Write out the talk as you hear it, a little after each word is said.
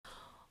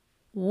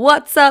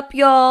What's up,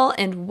 y'all,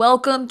 and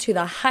welcome to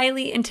the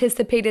highly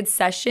anticipated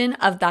session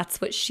of That's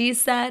What She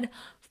Said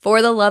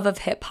for the love of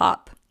hip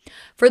hop.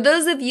 For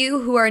those of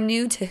you who are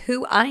new to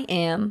who I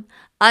am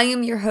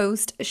your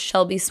host,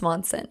 Shelby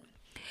Swanson.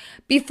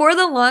 Before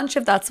the launch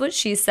of That's What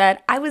She Said,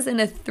 I was in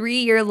a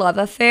 3-year love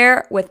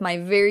affair with my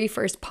very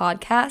first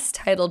podcast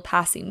titled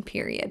Passing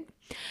Period.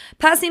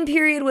 Passing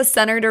Period was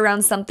centered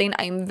around something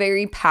I am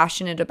very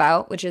passionate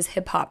about, which is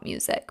hip hop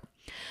music.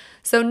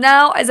 So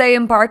now, as I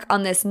embark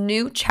on this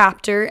new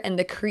chapter and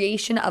the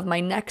creation of my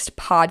next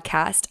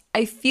podcast,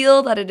 I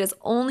feel that it is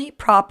only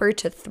proper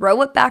to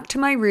throw it back to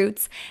my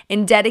roots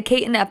and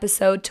dedicate an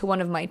episode to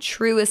one of my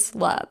truest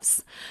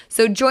loves.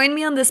 So join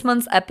me on this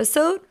month's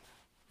episode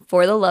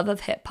for the love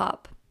of hip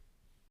hop.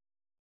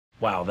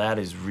 Wow, that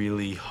is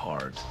really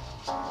hard.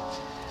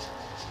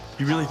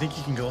 You really think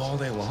you can go all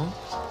day long?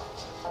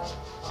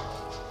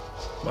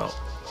 Well,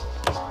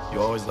 you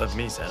always left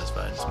me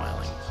satisfied and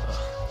smiling. Ugh.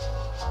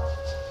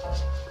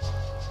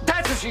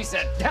 That's what she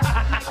said.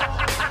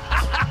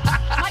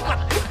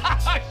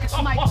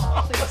 Michael,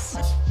 please.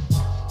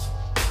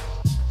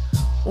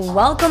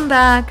 Welcome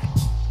back.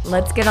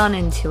 Let's get on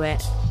into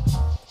it.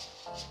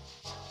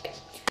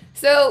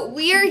 So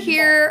we are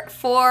here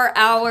for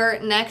our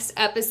next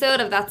episode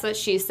of That's What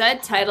She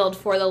Said, titled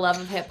For the Love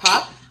of Hip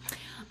Hop.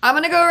 I'm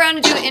going to go around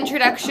and do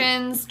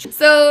introductions.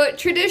 So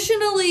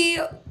traditionally,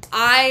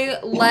 I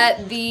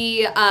let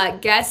the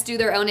guests do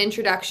their own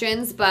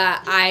introductions,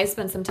 but I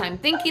spent some time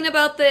thinking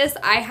about this.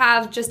 I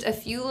have just a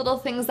few little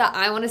things that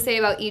I want to say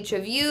about each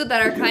of you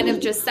that are kind of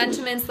just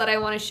sentiments that I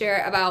want to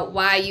share about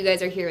why you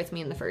guys are here with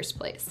me in the first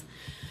place.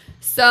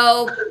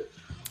 So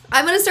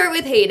I'm going to start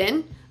with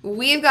Hayden.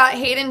 We've got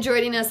Hayden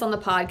joining us on the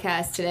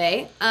podcast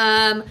today.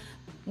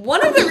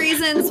 One of the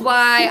reasons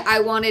why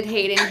I wanted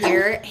Hayden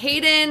here,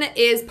 Hayden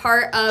is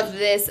part of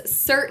this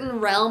certain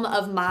realm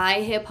of my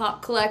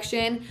hip-hop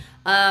collection.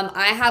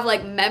 I have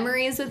like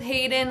memories with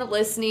Hayden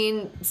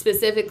listening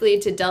specifically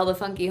to Del the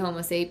Funky Homo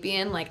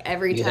Sapien, like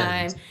every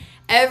time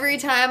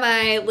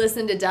I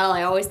listen to Del,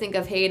 I always think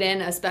of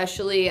Hayden,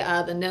 especially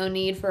the No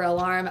Need for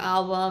Alarm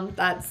album.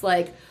 That's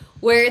like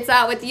where it's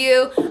at with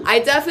you. I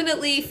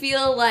definitely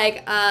feel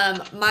like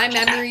my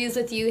memories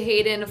with you,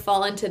 Hayden,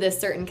 fall into this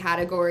certain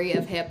category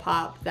of hip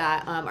hop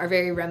that are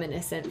very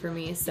reminiscent for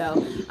me.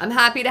 So I'm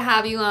happy to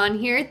have you on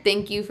here.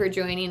 Thank you for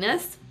joining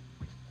us.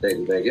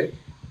 Thank you.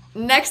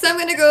 Next, I'm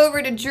going to go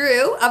over to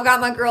Drew. I've got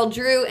my girl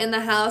Drew in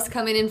the house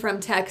coming in from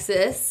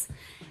Texas.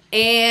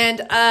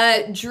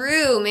 And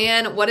Drew,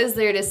 man, what is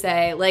there to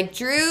say? Like,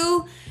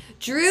 Drew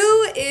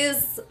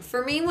is,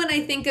 for me, when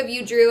I think of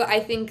you, Drew,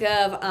 I think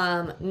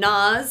of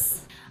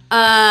Nas.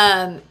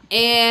 And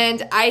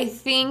I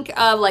think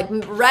of, like,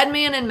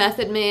 Redman and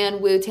Method Man,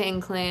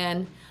 Wu-Tang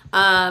Clan.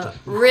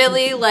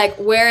 Really, like,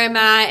 where I'm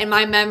at in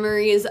my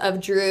memories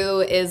of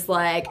Drew is,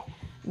 like,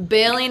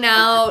 bailing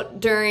out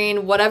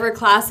during whatever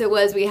class it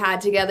was we had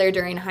together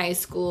during high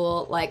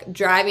school, like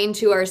driving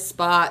to our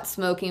spot,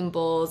 smoking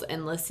bowls,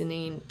 and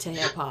listening to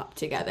hip-hop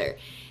together.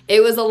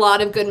 It was a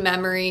lot of good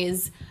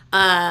memories.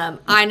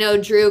 I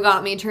know Drew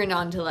got me turned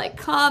on to like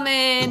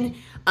Common,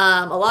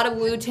 a lot of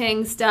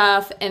Wu-Tang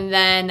stuff, and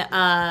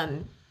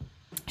then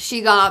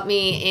she got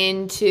me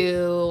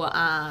into,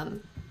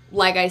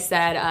 like I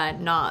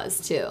said, Nas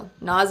too.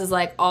 Nas is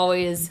like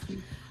always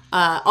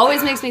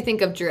makes me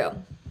think of Drew.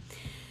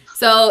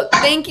 So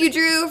thank you,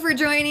 Drew, for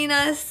joining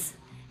us.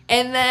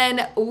 And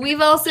then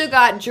we've also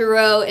got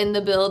Jero in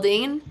the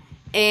building.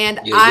 And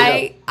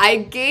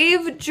I gave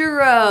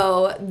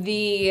Jero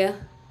the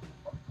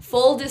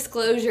full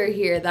disclosure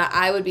here that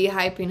I would be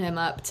hyping him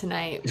up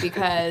tonight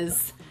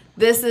because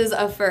this is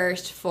a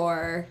first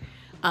for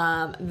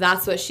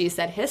That's What She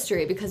Said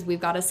history, because we've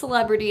got a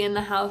celebrity in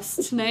the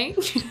house tonight.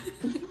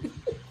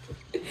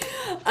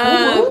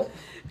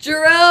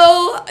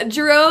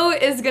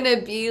 Jero is going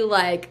to be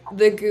like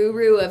the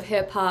guru of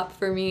hip hop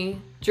for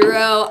me.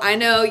 Jero, I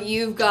know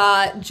you've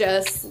got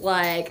just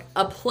like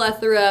a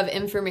plethora of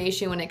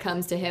information when it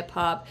comes to hip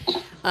hop.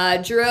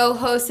 Jero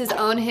hosts his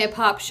own hip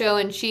hop show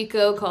in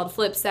Chico called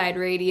Flipside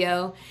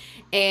Radio.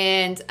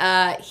 And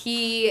I'm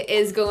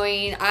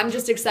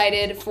just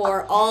excited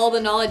for all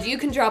the knowledge you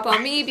can drop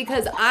on me,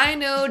 because I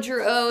know,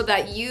 Jero,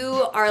 that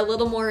you are a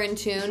little more in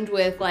tune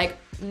with like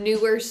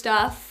newer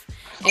stuff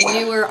and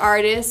newer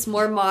artists,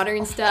 more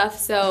modern stuff.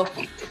 So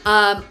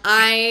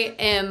I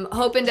am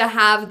hoping to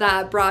have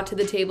that brought to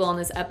the table on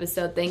this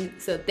episode.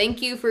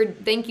 Thank you,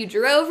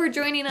 Jero, for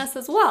joining us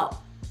as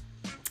well.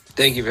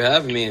 Thank you for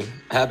having me.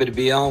 Happy to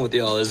be on with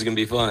y'all. This is gonna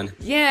be fun.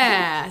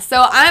 Yeah.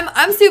 So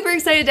I'm super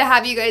excited to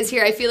have you guys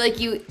here. I feel like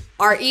you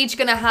are each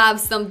gonna have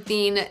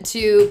something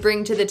to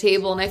bring to the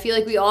table, and I feel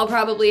like we all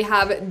probably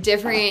have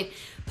different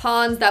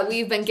ponds that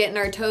we've been getting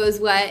our toes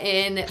wet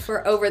in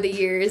for over the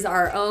years,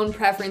 our own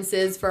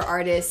preferences for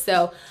artists.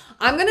 So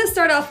I'm going to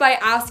start off by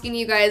asking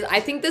you guys, I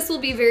think this will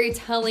be very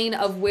telling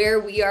of where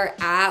we are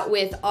at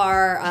with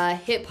our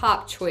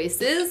hip-hop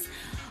choices.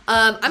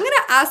 I'm going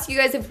to ask you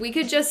guys if we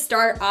could just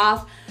start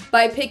off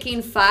by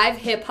picking 5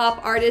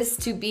 hip-hop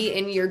artists to be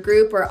in your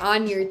group or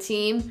on your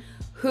team.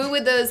 who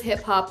would those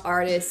hip hop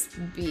artists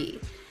be?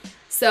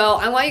 So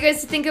I want you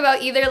guys to think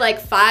about either like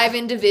 5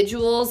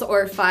 individuals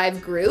or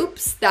 5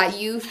 groups that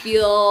you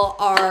feel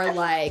are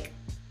like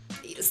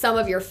some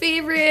of your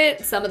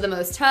favorite, some of the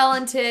most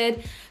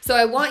talented. So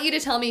I want you to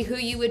tell me who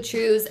you would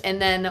choose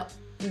and then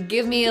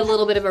give me a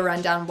little bit of a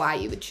rundown why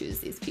you would choose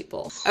these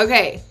people.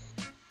 Okay,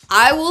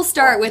 I will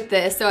start with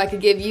this so I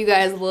could give you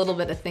guys a little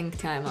bit of think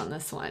time on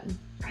this one.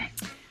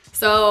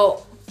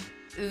 So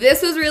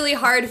this was really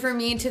hard for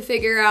me to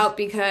figure out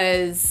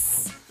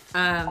because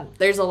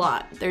there's a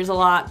lot. There's a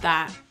lot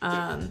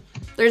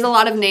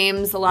of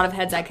names, a lot of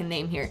heads I can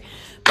name here.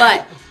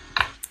 But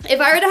if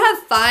I were to have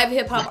 5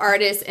 hip hop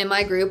artists in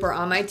my group or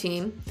on my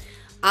team,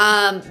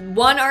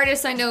 one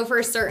artist I know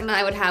for certain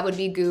I would have would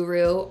be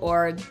Guru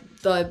or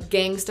the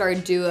Gang Starr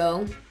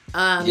duo.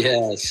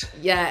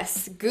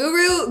 Yes.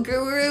 Guru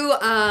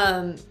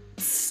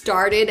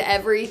started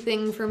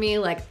everything for me.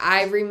 Like,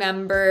 I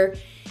remember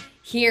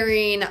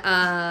hearing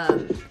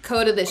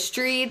Code of the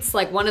Streets,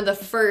 like one of the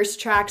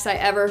first tracks I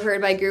ever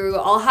heard by Guru.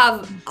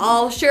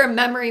 I'll share a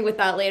memory with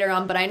that later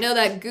on, but I know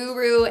that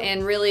Guru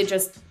and really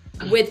just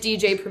with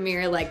DJ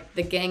Premier, like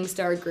the Gang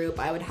Starr group,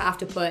 I would have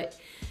to put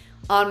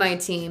on my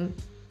team.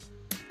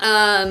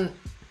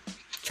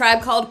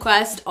 Tribe Called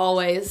Quest,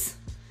 always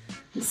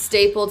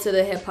staple to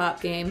the hip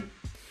hop game.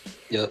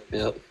 Yep.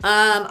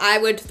 I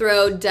would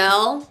throw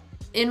Del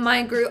in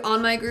my group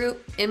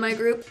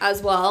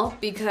as well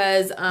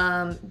because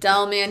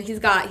Del, man, he's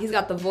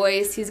got the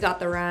voice, he's got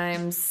the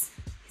rhymes,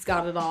 he's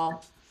got it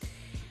all.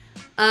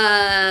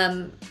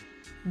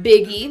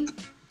 Biggie,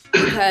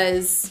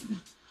 because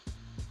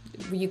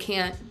you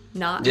can't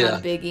not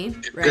have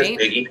Biggie, right?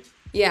 Biggie.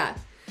 Yeah.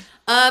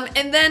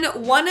 And then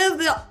one of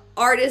the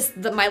artists,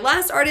 my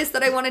last artist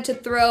that I wanted to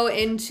throw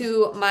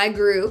into my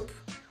group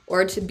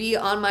or to be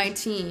on my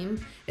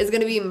team is going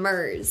to be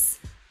Murs.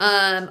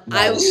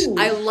 Nice.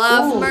 I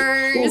love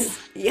Murs.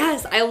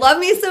 Yes, I love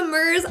me some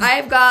Murs.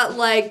 I've got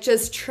like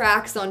just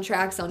tracks on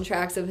tracks on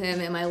tracks of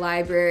him in my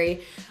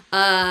library.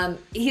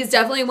 He's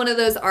definitely one of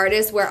those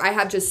artists where I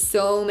have just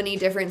so many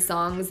different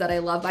songs that I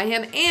love by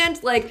him.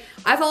 And like,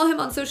 I follow him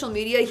on social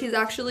media. He's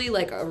actually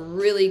like a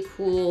really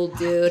cool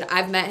dude.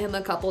 I've met him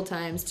a couple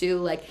times too.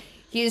 Like,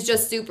 he's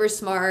just super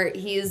smart.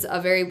 He's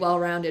a very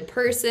well-rounded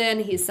person.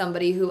 He's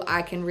somebody who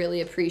I can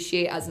really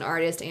appreciate as an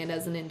artist and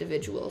as an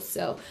individual.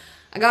 So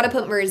I got to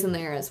put Murs in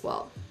there as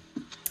well.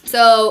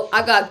 So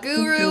I've got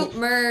Guru,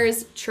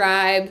 Murs,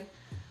 Tribe,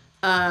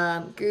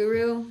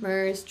 Biggie,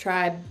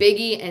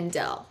 and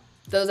Del.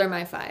 Those are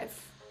my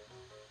 5.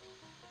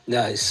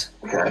 Nice.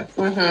 Okay.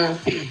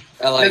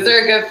 I like Those are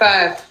a good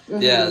 5.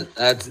 Yeah,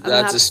 that's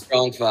a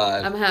strong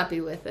 5. I'm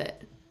happy with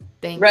it.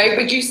 Thank you. Right,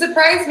 but you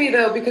surprised me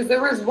though, because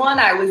there was one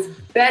I was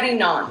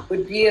betting on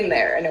would be in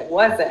there and it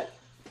wasn't.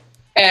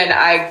 And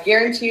I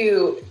guarantee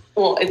you,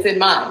 well, it's in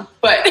mine,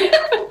 but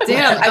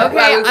Damn, I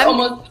okay, was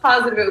almost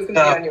positive it was going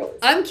to be on yours.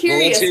 I'm Well,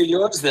 curious. let's hear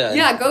yours then.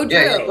 Yeah, go Drew.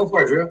 Yeah, go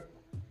for it, Drew.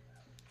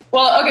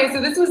 Well, okay, so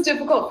this was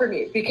difficult for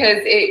me because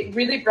it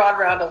really brought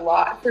around a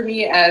lot for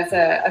me as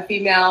a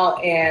female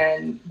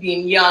and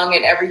being young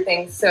and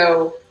everything.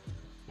 So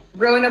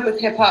growing up with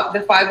hip hop, the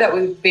 5 that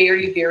was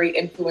very, very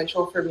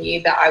influential for me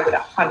that I would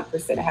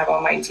 100% have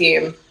on my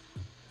team.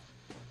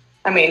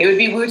 I mean, it would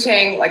be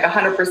Wu-Tang, like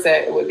 100%.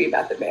 It would be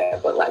Method Man,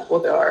 but like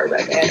we'll throw our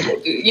Red Man,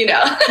 we'll do,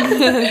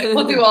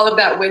 we'll do all of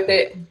that with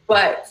it.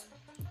 But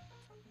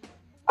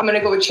I'm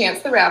gonna go with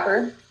Chance the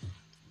Rapper.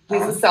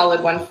 He's a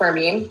solid one for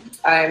me.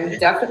 I'm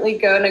definitely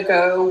gonna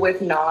go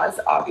with Nas.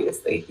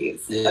 Obviously,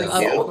 he's a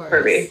example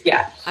for me.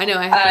 Yeah, I know.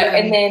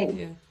 and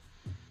then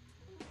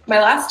my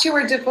last 2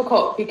 are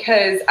difficult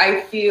because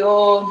I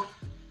feel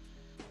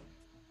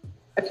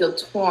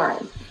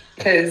torn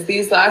because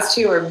these last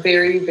 2 are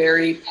very,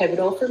 very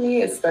pivotal for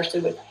me,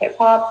 especially with hip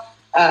hop.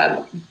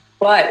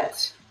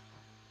 But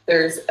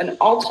there's an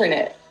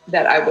alternate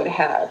that I would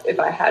have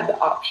if I had the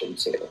option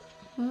to.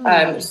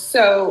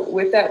 So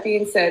with that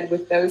being said,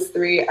 with those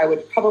 3, I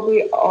would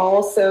probably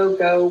also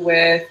go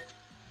with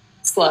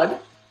Slug.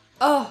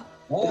 Oh,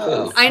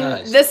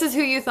 nice. This is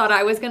who you thought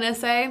I was gonna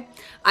say.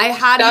 I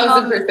had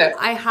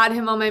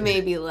him on my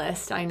maybe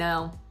list. I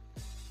know.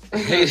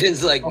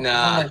 Hayden's like,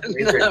 nah.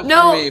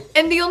 No,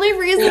 and the only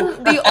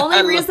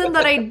reason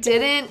that I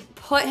didn't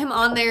put him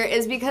on there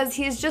is because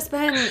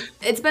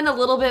it's been a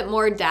little bit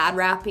more dad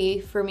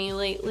rappy for me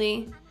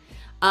lately.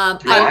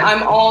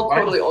 I'm all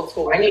totally old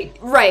school.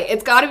 Right,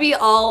 it's got to be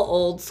all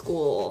old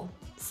school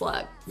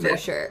Slug for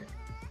sure.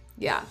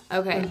 Yeah,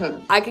 okay,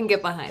 I can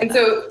get behind. And that.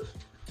 so,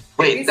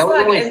 wait, that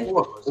was only 4,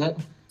 wasn't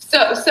it?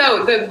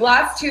 So the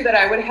last 2 that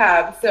I would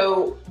have.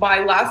 So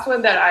my last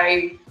one that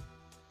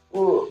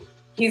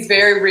he's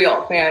very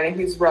real, man, and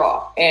he's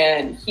raw,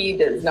 and he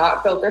does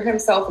not filter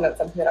himself, and that's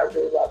something that I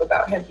really love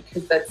about him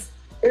because that's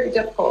very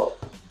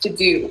difficult to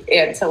do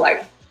and to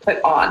like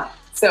put on.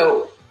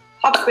 So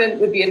Hopspin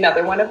would be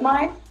another one of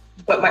mine,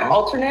 but my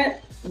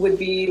alternate would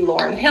be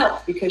Lauryn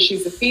Hill because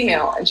she's a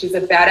female and she's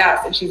a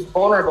badass and she's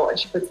vulnerable and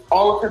she puts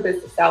all of her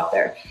business out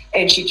there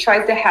and she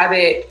tries to have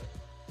it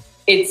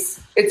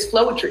it's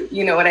flowetry,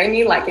 you know what I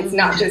mean? Like, it's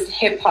not just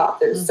hip hop.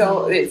 There's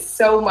it's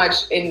so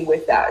much in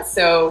with that.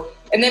 So,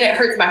 and then it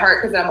hurts my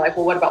heart because I'm like,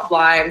 well, what about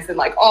Blimes and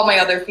like all my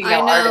other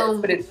female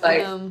artists? But it's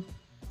like,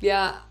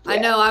 yeah, I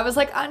know. I was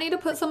like, I need to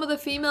put some of the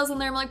females in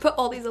there. I'm like, but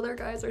all these other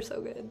guys are so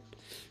good.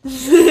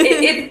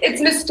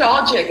 It's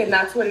nostalgic, and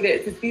that's what it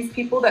is. It's these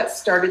people that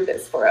started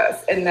this for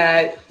us and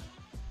that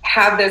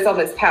have this on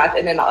this path,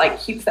 and then that like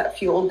keeps that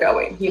fuel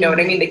going. You know what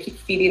I mean? They keep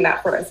feeding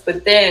that for us.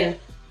 But then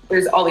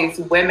there's all these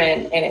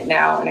women in it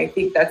now, and I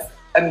think that's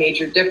a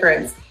major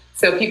difference.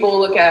 So people will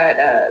look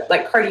at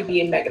like Cardi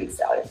B and Megan Thee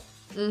Stallion,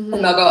 and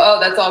they'll go, "Oh,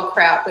 that's all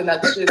crap," and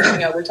that's just, you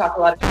know, they're talking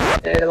a lot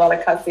of shit, a lot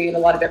of cussing, and a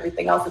lot of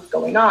everything else that's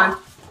going on.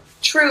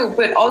 True,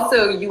 but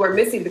also you are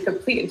missing the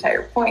complete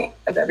entire point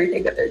of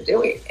everything that they're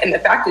doing. And the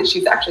fact is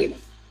she's actually an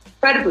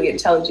incredibly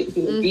intelligent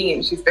human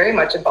being. She's very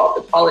much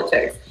involved in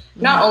politics.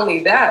 Not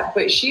only that,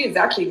 but she is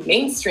actually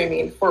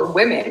mainstreaming for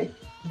women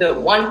the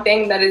one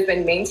thing that has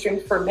been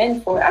mainstreamed for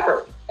men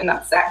forever, and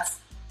that's sex.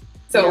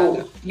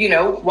 So, you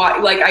know, why?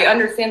 Like, I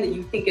understand that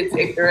you think it's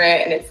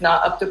ignorant and it's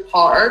not up to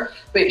par,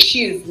 but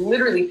she is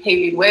literally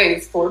paving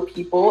ways for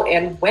people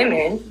and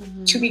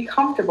women to be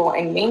comfortable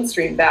and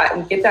mainstream that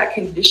and get that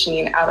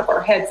conditioning out of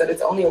our heads that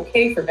it's only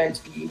okay for men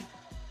to be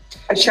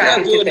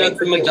attracted to things.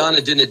 Nothing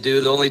Madonna didn't do.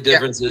 The only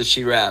difference is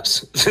she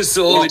raps. That's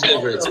the only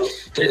difference.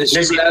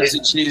 She raps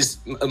and she's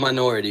a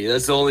minority.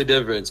 That's the only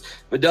difference.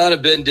 Madonna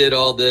Ben did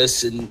all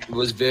this and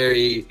was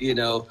very, you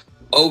know,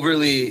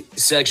 overly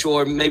sexual,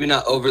 or maybe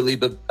not overly,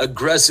 but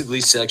aggressively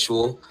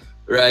sexual,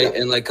 right?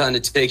 And like kind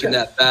of taking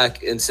that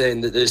back and saying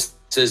that this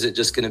isn't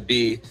just going to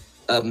be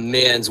a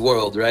man's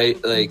world,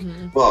 right? Like,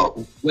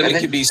 well, women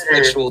can be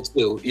sexual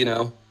too, you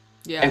know?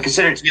 Yeah. And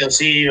consider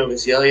TLC, you know,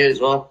 Missy Elliott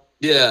as well.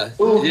 Yeah.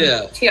 Ooh,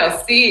 yeah.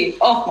 TLC.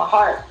 Oh, my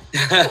heart.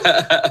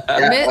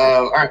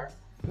 All right.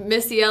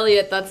 Missy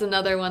Elliott, that's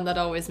another one that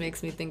always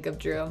makes me think of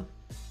Drew.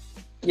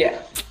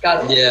 Yeah.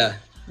 Got it. Yeah.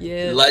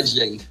 Yeah.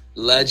 Legend.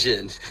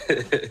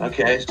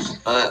 Okay.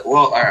 Well,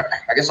 all right.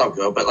 I guess I'll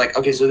go. But like,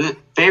 okay, so the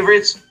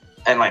favorites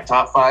and like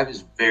top 5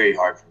 is very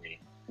hard for me.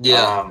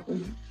 Yeah.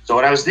 So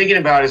what I was thinking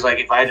about is like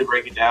if I had to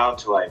break it down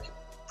to like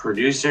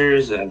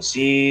producers,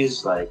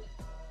 MCs, like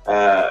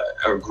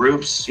or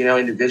groups, you know,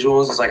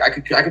 individuals. It's like I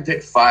could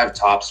pick 5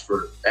 tops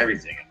for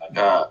everything.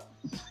 Like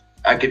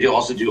I could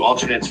also do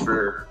alternates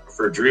for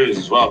Drew's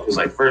as well. Because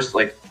like first,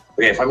 like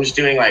okay, if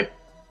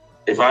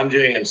I'm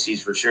doing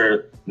MCs for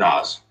sure,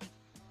 Nas.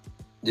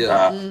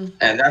 Yeah.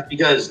 And that's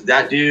because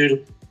that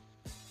dude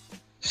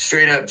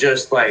straight up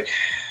just like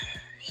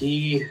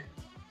he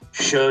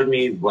showed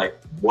me like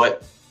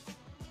what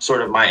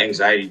sort of my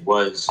anxiety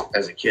was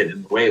as a kid,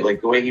 and the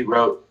way he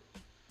wrote,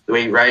 the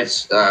way he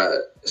writes,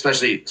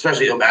 especially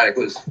Illmatic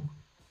was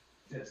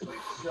just like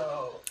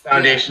so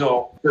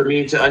foundational for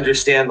me to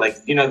understand, like,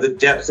 you know, the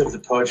depth of the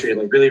poetry and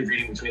like really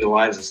reading between the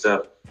lines and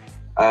stuff.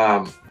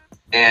 And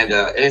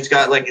it's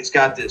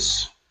got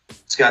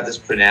this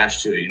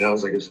panache to it, you know.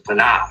 It's like it's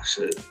panache.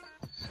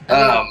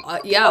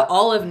 Yeah,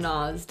 all of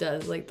Nas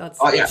does. Like that's.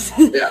 Oh yeah.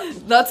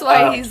 That's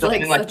why he's so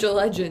like like such a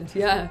legend.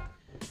 Yeah.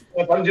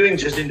 If I'm doing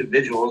just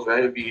individuals, right,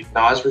 it would be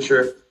Nas for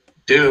sure.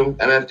 Doom,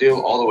 MF Doom,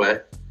 all the way.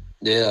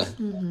 Yeah.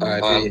 All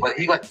right. But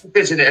he like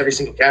fits into every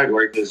single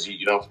category because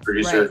you know,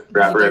 producer,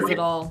 rapper, he does everything. it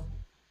all.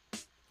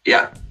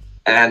 Yeah,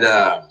 and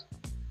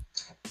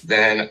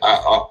then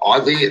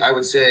oddly, I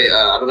would say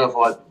I don't know if a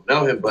lot of people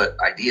know him, but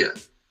Idea.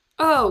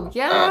 Oh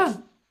yeah.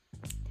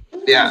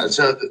 Yeah.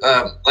 So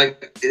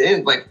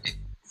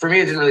for me,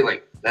 it didn't really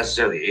like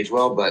necessarily age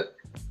well, but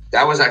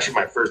that was actually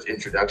my first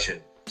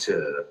introduction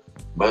to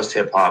most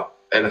hip hop,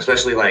 and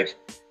especially like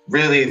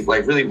really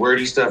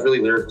wordy stuff, really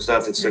lyrical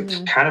stuff. It's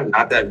like kind of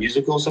not that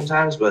musical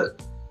sometimes, but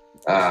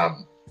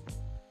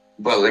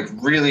like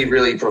really,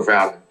 really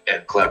profound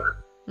and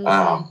clever.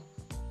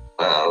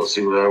 Let's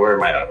see, where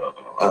am I?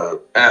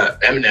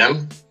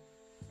 Eminem.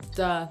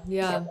 Duh.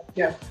 Yeah.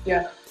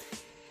 Yeah.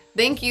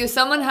 Thank you.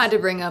 Someone had to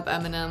bring up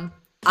Eminem.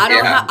 I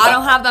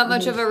don't have that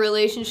much of a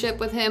relationship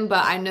with him,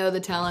 but I know the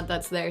talent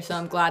that's there, so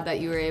I'm glad that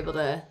you were able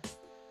to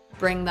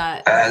bring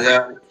that,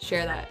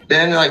 share that.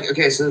 Then like,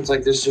 okay, so it's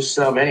like there's just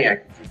so many I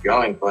can keep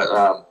going,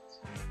 but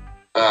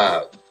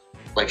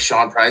like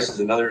Sean Price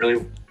is another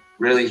really,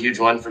 really huge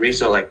one for me.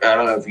 So like, I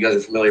don't know if you guys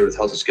are familiar with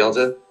Helter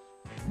Skelter,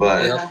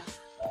 but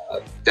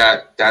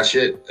that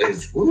shit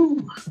is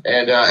woo.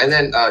 And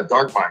then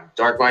Darkmind.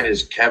 Darkmind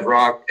is Kev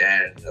Rock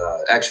and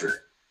X-Ray.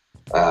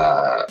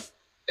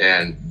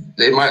 And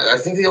I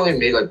think they only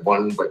made like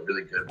one like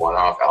really good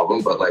one-off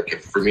album, but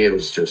like for me it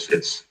was just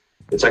it's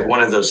like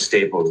one of those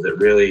staples that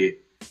really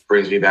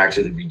brings me back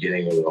to the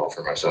beginning of it all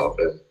for myself.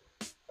 And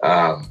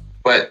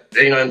but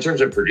you know, in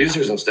terms of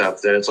producers and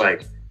stuff, then it's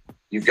like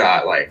you've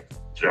got like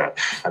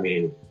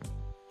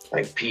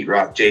like Pete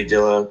Rock, Jay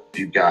Dilla,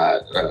 you've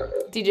got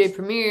DJ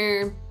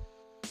Premier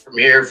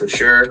for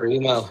sure.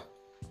 Primo.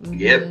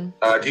 Yep.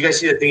 Do you guys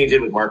see the thing he did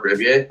with Mark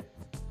Rebier?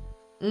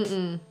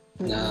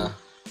 Nah.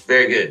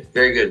 Very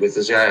good with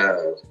this guy.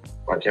 I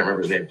can't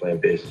remember his name,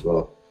 playing bass as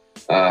well.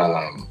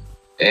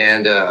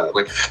 And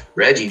like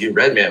Reggie, dude,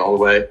 Redman all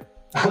the way.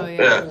 Oh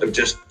yeah.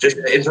 Just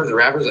in terms of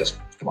rappers,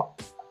 come on.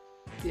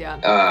 Yeah.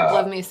 Uh,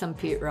 Love me some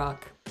Pete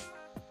Rock.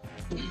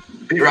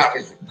 Pete Rock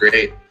is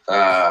great.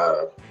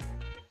 God,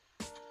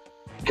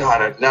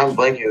 now I'm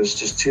blanking. There's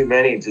just too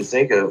many to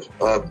think of.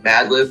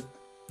 Madlib.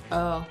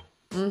 Oh.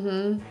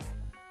 Mm-hmm.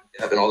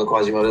 And all the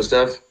Quasimodo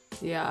stuff.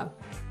 Yeah.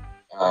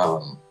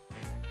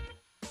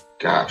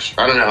 Gosh,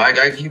 I don't know.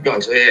 I keep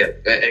going. So yeah.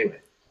 Anyway.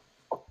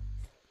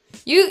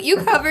 You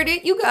covered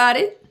it. You got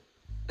it.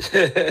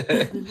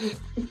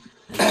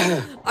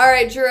 All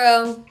right,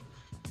 Jerome.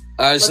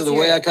 All right, so Let's the hear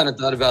way it. I kind of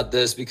thought about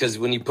this, because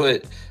when you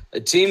put a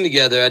team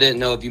together, I didn't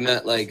know if you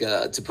meant like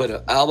to put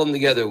an album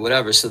together or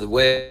whatever. So the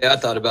way I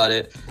thought about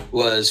it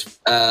was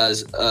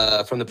as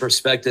from the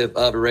perspective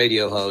of a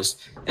radio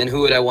host and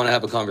who would I want to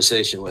have a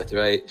conversation with,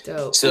 right?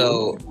 Dope.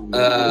 So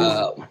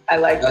I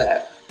like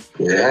that.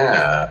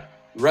 Yeah.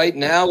 right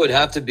now would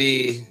have to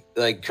be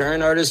like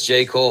current artist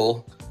J.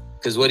 Cole,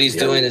 because what he's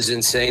doing is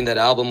insane. That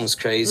album was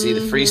crazy.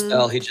 The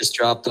freestyle he just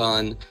dropped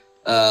on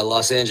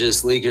Los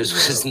Angeles Leakers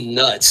was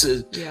nuts.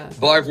 Yeah.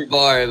 Bar for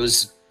bar, it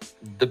was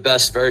the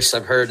best verse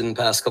I've heard in the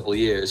past couple of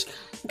years.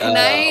 Can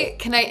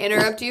I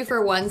interrupt you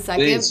for 1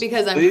 second? Please,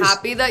 Because I'm please.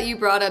 happy that you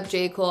brought up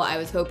J. Cole. I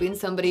was hoping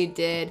somebody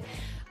did.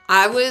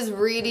 I was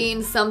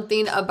reading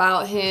something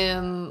about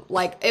him,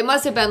 like it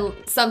must have been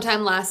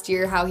sometime last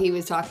year, how he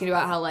was talking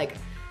about how like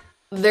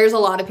there's a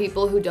lot of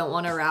people who don't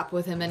want to rap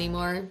with him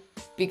anymore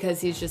because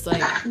he's just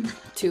like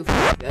too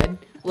fucking good.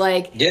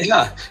 Like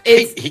Yeah,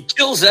 It's- he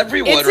kills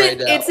everyone right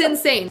now. It's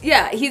insane.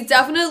 Yeah, he's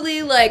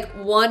definitely like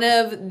one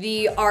of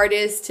the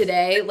artists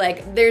today.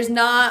 Like there's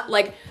not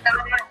like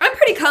I'm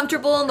pretty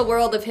comfortable in the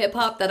world of hip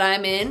hop that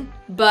I'm in,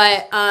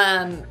 but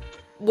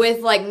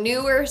with like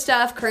newer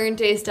stuff, current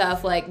day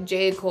stuff, like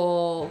J.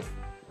 Cole's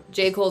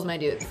my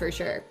dude for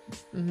sure.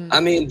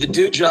 I mean, the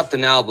dude dropped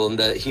an album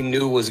that he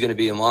knew was going to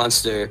be a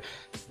monster.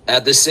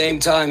 At the same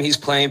time, he's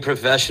playing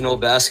professional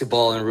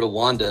basketball in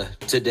Rwanda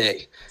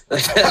today.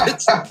 Like,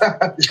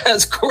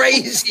 that's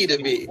crazy to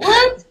me.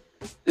 What?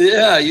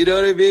 Yeah, you know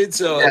what I mean?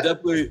 So Yeah.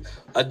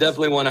 I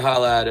definitely want to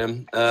holler at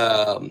him.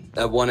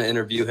 I want to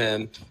interview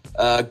him.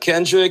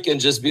 Kendrick, and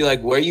just be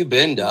like, where you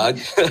been, dog?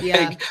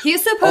 Yeah, Like,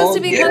 he's supposed oh,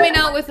 to be yeah. coming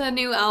out with a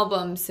new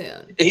album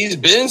soon. he's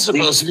been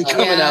supposed to be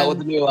coming Yeah. out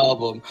with a new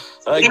album.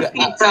 Like,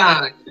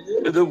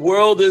 the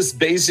world is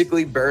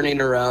basically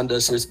burning around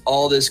us. There's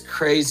all this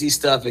crazy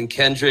stuff, and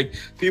Kendrick,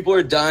 people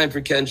are dying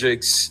for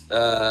Kendrick's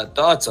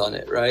thoughts on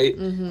it, right?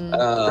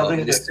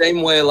 The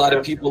same way a lot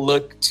of people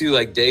look to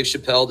like Dave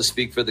Chappelle to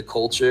speak for the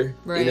culture. You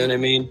Right. know what I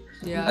mean?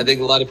 Yeah. I think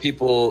a lot of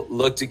people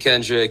look to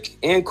Kendrick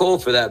and Cole,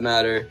 for that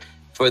matter,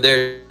 for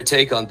their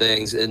take on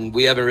things, and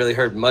we haven't really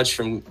heard much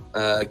from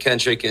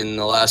Kendrick in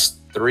the last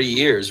 3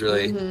 years,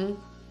 really.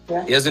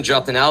 Yeah. He hasn't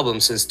dropped an album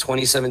since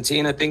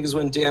 2017, I think, is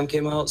when Damn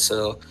came out.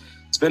 So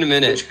it's been a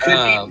minute.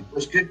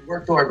 Which could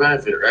work to our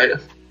benefit, right?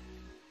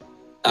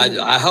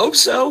 I hope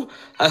so.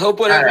 I hope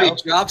whatever I he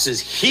hope. drops is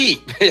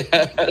heat.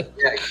 Yeah,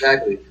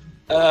 exactly.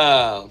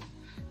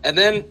 And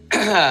then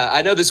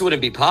I know this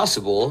wouldn't be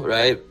possible,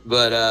 right?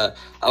 But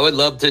I would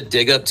love to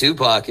dig up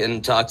Tupac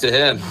and talk to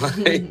him.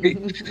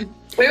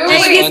 Wait, Hey,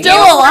 he's you still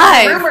don't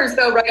alive. hear Rumors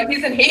though, right?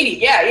 He's in Haiti.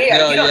 Yeah.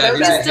 No, You don't know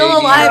he's that. in still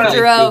Haiti, alive, he's in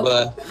Jerome.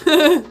 Cuba.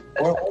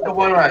 Or the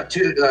one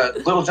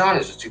Little John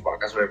is just Tupac.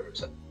 That's what everyone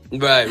said.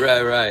 Right. But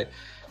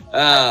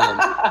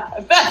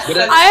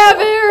I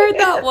haven't heard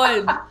that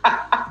one.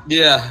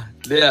 yeah.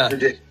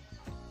 Ridiculous.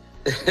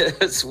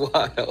 It's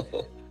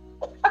wild.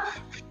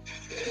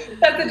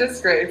 That's a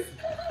disgrace.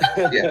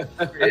 Yeah,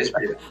 it is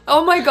pretty.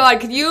 Oh my god,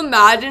 could you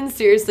imagine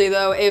seriously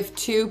though if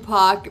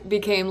Tupac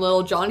became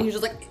Lil Jon? He was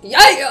just like,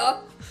 yeah,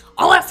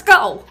 oh let's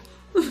go.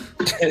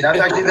 That's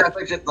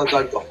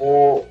like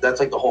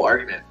the whole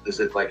argument.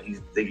 Is it like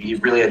he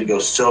really had to go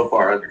so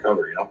far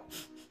undercover, you know?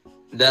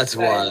 That's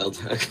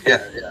wild. Okay.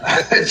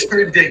 Yeah. It's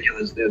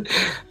ridiculous, dude.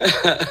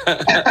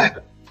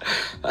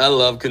 I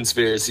love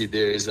conspiracy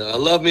theories, though. I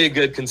love me a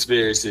good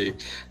conspiracy.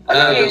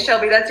 Okay,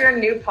 Shelby, that's your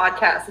new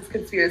podcast. It's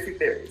conspiracy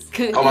theories.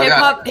 Oh my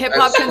God. Hip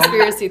hop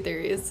conspiracy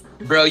theories.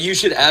 Bro, you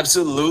should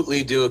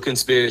absolutely do a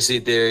conspiracy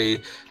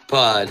theory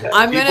pod.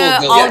 I'm People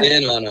gonna- go I'll-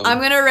 in on them.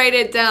 I'm gonna write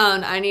it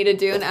down. I need to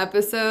do an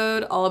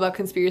episode all about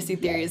conspiracy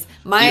theories.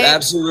 You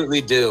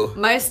absolutely do.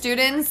 My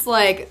students,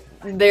 like,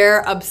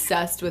 they're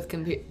obsessed with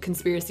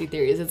conspiracy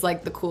theories. It's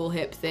like the cool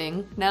hip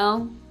thing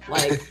now.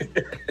 Like,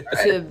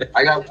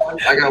 I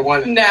got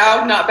one.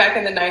 Now, not back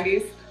in the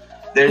 90s.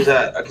 There's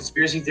a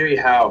conspiracy theory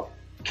how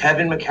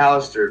Kevin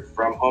McAllister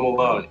from Home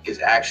Alone is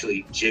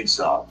actually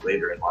Jigsaw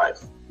later in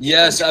life.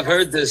 Yes, I've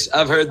heard this.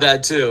 I've heard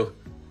that too.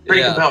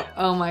 Pretty Yeah. compelling.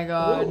 oh my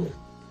god.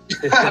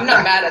 I'm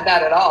not mad at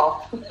that at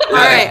all. All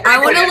right,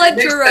 I want to let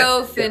Makes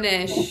Jero sense.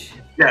 finish.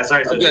 Yeah,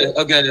 sorry.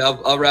 Okay.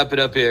 I'll wrap it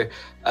up here.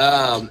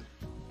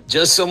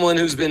 Just someone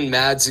who's been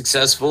mad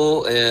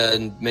successful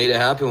and made it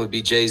happen would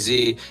be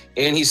Jay-Z,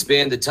 and he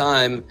spanned the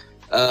time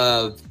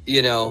of,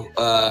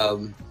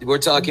 we're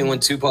talking when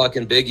Tupac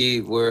and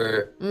Biggie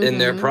were in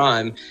their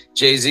prime.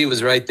 Jay-Z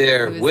was right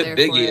there He was with there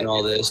for Biggie it. and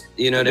all this.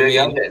 You know what I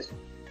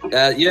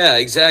mean? Yeah,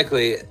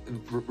 exactly.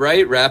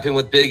 Right, rapping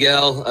with Big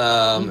L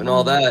and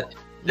all that.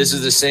 This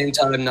is the same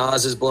time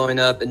Nas is blowing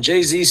up and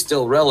Jay-Z's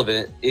still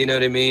relevant, you know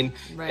what I mean?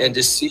 Right. And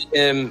to see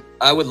him,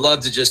 I would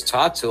love to just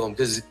talk to him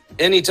because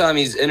anytime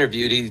he's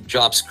interviewed, he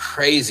drops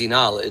crazy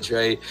knowledge,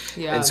 right?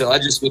 Yeah. And so I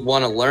just would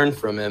want to learn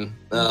from him.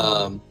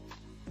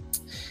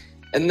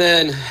 And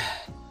then,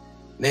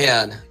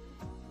 man,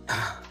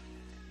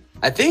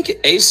 I think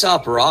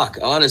A$AP Rock,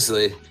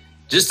 honestly,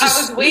 just a I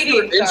was waiting,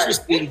 super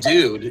interesting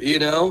dude, you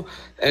know?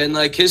 And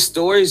like his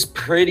story's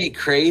pretty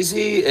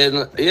crazy.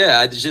 And yeah,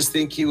 I just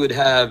think he would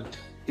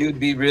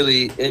be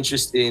really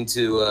interesting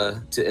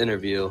to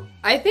interview.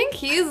 I think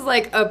he's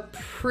like a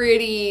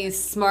pretty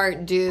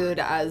smart dude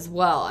as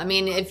well. I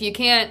mean, if you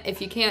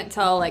can't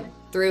tell like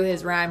through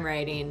his rhyme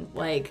writing,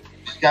 like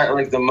He's got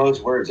like the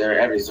most words there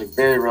ever. He's like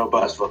very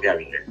robust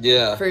vocabulary.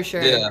 Yeah. for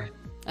sure. Yeah.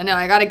 I know.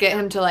 I got to get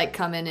him to like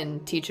come in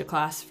and teach a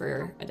class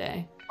for a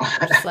day.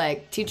 Just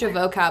like teach a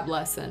vocab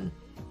lesson.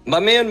 My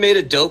man made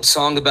a dope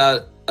song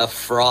about a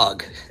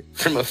frog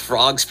from a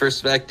frog's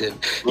perspective.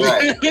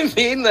 Right. You know what I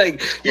mean?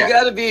 Like Yeah.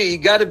 you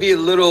gotta be a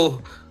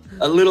little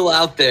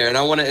out there, and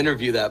I want to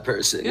interview that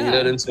person. Yeah. You know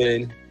what I'm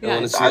saying? Yeah. I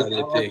want to see I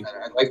what they think.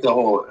 like the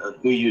whole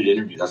who you'd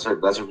interview. That's a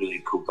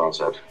really cool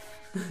concept.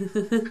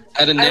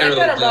 Had to I narrow like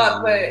that it a lot,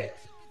 down. but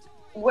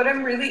what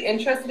I'm really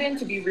interested in,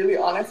 to be really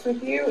honest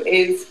with you,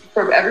 is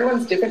from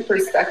everyone's different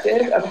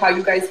perspective of how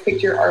you guys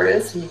picked your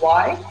artists and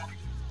why.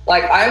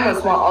 Like, I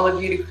almost want all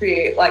of you to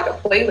create like a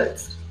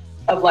playlist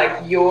of like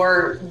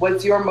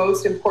what's your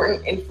most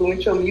important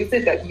influential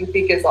music that you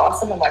think is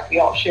awesome, and like we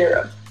all share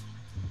them.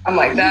 I'm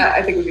like that.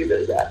 I think would be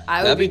really bad. I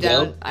would That'd be be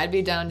down. dope. I'd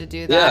be down to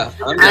do that.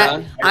 Yeah,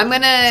 I'm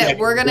down.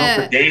 We're Go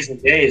gonna for days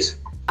and days.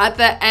 at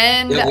the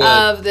end It would.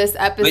 of this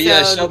episode. But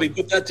yeah, Shelby,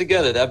 put that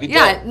together. That'd be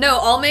Yeah, dope. no,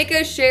 I'll make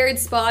a shared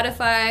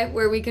Spotify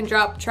where we can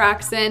drop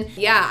tracks in.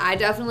 Yeah, I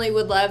definitely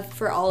would love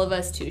for all of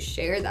us to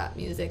share that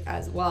music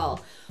as well.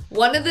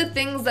 One of the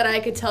things that I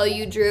could tell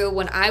you, Drew,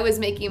 when I was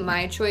making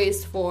my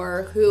choice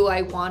for who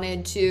I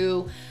wanted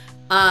to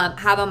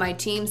have on my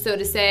team, so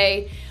to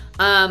say,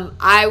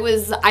 I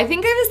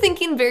think I was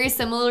thinking very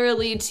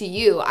similarly to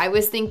you. I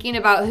was thinking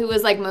about who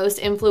was like most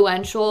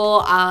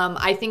influential.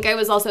 I think I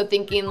was also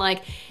thinking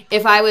like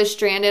if I was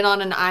stranded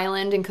on an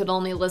island and could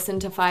only listen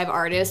to 5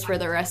 artists for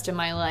the rest of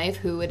my life,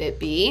 who would it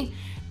be?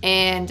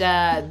 And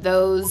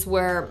those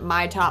were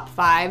my top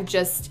 5,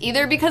 just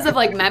either because of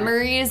like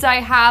memories I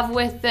have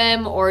with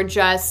them or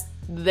just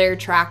their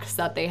tracks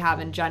that they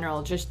have in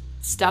general, just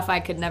stuff I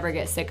could never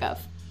get sick of.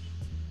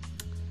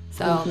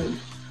 So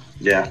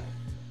Yeah.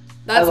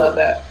 that's I love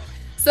that.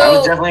 So I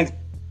was definitely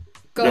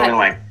go going ahead.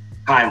 like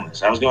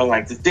timeless. I was going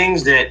like the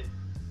things that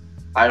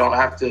I don't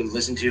have to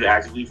listen to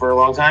actively for a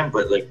long time,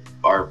 but like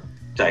are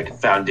like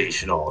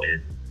foundational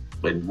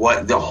in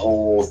what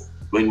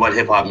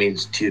hip hop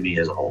means to me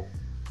as a whole.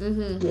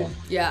 Mm-hmm.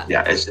 Yeah.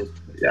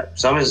 Yeah,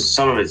 some of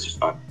it's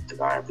just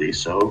undeniably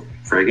so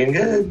friggin'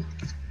 good.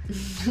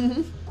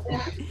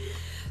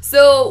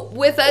 So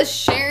with us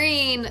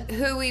sharing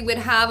who we would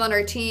have on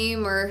our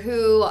team or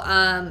who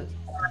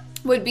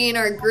would be in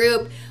our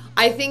group,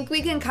 I think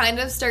we can kind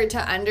of start to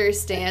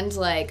understand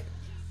like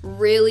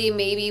really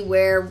maybe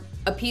where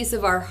a piece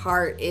of our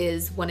heart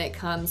is when it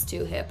comes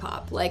to hip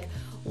hop. Like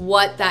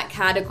what that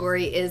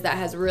category is that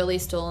has really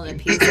stolen a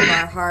piece of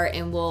our heart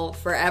and will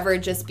forever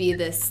just be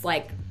this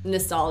like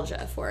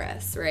nostalgia for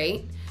us,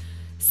 right?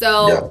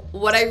 So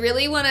what I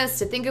really want us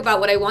to think about,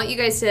 what I want you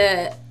guys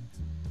to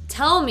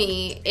tell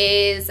me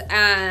is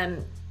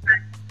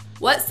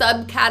what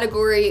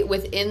subcategory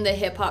within the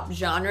hip hop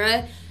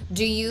genre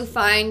do you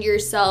find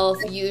yourself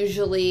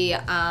usually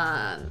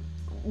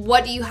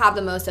what do you have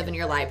the most of in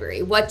your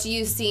library? What do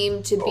you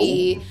seem to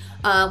be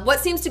what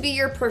seems to be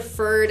your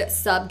preferred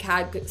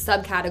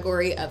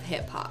subcategory of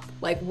hip hop?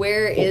 Like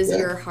where is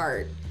your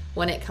heart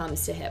when it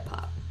comes to hip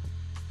hop?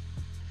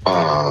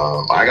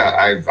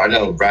 I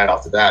know right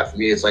off the bat. For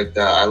me, it's like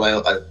I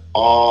like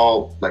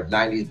all like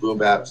 '90s boom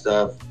bap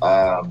stuff.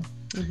 A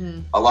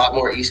lot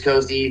more East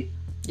Coasty.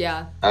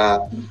 Yeah.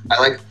 I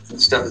like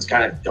stuff that's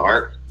kind of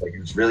dark. Like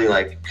it's really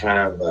like kind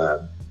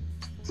of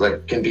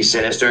like can be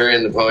sinister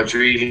in the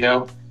poetry. You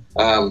know,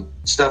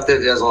 stuff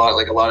that has a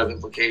lot of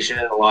implication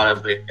and a lot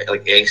of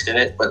like angst in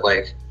it, but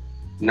like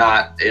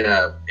not in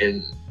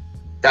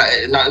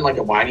like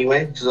a whiny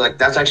way. So like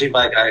that's actually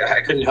like I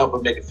couldn't help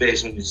but make a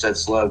face when you said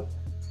slug.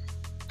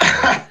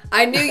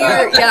 I knew you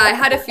were. Yeah, I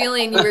had a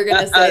feeling you were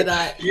gonna say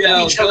that.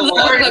 Yeah,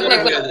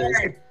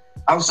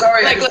 I'm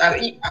sorry. Like,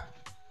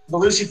 The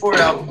Lucy Ford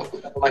album.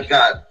 Oh my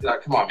God,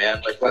 come on,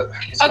 man! Like what's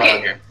going on Okay,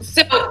 here?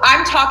 so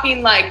I'm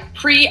talking like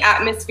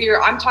pre-atmosphere.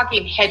 I'm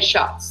talking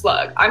headshot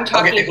slug. I'm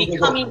talking Okay, cool.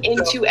 becoming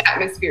into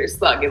atmosphere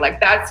slug. Like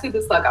that's who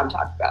the slug I'm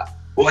talking about.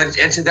 Well, and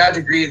to that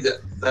degree,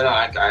 that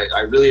I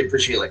really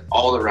appreciate like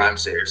all the rhyme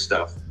sayer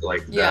stuff.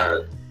 Like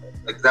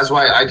like that's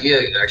why Idea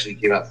actually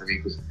came out for me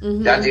because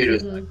that dude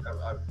was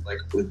like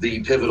the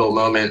pivotal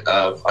moment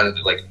of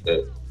like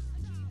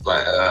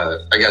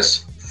I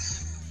guess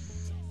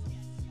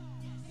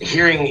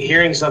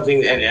hearing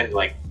something and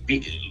like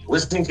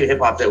listening to hip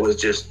hop that was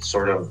just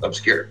sort of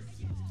obscure.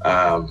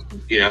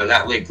 You know, and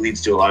that like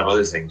leads to a lot of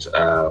other things.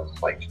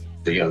 Like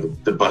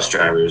the bus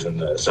drivers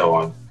and so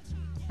on.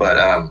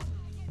 But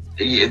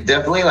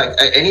definitely like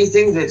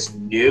anything that's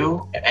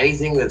new,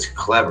 anything that's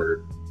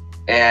clever,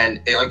 and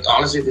like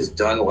honestly, if it's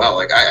done well.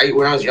 Like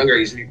when I was younger, I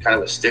used to be kind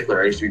of a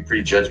stickler. I used to be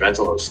pretty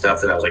judgmental of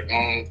stuff that I was like,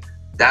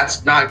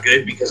 that's not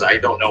good because I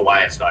don't know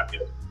why it's not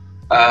good.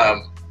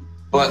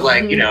 But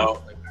like I'm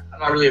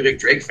not really a big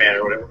Drake fan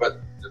or whatever,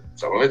 but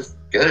some of it's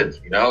good.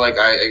 Like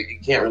you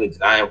can't really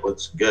deny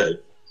what's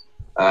good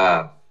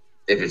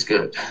if it's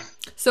good.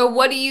 So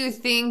what do you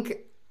think?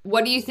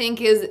 What do you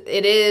think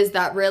is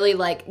that really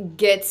like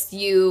gets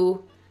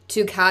you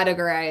to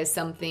categorize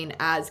something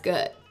as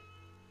good?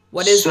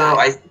 What is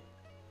that?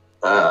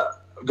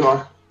 Go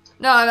on.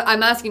 No,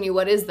 I'm asking you,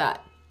 what is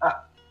that?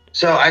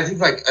 So I think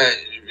like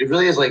it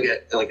really is like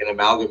an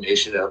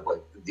amalgamation of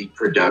like the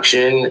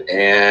production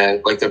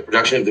and like the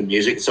production of the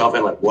music itself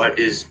and like what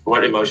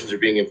emotions are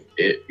being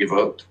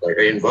evoked, like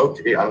invoked.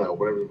 I don't know,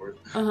 whatever the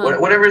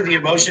word, whatever the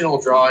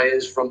emotional draw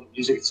is from the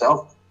music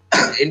itself,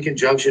 in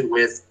conjunction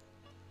with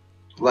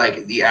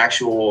like the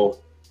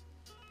actual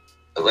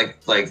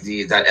like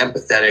that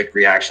empathetic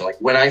reaction. Like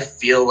when I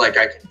feel like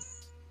I can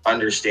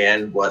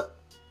understand what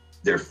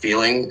they're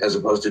feeling as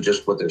opposed to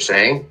just what they're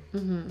saying,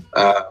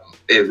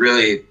 it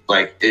really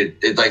like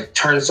it like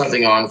turns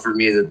something on for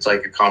me that's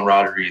like a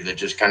camaraderie that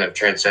just kind of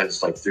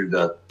transcends like through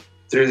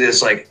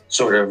this like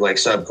sort of like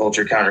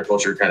subculture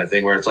counterculture kind of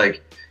thing, where it's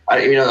like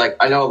I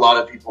know a lot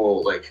of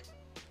people like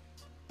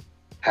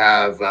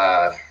have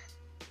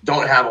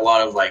don't have a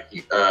lot of like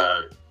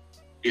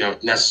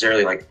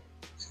necessarily like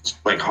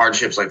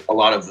hardships, like a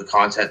lot of the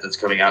content that's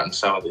coming out in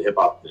some of the hip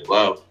hop they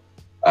love,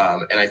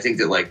 and I think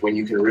that like when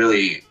you can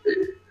really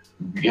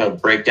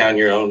break down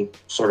your own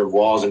sort of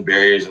walls and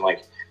barriers and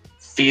like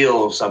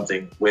feel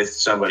something with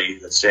somebody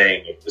that's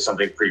saying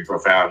something pretty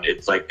profound,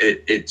 it's like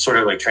it sort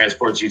of like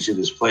transports you to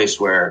this place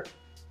where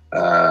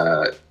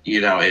it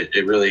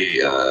really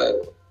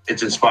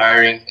it's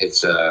inspiring.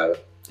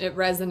 It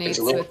resonates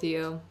with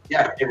you.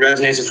 Yeah, it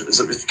resonates.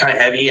 It's kind of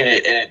heavy, and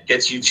it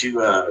gets you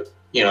to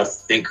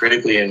think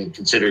critically and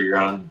consider your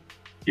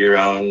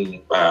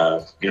own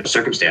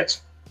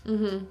circumstance.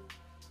 Mm-hmm.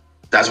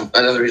 That's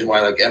another reason why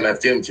like MF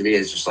Doom to me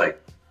is just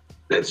like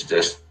it's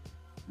just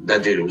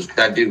that dude was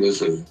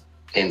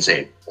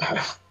insane.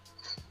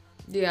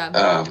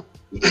 Yeah.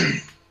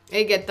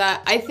 I get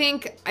that. I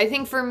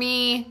think for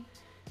me,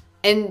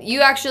 and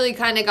you actually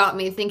kind of got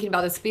me thinking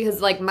about this because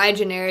like my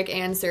generic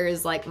answer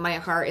is like my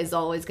heart is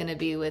always going to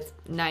be with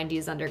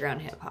 90s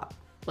underground hip hop.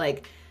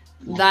 Like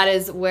that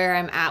is where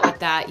I'm at with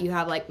that. You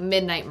have like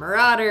Midnight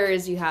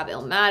Marauders, you have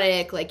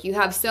Illmatic, like you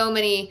have so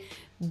many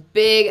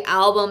big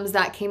albums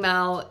that came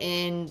out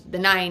in the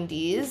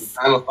 90s.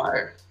 I'm a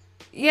fire.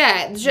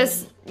 Yeah, it's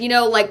just,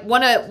 like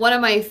one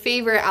of my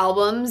favorite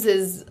albums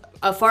is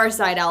a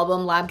Pharcyde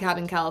album, Lab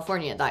Cabin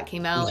California, that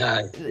came out.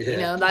 Yeah.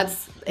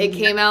 It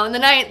came out in the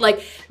night.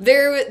 Like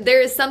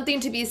there is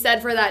something to be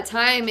said for that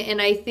time, and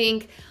I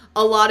think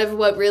a lot of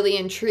what really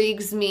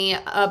intrigues me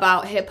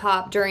about hip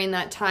hop during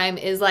that time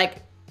is like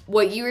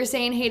what you were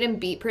saying, Hayden,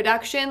 beat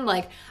production.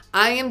 Like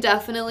I am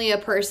definitely a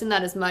person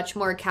that is much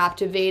more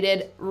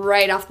captivated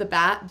right off the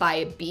bat by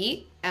a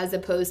beat as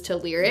opposed to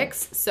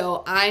lyrics.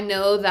 So I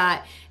know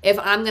that if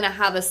I'm going to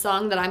have a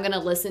song that I'm going to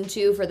listen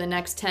to for the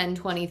next 10,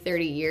 20,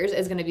 30 years,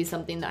 is going to be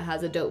something that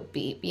has a dope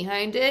beat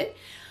behind it.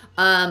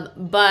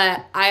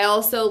 But I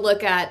also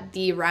look at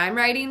the rhyme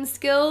writing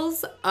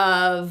skills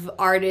of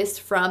artists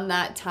from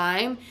that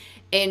time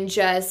and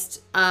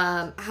just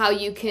how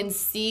you can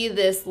see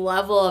this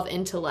level of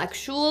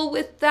intellectual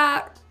with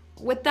that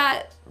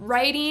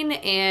writing,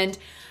 and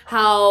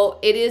how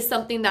it is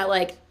something that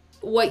like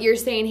what you're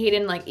saying,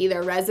 Hayden, like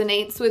either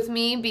resonates with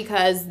me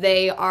because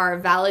they are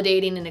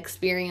validating an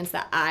experience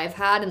that I've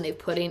had and they're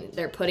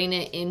putting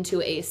it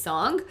into a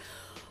song,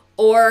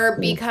 or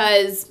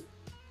because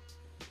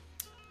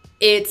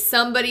it's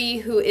somebody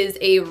who is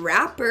a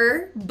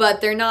rapper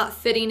but they're not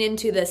fitting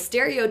into the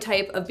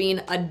stereotype of being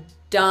a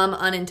dumb,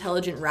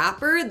 unintelligent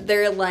rapper.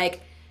 They're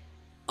like,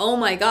 oh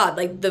my God,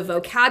 like the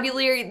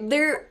vocabulary,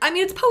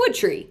 it's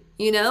poetry,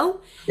 Yeah,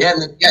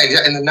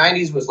 exactly. And the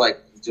 90s was like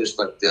just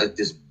like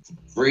this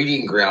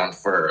breeding ground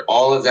for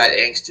all of that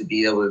angst to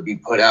be able to be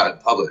put out and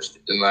published.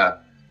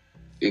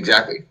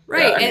 Exactly.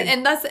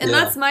 Right.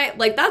 That's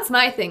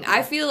my thing.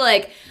 I feel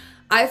like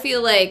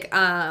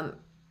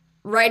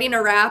writing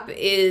a rap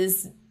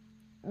is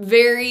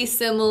very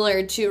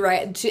similar to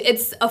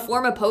it's a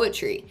form of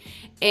poetry.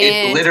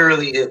 And it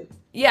literally is.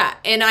 Yeah,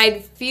 and I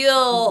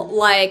feel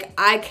like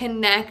I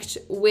connect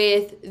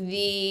with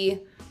the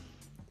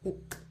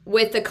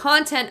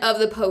content of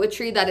the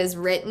poetry that is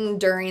written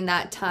during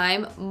that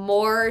time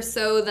more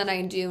so than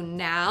I do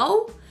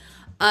now.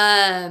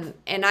 And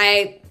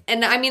I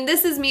mean,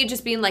 this is me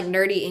just being like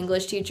nerdy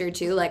English teacher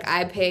too. Like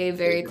I pay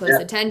very close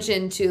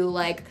attention to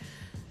like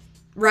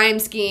rhyme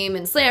scheme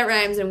and slant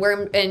rhymes and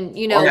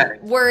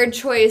word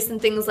choice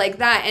and things like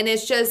that. And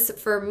it's just,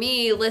 for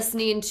me,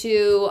 listening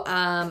to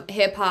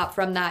hip hop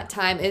from that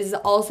time is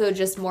also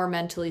just more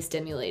mentally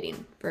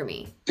stimulating for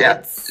me.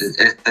 Yeah,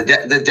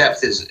 the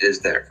depth is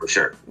there for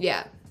sure.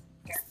 Yeah.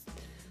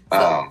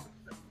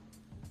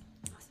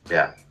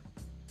 Yeah.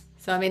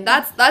 So I mean,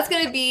 that's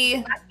gonna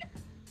be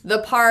the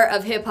part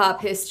of hip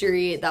hop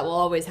history that will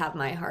always have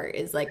my heart,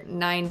 is like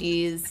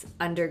 90s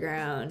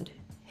underground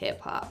hip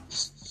hop.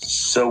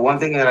 So one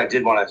thing that I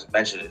did want to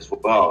mention as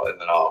well, and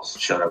then I'll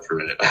shut up for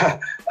a minute,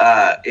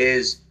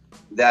 is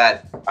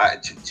that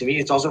to me,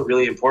 it's also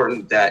really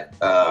important that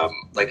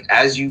like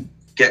as you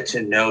get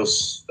to know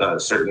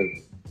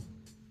certain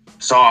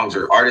songs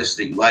or artists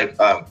that you like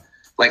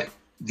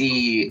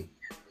the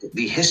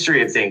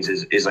history of things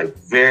is like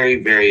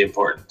very, very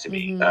important to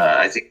me.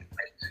 I think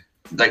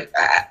like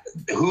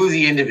who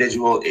the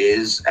individual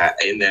is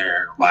in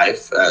their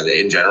life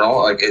in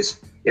general, like it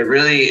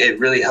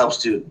really helps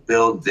to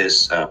build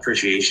this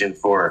appreciation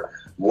for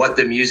what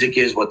the music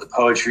is, what the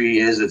poetry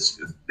is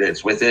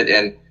that's with it,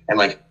 and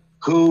like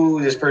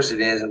who this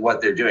person is and what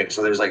they're doing.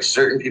 So there's like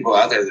certain people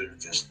out there that are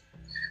just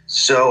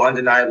so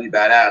undeniably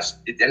badass,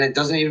 and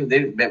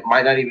it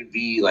might not even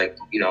be like,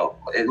 you know,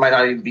 it might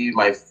not even be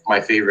my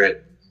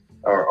favorite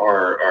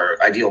or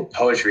ideal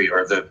poetry,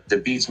 or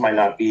the beats might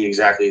not be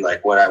exactly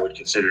like what I would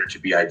consider to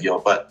be ideal.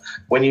 But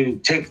when you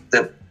take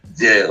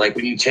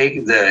when you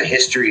take the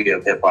history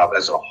of hip hop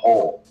as a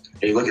whole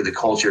and you look at the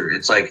culture,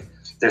 it's like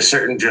there's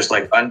certain just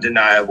like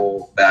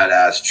undeniable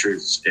badass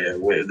truths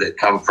that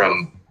come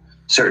from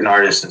certain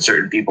artists and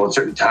certain people at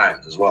certain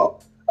times as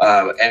well.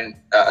 And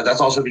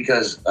that's also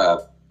because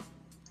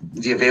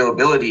the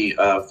availability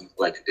of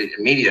like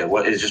media,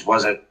 it just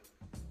wasn't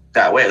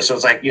that way. So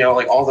it's like, you know,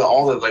 like all the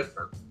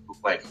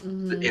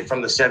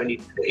from the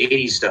 70s to the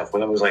 80s stuff,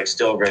 when it was like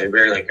still very,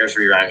 very like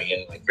nursery rhyming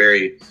and like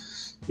very,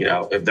 you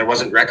know, if there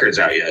wasn't records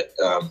out yet,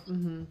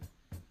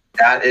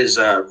 that is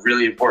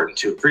really important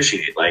to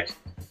appreciate. Like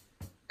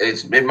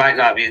it might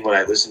not be what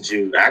I listen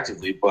to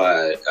actively,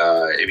 but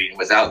I mean,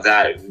 without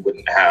that, we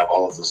wouldn't have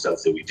all of the stuff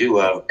that we do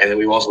love, and then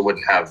we also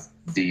wouldn't have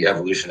the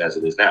evolution as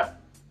it is now.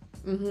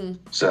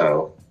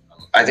 So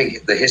I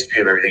think the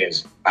history of everything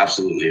is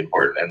absolutely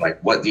important, and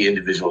like what the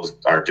individuals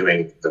are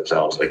doing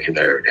themselves, like in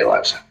their everyday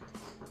lives.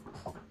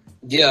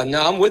 Yeah,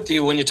 no, I'm with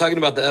you. When you're talking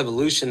about the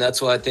evolution,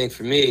 that's why I think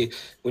for me,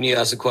 when you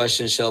asked the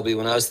question, Shelby,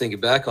 when I was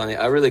thinking back on it,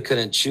 I really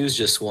couldn't choose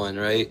just one,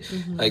 right?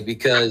 Like,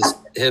 because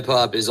hip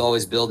hop is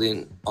always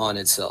building on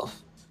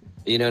itself.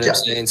 You know what I'm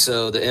saying?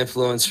 So the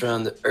influence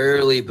from the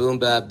early boom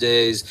bap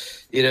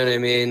days, you know what I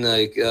mean?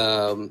 Like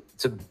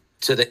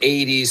to the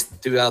 80s,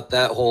 throughout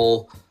that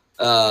whole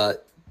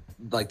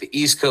like the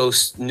East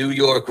Coast, New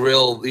York,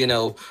 real, you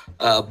know,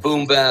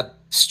 boom bap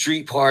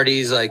street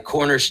parties, like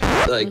corner,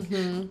 like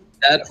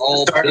that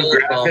all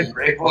built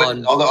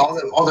on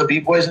all the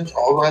B-boys and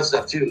all that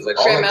stuff too. Like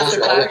all that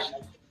culture,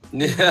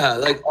 yeah,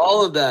 like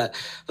all of that.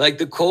 Like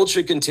the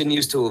culture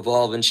continues to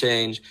evolve and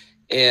change,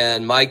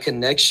 and my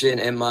connection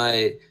and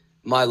my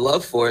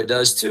love for it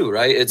does too,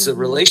 right? It's a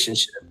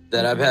relationship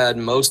that I've had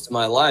most of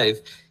my life.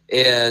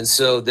 And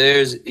so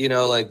there's, you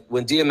know, like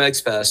when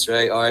DMX passed,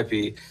 right?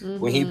 RIP,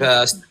 when he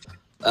passed,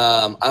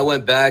 I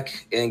went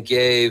back and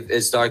gave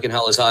It's Dark and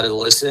Hell Is Hot a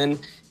listen.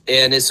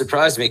 And it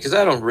surprised me because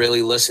I don't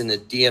really listen to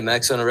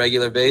DMX on a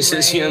regular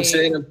basis. Right. You know what I'm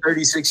saying? I'm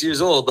 36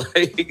 years old.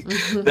 Like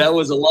that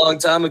was a long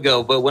time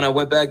ago. But when I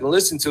went back and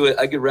listened to it,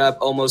 I could rap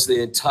almost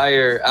the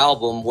entire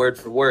album word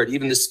for word,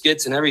 even the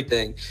skits and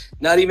everything.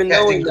 Not even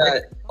knowing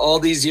that all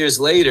these years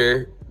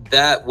later,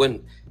 that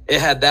when it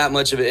had that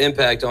much of an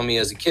impact on me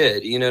as a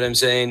kid. You know what I'm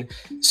saying?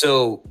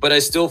 So, but I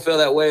still feel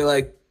that way,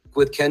 like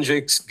with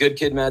Kendrick's Good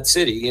Kid, Mad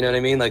City. You know what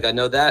I mean? Like I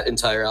know that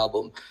entire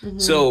album.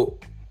 So,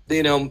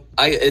 you know,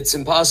 it's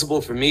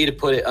impossible for me to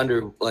put it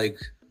under like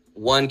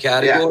one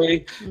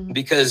category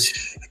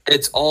because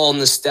it's all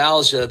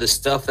nostalgia, the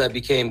stuff that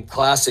became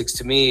classics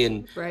to me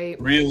and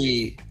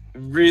really,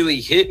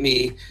 really hit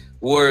me,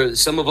 were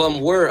some of them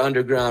were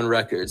underground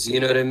records.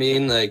 You know what I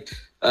mean? Like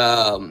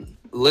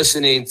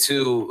listening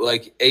to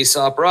like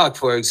Aesop Rock,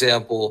 for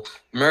example,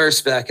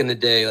 Merce back in the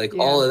day, like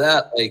all of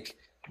that, like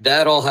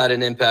that all had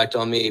an impact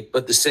on me.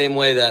 But the same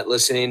way that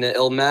listening to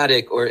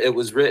Illmatic or It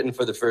Was Written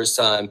for the first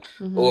time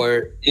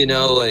or, you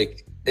know,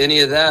 like any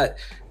of that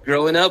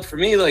growing up for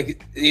me,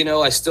 like, you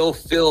know, I still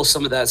feel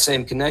some of that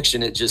same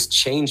connection. It just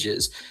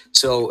changes.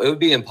 So it would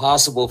be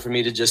impossible for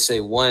me to just say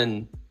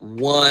one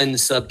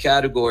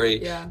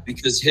subcategory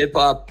because hip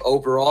hop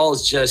overall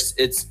is just,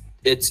 it's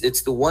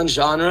the one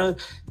genre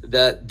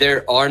that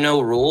there are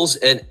no rules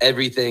and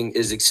everything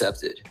is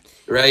accepted.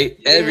 Right?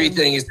 Yeah.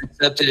 Everything is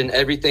accepted and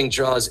everything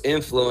draws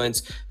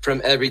influence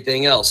from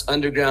everything else.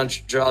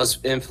 Underground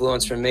draws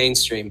influence from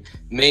mainstream.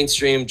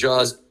 Mainstream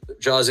draws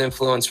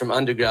influence from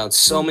underground.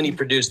 So many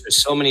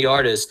producers, so many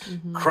artists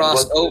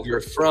cross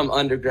over from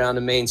underground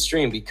to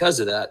mainstream because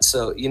of that.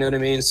 So, you know what I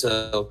mean?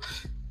 So,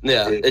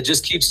 yeah, it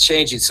just keeps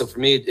changing. So for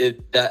me,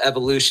 that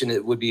evolution,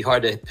 it would be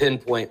hard to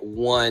pinpoint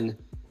one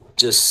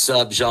just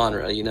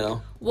subgenre, you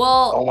know?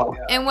 Well,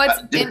 and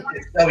what's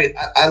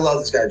I love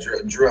this guy,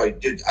 Drew.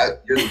 Dude,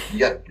 you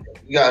got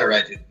it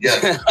right, dude.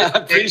 Yeah, I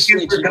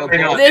appreciate you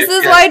coming on. This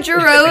is why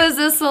Drew is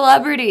a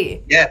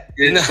celebrity. Yeah,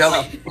 dude,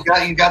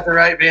 you got the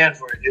right man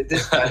for it, dude.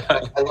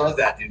 I love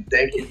that, dude.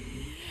 Thank you.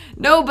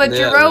 No, but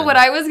Yeah, Jerome, man. what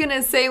I was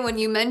gonna say when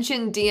you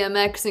mentioned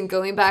DMX and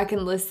going back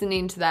and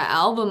listening to that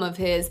album of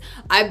his,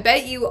 I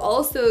bet you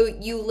also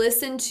you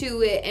listened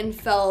to it and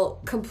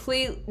felt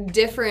complete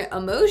different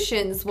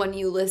emotions when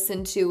you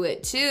listened to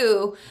it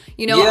too.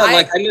 You know, Yeah,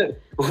 like I know.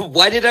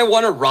 Why did I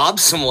want to rob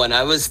someone?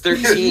 I was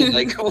 13.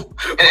 Like,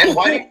 And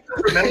why do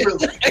you remember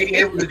being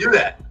able to do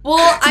that?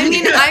 well, I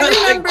mean, Yeah,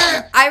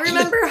 I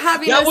remember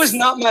having that a was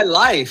not my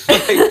life.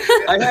 Like,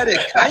 I had it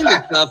kind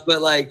of tough,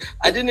 but like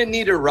I didn't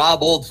need to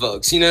rob old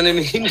folks. You know what I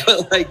mean?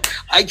 But like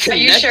I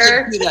connected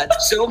sure? to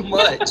that so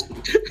much.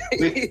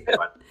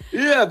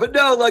 Yeah, but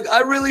no, like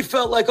I really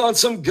felt like on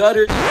some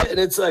gutter shit, and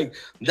it's like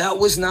that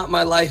was not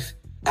my life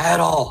at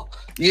all.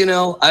 You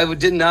know, I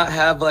did not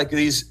have like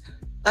these.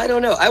 I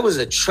don't know. I was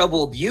a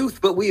troubled youth,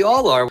 but we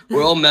all are.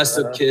 We're all messed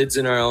up kids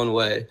in our own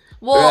way.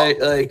 Well, right?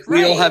 Like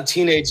we all right. have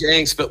teenage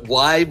angst, but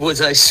why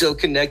was I so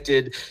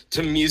connected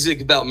to music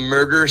about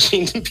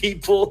murdering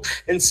people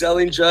and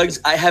selling drugs?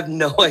 I have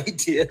no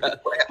idea.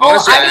 Well,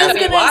 Honestly, I was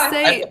I- gonna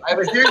say, I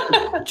was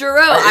here. Jerome,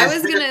 I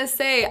was gonna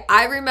say,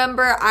 I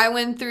remember I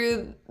went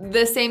through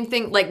the same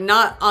thing, like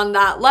not on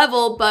that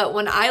level, but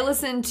when I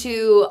listened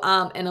to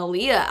an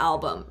Aaliyah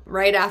album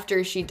right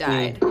after she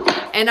died,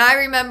 and I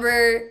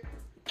remember,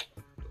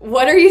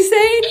 what are you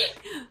saying?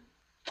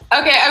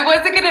 Okay, I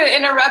wasn't going to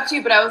interrupt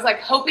you, but I was like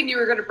hoping you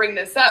were going to bring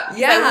this up. 'Cause I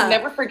Yeah. will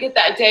never forget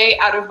that day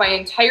out of my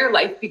entire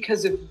life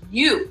because of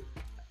you.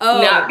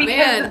 Oh Not because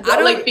man, of the,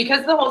 like because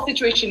of the whole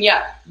situation.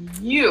 Yeah,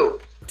 you.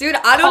 dude,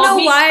 I don't called know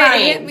me why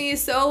crying. it hit me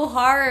so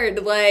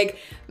hard. Like,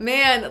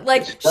 man,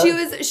 like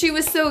she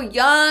was so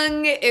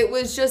young. It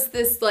was just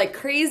this like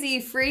crazy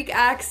freak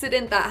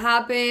accident that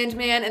happened,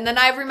 man. And then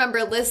I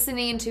remember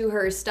listening to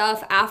her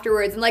stuff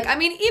afterwards, and like, I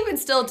mean, even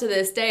still to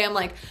this day, I'm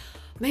like,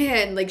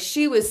 man, like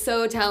she was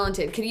so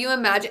talented. Could you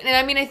imagine? And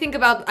I mean, I think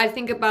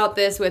about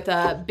this with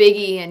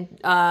Biggie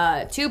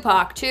and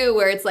Tupac too,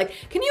 where it's like,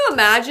 can you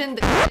imagine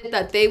the shit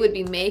that they would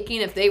be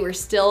making if they were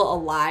still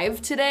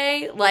alive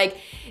today? Like,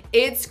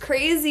 it's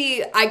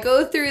crazy. I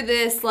go through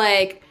this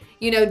like,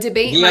 you know,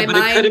 debate in Yeah, my but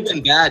it could have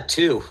mind. been bad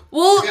too.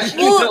 Well, You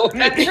know what I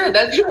That's mean? true.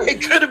 That's true.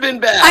 It could have been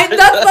bad.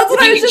 that's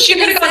what I was just She could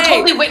gonna have gone say.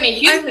 totally Whitney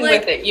Houston I'm like-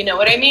 with it. You know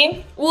what I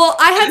mean? Well,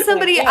 I had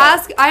somebody Yeah.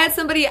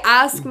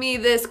 ask me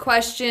this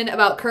question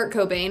about Kurt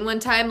Cobain one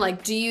time.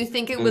 Like, do you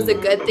think it was a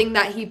good thing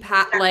that he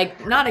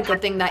like not a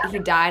good thing that he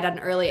died at an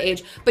early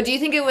age, but do you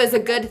think it was a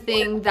good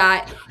thing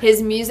that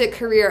his music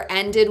career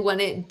ended when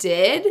it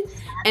did,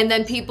 and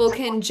then people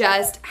can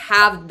just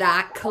have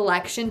that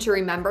collection to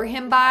remember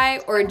him by,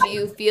 or do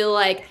you feel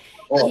like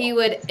he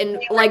would, and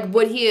like,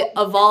 would he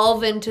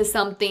evolve into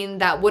something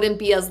that wouldn't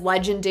be as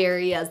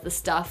legendary as the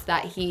stuff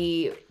that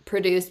he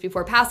produced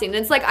before passing? And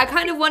it's like, I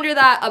kind of wonder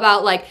that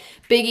about like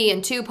Biggie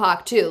and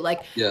Tupac too.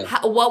 Like, Yeah.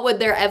 what would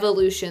their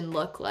evolution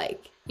look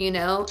like? You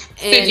know?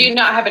 So do you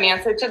not have an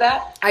answer to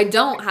that? I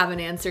don't have an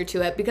answer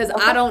to it because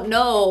I don't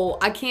know.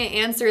 I can't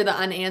answer the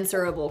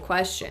unanswerable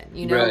question.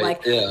 You know, Right,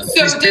 like, yeah.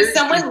 So does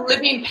someone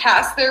living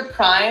past their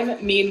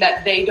prime mean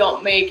that they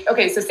don't make?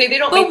 Okay, so say they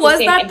don't But make was the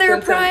same that their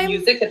influence prime? of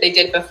music that they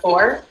did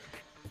before.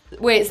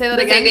 wait, say that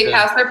Let's say again. they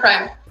pass their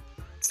prime.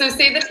 So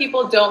say that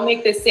people don't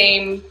make the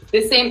same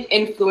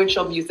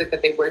influential music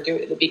that they were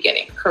doing at the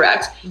beginning,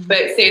 correct?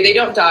 But say they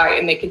don't die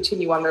and they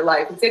continue on their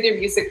life, and say their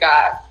music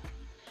got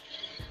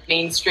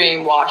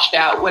mainstream, washed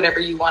out, whatever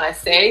you want to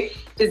say.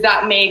 Does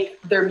that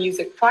make their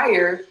music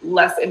prior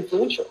less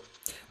influential?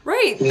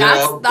 Right.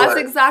 No, That's but-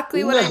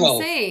 exactly what No.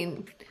 I'm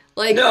saying.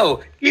 Like,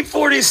 No,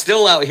 E40 is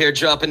still out here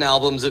dropping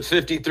albums at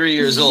 53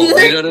 years old.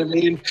 You know what I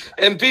mean?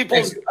 And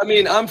people, I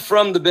mean, I'm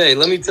from the Bay.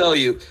 Let me tell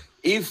you,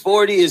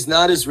 E40 is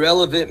not as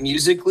relevant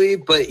musically,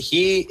 but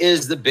he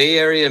is the Bay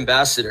Area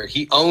ambassador.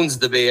 He owns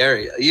the Bay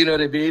Area. You know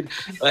what I mean?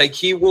 Like,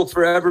 he will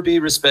forever be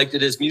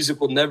respected. His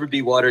music will never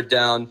be watered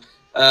down.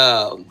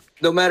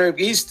 No matter,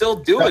 he's still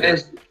doing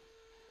it.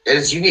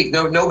 It's unique.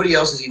 Nobody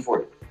else is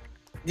E40.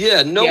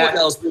 Yeah, no Yeah. one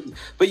else.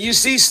 But you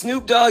see,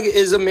 Snoop Dogg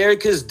is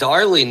America's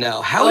darling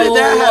now. How did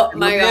that Oh, happen?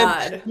 my The man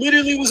God.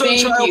 literally was on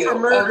Thank trial you. for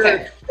murder,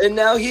 Okay. and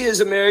now he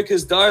is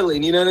America's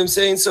darling. You know what I'm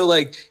saying? So,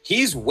 like,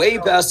 he's way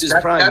past his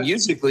That- prime that-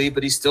 musically,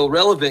 but he's still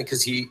relevant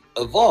because he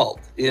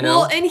evolved. You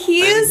know? well, and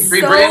he is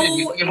Rebranded, so,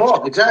 you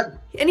evolved. Exactly.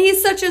 and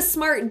he's such a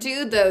smart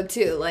dude though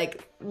too.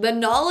 Like, the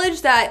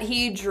knowledge that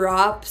he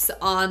drops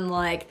on,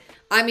 like,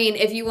 I mean,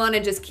 if you want to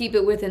just keep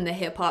it within the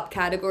hip hop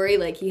category,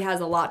 like, he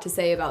has a lot to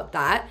say about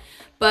that.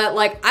 But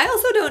like, I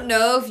also don't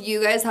know if you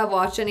guys have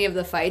watched any of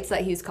the fights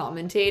that he's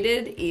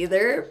commentated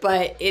either,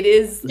 but it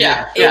is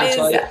Yeah, it yeah.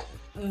 is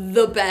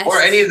the best.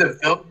 Or any of the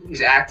films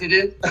he's acted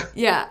in.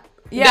 Yeah.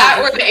 Yeah. That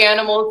or the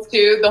animals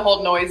too, the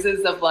whole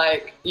noises of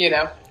like, you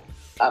know,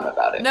 I'm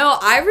about it. No,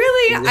 I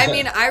Yeah.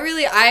 mean,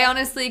 I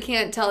honestly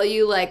can't tell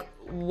you like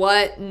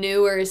what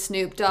newer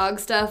Snoop Dogg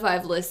stuff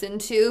I've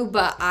listened to,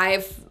 but I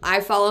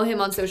follow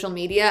him on social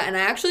media and I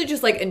actually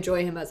just like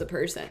enjoy him as a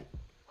person.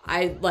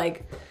 I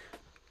like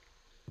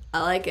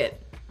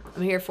it.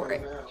 I'm here for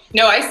it.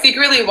 No, I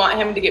secretly want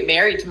him to get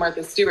married to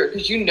Martha Stewart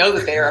because you know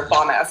that they are a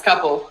bomb-ass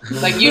couple.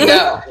 Like, you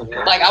know.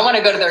 Like, I want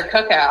to go to their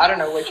cookout. I don't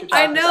know what you're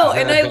talking about.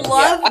 I know, and I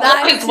love I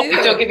that love his too.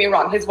 wife, don't get me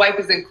wrong. His wife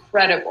is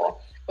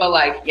incredible. But,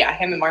 like, yeah,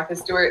 him and Martha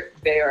Stewart,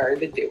 they are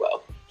the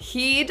duo.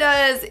 I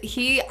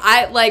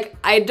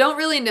don't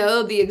really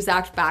know the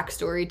exact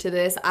backstory to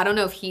this. I don't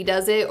know if he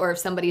does it or if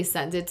somebody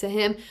sends it to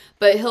him,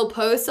 but he'll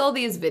post all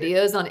these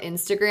videos on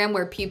Instagram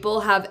where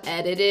people have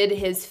edited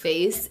his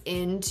face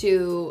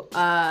into,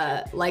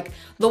 like,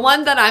 the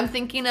one that I'm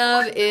thinking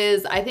of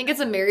is, I think it's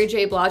a Mary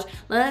J. Blige,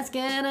 let's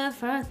get a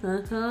first. So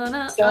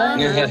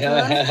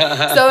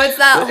it's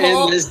that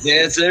whole. In this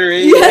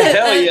dancery. Yes,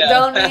 Hell yeah.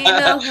 don't need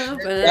no hoop.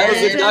 That was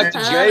a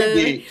Dr. Dre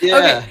beat. Yeah.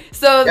 Okay,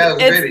 so Yeah, it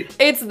was baby.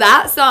 it's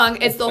that song.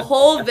 It's the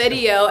whole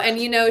video, and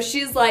you know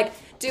she's like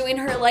doing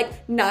her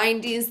like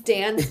 90s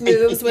dance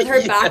moves with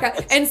her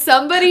back, and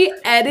somebody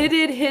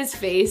edited his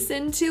face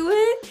into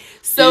it.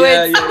 So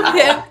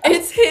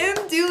it's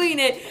him doing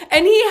it,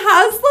 and he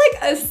has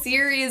like a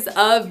series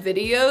of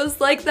videos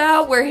like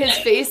that where his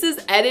face is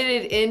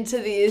edited into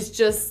these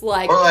just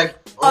like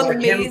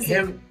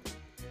amazing.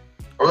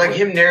 Or like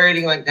him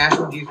narrating like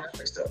National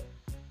Geographic stuff.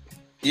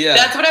 Yeah.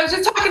 That's what I was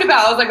just talking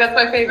about. I was like, that's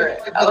my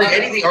favorite. I Like love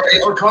it. anything,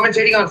 or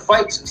commentating on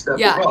fights and stuff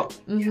Yeah. as well.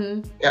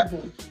 Mm-hmm. Yeah,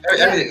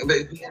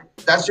 everything.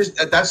 But that's just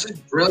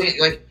brilliant.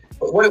 Like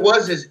what it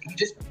was is he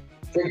just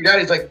figured out.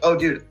 He's like, oh,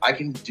 dude, I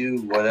can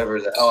do whatever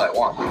the hell I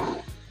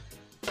want.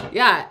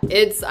 Yeah,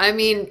 I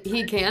mean,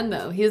 he can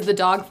though. He's the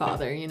dog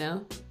father, you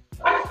know?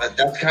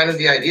 That's kind of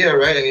the idea,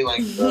 right? I mean,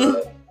 like,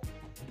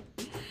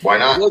 why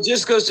not? Well, it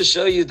just goes to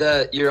show you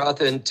that your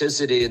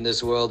authenticity in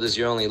this world is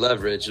your only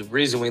leverage. The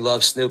reason we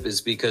love Snoop is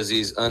because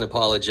he's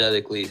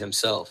unapologetically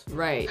himself.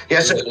 Right.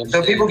 Yeah,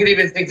 so people can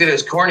even think that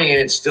it's corny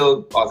and it's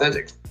still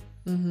authentic.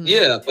 Mm-hmm.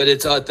 Yeah, but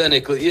it's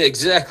authentically, yeah,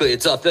 exactly.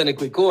 It's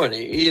authentically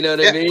corny. You know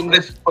what I mean?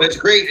 But it's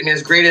great, and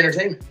it's great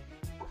entertainment.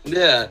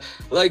 Yeah,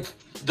 like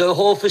the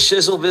whole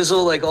fashizzle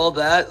vizzle, like all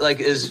that,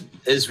 like is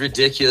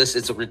ridiculous.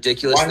 It's a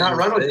ridiculous. Why not thing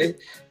run to with say, it?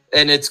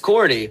 And it's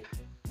corny,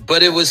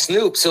 but it was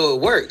Snoop, so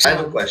it works. I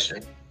have a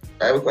question.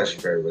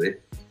 For everybody.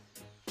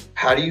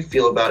 How do you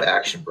feel about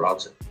Action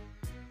Bronson?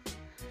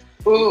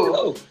 Ooh.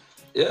 Oh,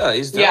 yeah,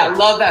 he's dope. Yeah,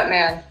 love that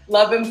man.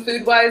 Love him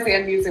food-wise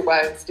and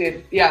music-wise,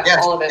 dude. Yeah,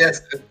 all of it.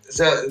 Yes.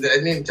 So I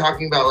mean,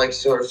 talking about like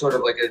sort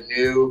of like a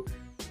new,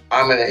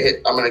 I'm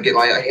gonna get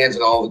my hands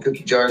on all the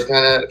cookie jars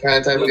kind of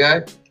type of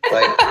guy.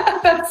 Like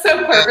That's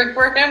so perfect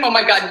for him. Oh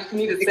my God, you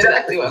need to say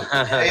that to him.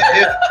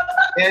 yeah.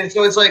 And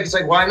so it's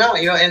like why not,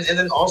 you know? And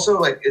then also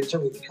like in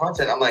terms of the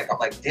content, I'm like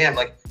damn,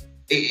 like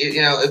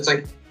you know, it's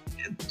like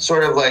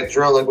sort of like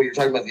Drew, like what you're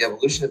talking about, the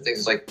evolution of things.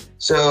 It's like,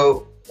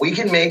 so we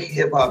can make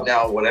hip hop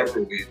now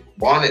whatever we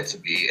want it to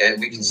be, and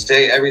we can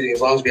say everything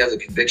as long as we have the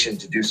conviction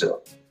to do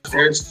so.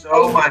 There's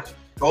so much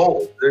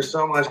gold.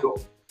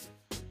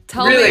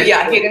 Tell Really, me.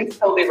 yeah, Hayden's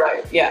totally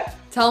right. Yeah.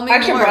 Tell me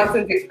Action more.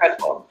 Bronson's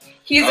incredible.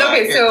 He's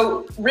okay, yeah.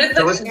 so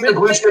So listen to the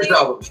Blue Strips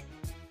albums.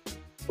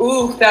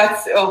 Ooh,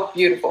 that's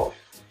beautiful.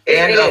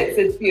 And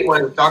It's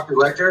beautiful. Dr.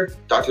 Lecter.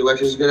 Dr.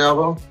 Lecter's a good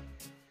album.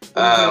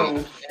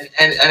 Mhm.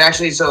 And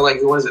actually, so like,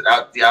 what is it?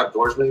 The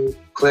Outdoorsman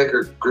clique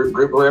or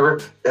group or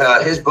whatever.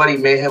 His buddy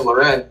Mayhem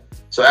Loren.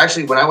 So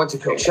actually, when I went to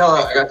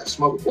Coachella, I got to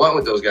smoke a blunt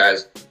with those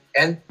guys,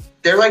 and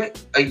they're like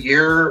a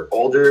year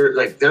older.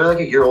 Like they're like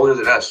a year older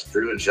than us,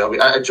 Drew and Shelby.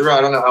 Drew,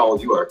 I don't know how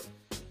old you are.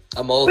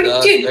 I'm old,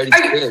 But dude,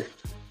 36.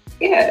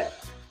 Yeah.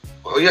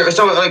 Well, yeah.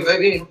 So like, I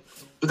mean,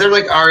 but they're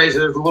like our age.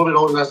 They're a little bit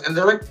older than us, and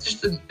they're like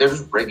they're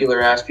just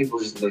regular ass people,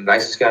 just the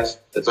nicest guys.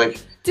 It's like,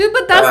 Dude,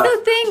 but that's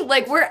the thing.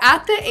 Like, we're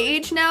at the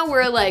age now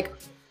where, like,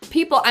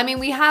 people, I mean,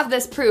 we have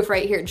this proof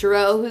right here.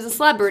 Jero, who's a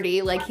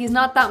celebrity, like, he's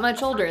not that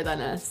much older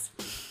than us.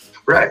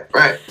 right.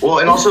 Well,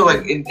 and also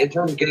like in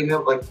terms of getting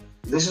up, like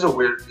this is a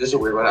weird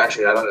one.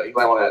 Actually, I don't know. You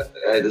might want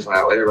to edit this one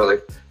out later, but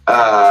like,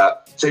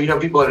 so you know,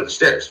 people under the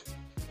stairs.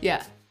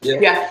 Yeah.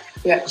 Yeah.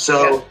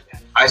 So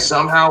I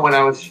somehow, when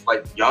I was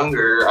like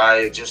younger,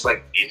 I just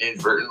like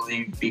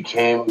inadvertently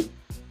became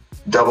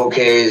Double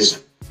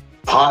K's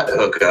pot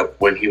hookup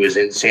when he was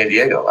in San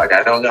Diego. Like,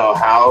 I don't know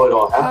how it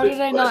all happened. How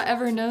did I but not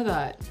ever know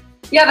that?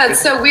 Yeah,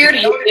 that's so weird.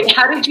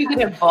 How did you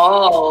get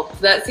involved?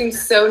 That seems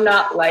so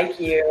not like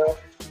you.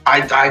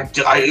 I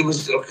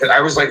was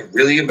like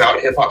really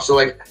about hip hop. So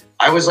like,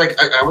 I was like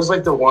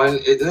the one.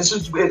 This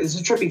is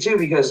trippy too,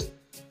 because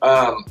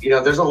you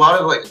know, there's a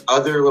lot of like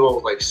other little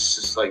like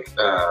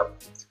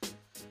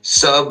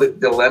sub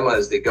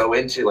dilemmas that go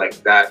into like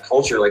that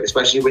culture, like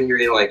especially when you're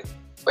in like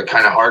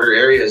kind of harder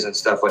areas and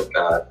stuff like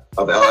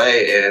of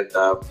LA and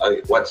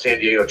what San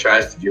Diego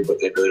tries to do, but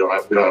they really don't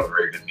have. We don't have a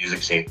very good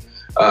music scene.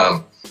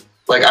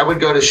 Like I would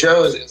go to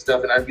shows and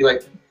stuff, and I'd be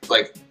like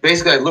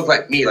basically I look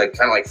like me, like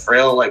kind of like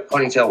frail, like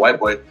ponytail white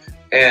boy,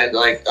 and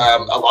like a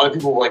lot of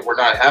people like were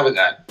not having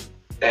that,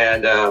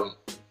 and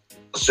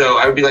so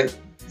I would be like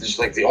just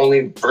like the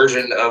only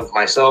version of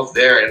myself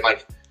there, and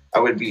like I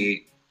would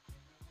be.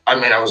 I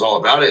mean, I was all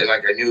about it, and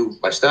like I knew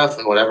my stuff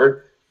and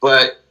whatever,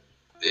 but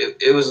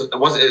it was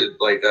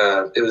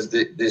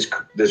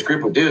this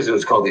group of dudes. It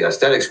was called the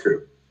Aesthetics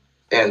Group,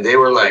 and they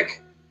were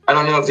like, I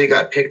don't know if they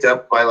got picked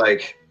up by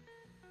like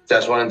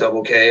That's One and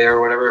Double K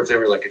or whatever, if they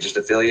were like just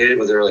affiliated,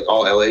 but they were like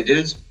all LA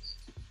dudes.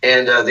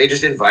 And they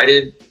just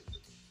invited,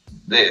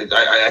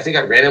 I think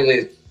I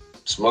randomly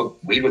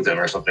smoked weed with them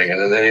or something. And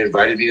then they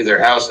invited me to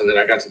their house, and then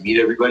I got to meet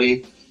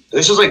everybody.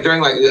 This was like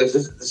during like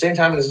the same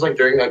time. This is like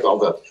during like all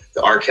the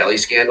R. Kelly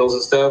scandals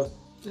and stuff.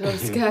 Oh,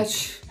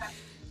 sketch.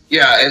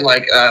 Yeah, and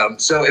like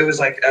so it was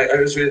like it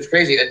was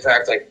crazy. In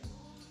fact, like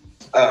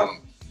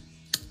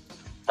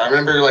I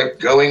remember like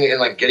going and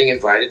like getting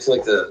invited to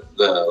like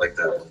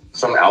the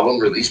some album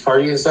release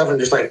party and stuff, and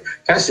just like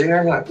kind of sitting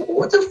there and like,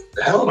 what the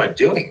hell am I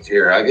doing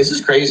here? Like, this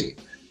is crazy.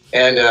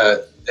 And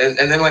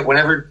then like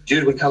whenever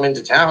dude would come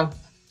into town,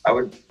 I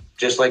would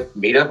just like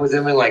meet up with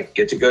him and like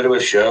get to go to a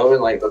show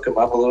and like hook him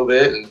up a little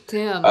bit. And,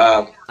 damn,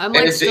 I'm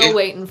like still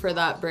waiting for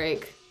that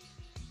break.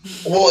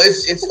 Well,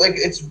 it's like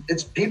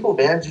it's people,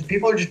 man. Just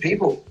people are just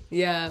people.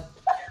 Yeah.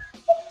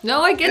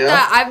 No, I get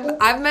that.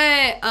 I've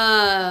met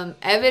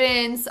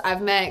Evidence,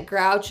 I've met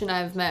Grouch, and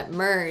I've met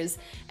Murs,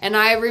 and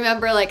I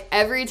remember like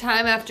every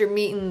time after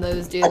meeting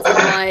those dudes,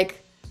 I'm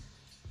like,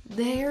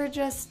 they're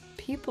just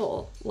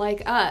people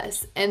like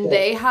us, and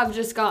they have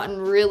just gotten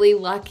really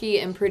lucky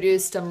and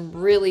produced some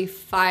really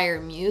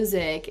fire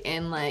music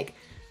and like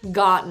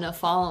gotten a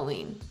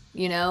following.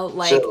 You know,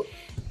 like. So,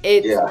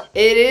 it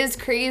is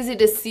crazy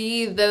to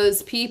see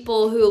those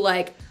people who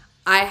like,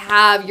 I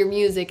have your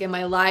music in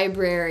my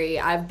library,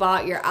 I've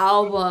bought your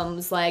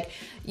albums, like,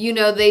 you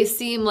know, they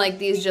seem like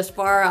these just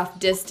far off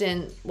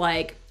distant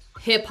like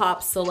hip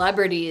hop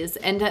celebrities,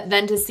 and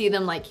then to see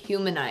them like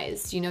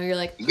humanized, you know, you're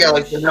like, yeah,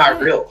 like they're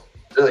not real,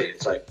 really.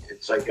 It's like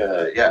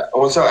yeah.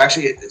 Well, so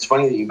actually it's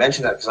funny that you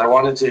mentioned that, because I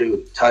wanted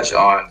to touch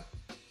on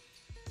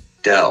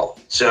Del.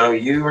 So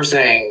you were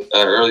saying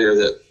earlier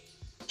that,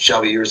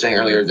 Shelby, you were saying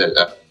earlier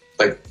that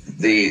like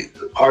the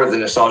part of the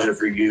nostalgia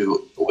for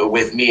you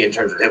with me in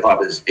terms of hip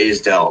hop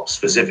is Del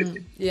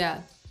specifically. Mm-hmm.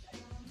 Yeah.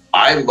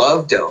 I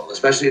love Del,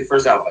 especially the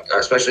first album,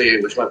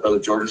 especially Wish My Brother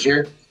George Was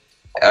Here.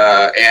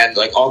 And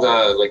like all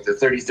the like the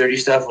 30-30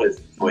 stuff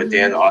with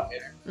Dan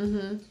Ottman.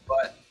 Mm-hmm.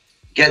 But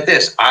get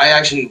this, I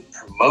actually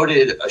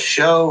promoted a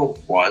show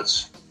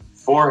once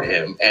for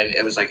him, and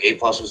it was like A+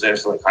 was there,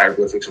 so like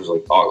Hieroglyphics was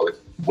like all like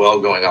well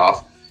going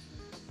off.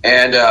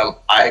 And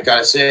I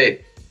gotta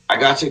say, I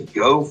got to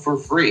go for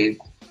free.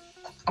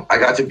 I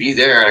got to be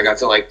there, and I got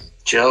to like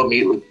chill,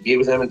 meet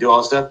with him, and do all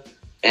this stuff.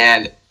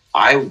 And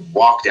I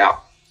walked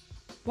out.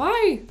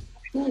 Why?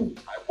 I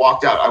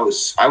walked out. I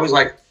was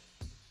like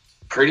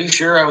pretty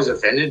sure I was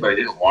offended, but I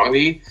didn't want to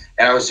be.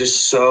 And I was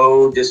just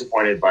so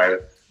disappointed by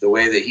the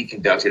way that he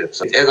conducted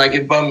himself. And like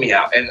it bummed me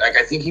out. And like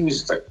I think he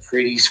was like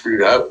pretty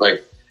screwed up.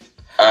 Like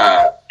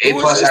A+.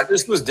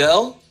 This was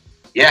Del?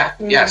 Yeah,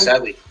 yeah.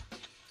 Sadly.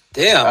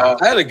 Damn,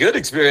 I had a good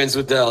experience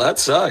with Del. That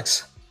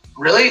sucks.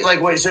 Really?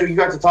 Like, wait, so you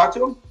got to talk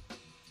to him?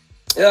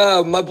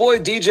 Yeah, my boy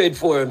DJ'd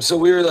for him, so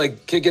we were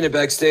like kicking it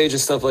backstage and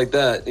stuff like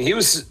that. He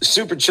was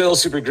super chill,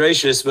 super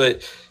gracious,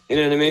 but you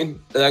know what I mean?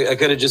 I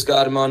could have just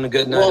got him on a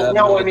good night. Well,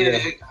 no, I mean,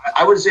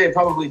 I would say it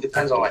probably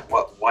depends on like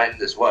when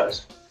this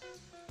was.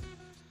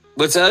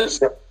 What's that?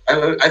 So,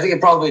 I think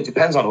it probably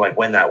depends on like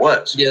when that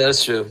was. Yeah,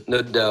 that's true,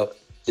 no doubt.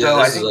 Yeah, so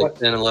this I think was like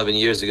 10, 11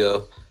 years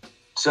ago.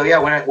 So yeah,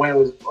 when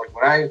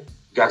I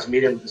got to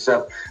meet him and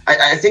stuff,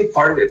 I think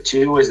part of it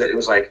too was that it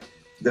was like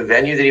the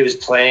venue that he was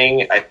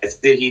playing. I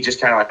think he just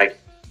kind of like.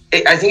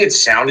 I think it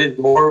sounded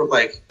more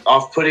like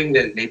off-putting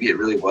than maybe it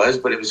really was,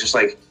 but it was just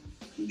like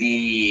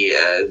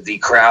the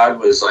crowd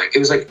was like, it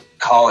was like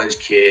college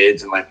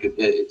kids and like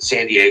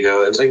San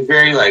Diego. It was like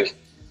very like,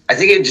 I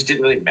think it just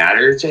didn't really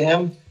matter to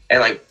him. And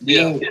like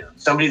being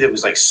somebody that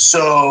was like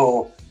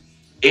so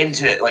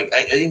into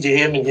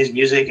him and his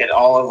music and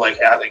all of like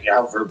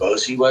how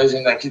verbose he was,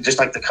 and like just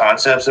like the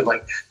concepts of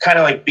like kind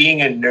of like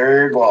being a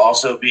nerd while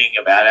also being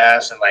a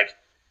badass, and like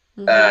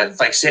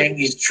like saying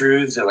these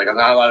truths that like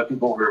not a lot of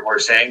people were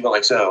saying, but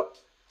like so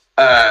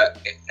I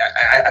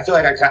feel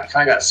like I kind of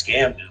got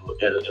scammed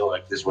in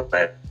like this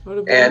way.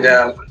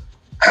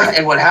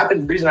 And what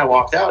happened, the reason I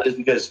walked out is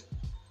because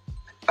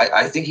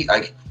I think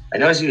I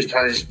noticed he was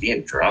kind of just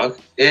being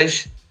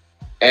drunk-ish,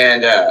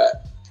 and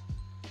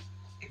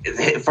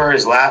for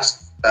his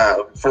last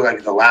for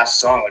like the last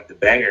song, like the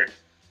banger,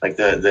 like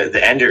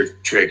the ender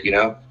trick, you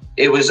know,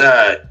 it was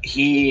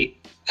he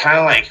kind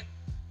of like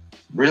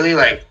really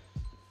like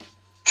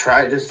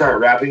tried to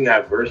start rapping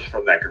that verse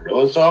from that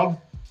Gorilla song.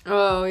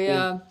 Oh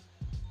yeah.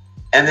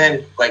 And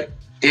then like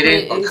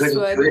didn't or couldn't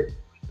do it.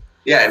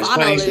 Yeah, it was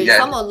finally, funny. Yeah.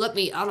 Someone let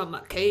me out of my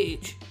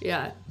cage.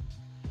 Yeah.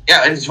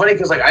 Yeah, and it's funny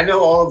because like I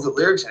know all of the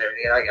lyrics and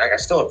everything, and I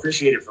still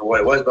appreciate it for what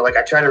it was, but like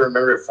I try to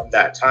remember it from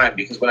that time,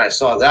 because when I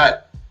saw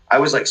that, I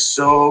was like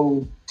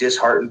so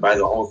disheartened by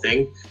the whole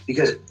thing,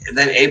 because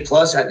then A+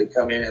 had to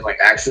come in and like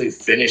actually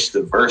finish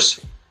the verse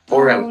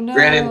for him. No.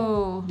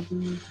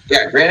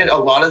 Granted, a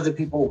lot of the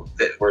people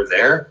that were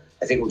there,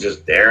 I think were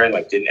just there and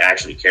like didn't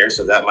actually care.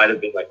 So that might have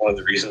been like one of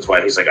the reasons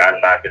why he's like, I'm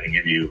not gonna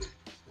give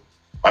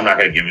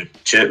it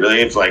shit,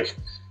 really. It's like,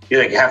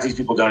 half these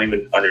people don't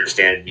even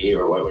understand me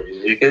or what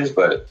music is,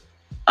 but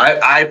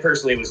I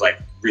personally was like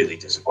really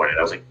disappointed.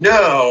 I was like,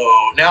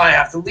 no, now I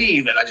have to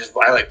leave, and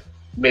I like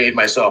made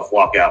myself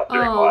walk out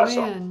during class.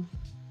 Man.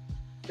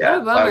 So, yeah,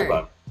 What a I was bummer.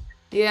 bummed.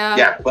 Yeah.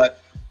 Yeah, but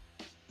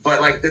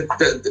like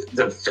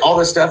the all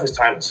this stuff is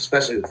timeless,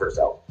 especially the first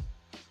album.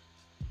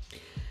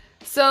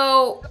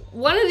 So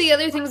one of the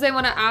other things I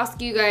want to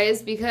ask you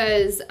guys,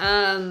 because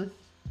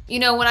you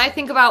know, when I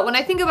think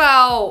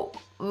about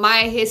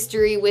my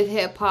history with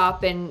hip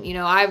hop, and you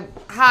know, I've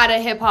had a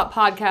hip hop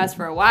podcast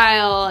for a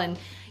while, and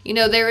you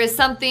know, there is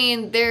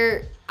something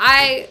there.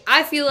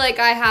 I feel like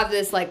I have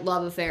this like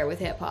love affair with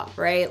hip hop,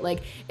 right?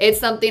 Like it's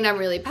something I'm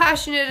really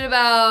passionate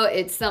about.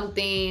 It's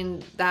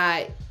something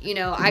that, you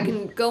know, I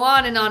can go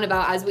on and on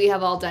about, as we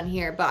have all done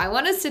here. But I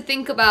want us to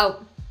think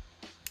about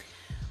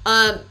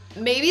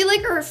maybe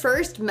like our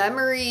first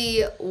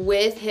memory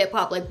with hip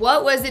hop. Like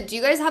what was it? Do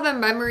you guys have a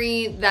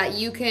memory that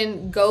you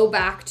can go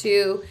back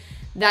to,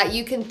 that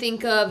you can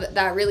think of,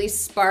 that really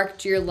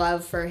sparked your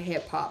love for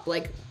hip hop?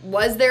 Like,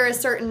 was there a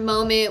certain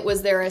moment?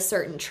 Was there a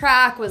certain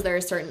track? Was there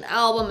a certain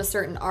album, a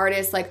certain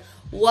artist? Like,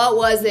 what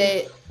was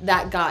it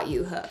that got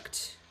you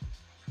hooked?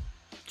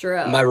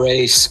 Drew. My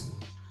race.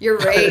 Your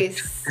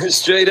race.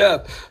 Straight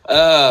up.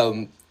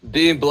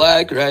 Being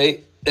black,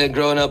 right? And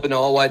growing up in an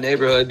all white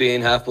neighborhood,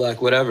 being half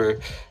black, whatever.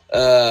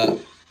 Well,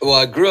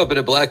 I grew up in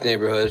a black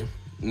neighborhood,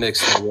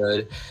 mixed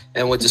neighborhood,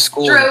 and went to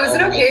school. Drew, is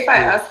it okay if I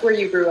ask where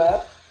you grew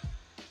up?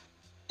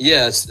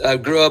 Yes, I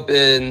grew up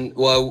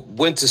I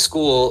went to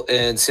school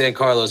in San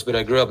Carlos, but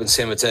I grew up in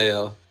San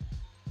Mateo.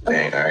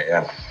 Dang, all right,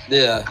 yeah.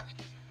 Yeah.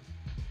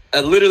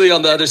 Literally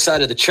on the other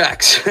side of the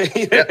tracks.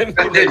 Yeah,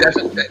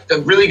 that's a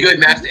really good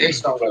Master A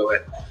song, by the way.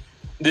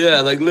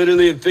 Yeah, like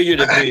literally and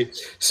figuratively.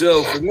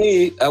 So for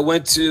me, I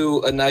went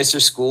to a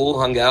nicer school,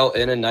 hung out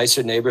in a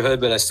nicer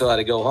neighborhood, but I still had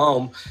to go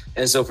home.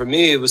 And so for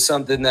me, it was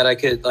something that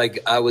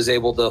I was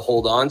able to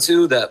hold on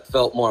to that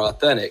felt more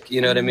authentic.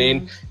 You know what I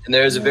mean? And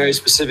there's a very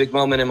specific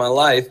moment in my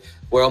life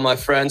where all my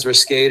friends were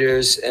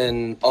skaters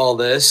and all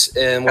this,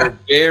 and were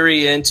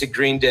very into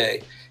Green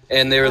Day.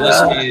 And they were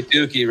listening to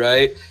Dookie,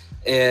 right?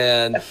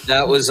 And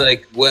that was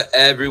like what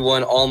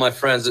all my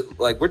friends,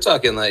 like we're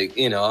talking like,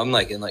 you know, I'm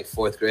like in like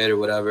 4th grade or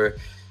whatever.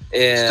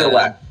 And Still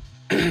whack.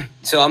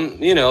 So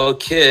I'm, you know, a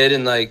kid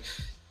and like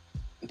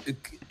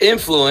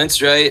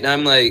influenced, right? And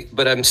I'm like,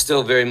 but I'm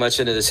still very much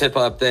into this hip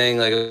hop thing.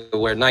 Like I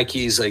wear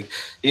Nikes, like,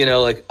 you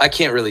know, like I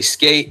can't really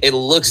skate. It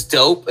looks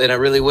dope. And I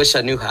really wish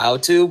I knew how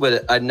to,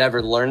 but I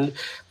never learned,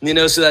 you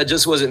know, so that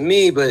just wasn't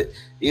me. But,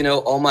 you know,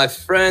 all my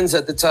friends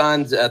at the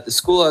time at the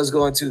school I was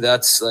going to,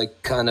 that's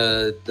like kind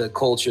of the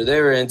culture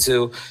they were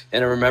into.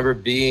 And I remember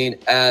being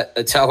at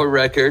a Tower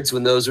Records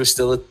when those were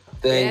still a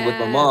thing with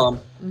my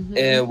mom.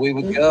 And we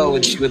would go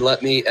and she would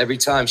let me, every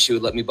time she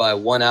would let me buy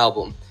one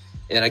album.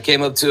 And I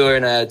came up to her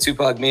and I had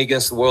Tupac, Me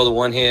Against the World in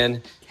one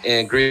hand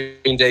and Green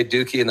Day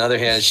Dookie in the other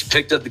hand. She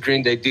picked up the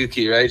Green Day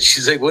Dookie, right?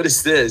 She's like, what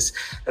is this?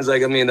 I was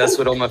like, I mean, that's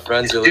what all my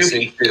friends are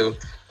listening to.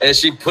 And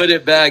she put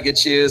it back and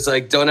she was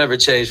like, don't ever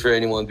change for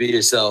anyone, be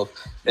yourself.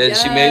 And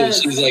she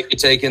was like, you're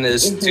taking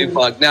this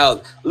Tupac.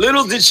 Now,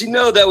 little did she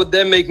know that would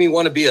then make me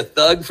want to be a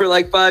thug for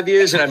like 5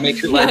 years and I'd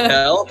make it like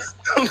hell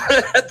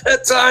at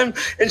that time.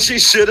 And she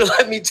should have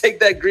let me take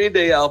that Green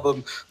Day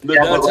album. But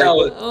that's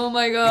how it. Oh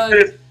my God.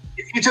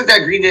 If you took that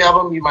Green Day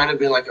album, you might have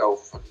been like a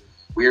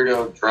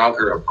weirdo, drunk,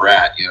 or a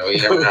brat. You know,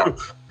 you never know.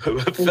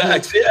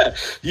 Facts, yeah.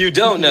 You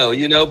don't know,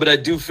 you know, but I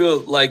do feel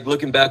like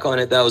looking back on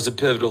it, that was a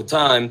pivotal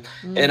time.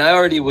 And I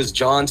already was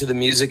drawn to the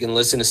music and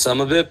listened to some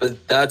of it,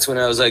 but that's when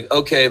I was like,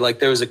 okay, like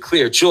there was a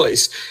clear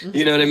choice.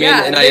 You know what I mean?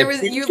 Yeah,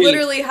 And you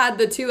literally had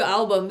the 2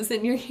 albums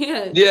in your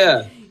hand.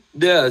 Yeah.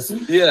 Yes,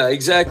 yeah,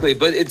 exactly.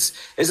 But it's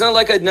not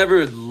like I'd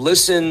never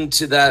listened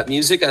to that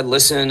music. I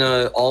listen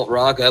to alt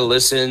rock. I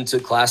listen to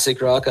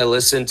classic rock. I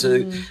listen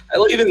to.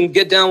 I even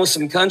get down with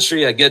some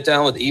country. I get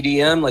down with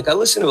EDM. Like I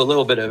listen to a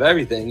little bit of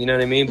everything. You know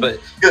what I mean? But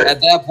at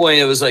that point,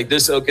 it was like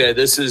this. Okay,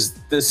 this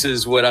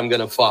is what I'm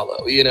gonna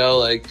follow. You know,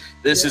 like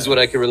this is what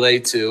I can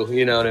relate to.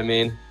 You know what I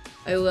mean?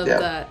 I love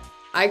that.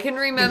 I can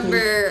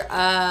remember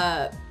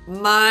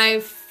my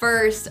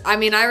first. I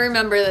mean, I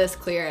remember this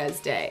clear as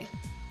day.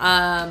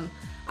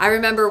 I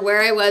remember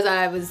where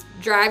I was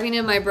driving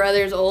in my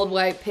brother's old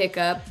white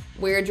pickup.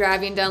 We were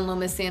driving down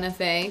Loma Santa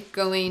Fe,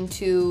 going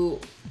to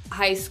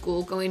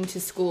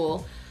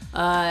school.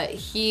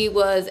 He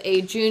was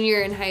a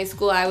junior in high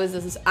school. I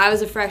was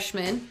a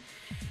freshman.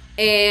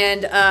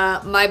 And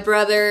my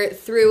brother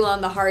threw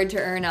on the Hard to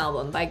Earn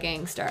album by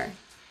Gangstar.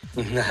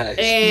 Nice.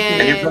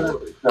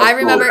 And I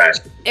remember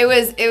it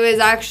was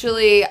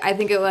actually, I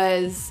think it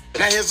was.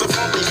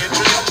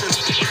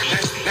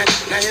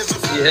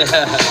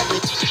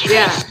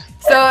 Yeah.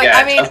 So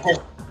I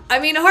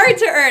mean, Hard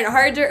to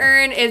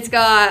Earn. It's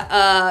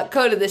got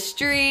Code of the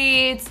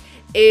Streets.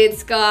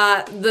 It's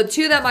got the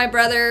 2 that my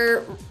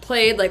brother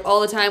played like all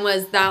the time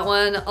was that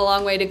one, A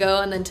Long Way to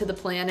Go, and then To the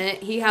Planet.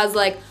 He has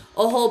like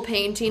a whole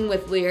painting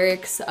with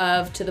lyrics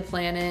of To the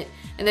Planet.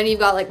 And then you've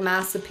got like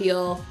Mass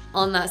Appeal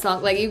on that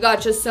song. Like you've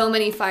got just so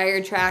many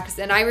fire tracks.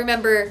 And I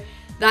remember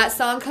that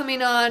song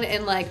coming on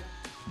and like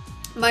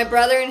my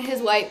brother in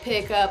his white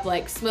pickup,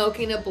 like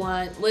smoking a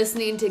blunt,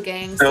 listening to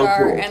Gang So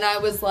Starr, cool. and I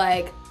was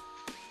like,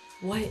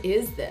 what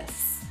is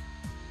this?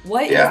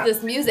 What is Yeah.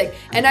 this music?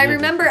 And I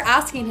remember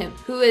asking him,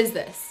 who is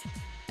this?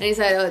 And he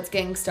said, oh, it's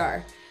Gang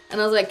Starr. And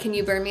I was like, can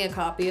you burn me a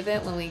copy of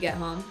it when we get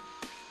home?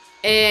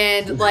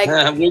 And like,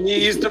 when you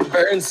used to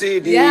burn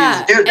CDs.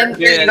 yeah. Dude, And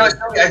you know,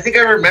 I think I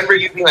remember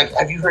you being like,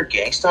 "Have you heard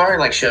Gang Starr?" And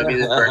like, showed me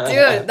the first.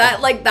 dude,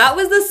 that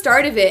was the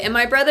start of it. And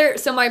my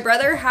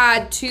brother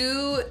had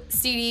 2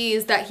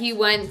 CDs that he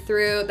went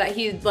through that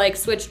he like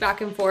switched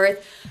back and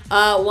forth.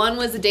 One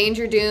was a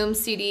Danger Doom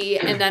CD,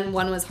 and then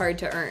one was Hard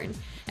to Earn.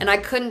 And I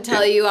couldn't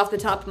tell you off the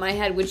top of my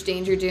head which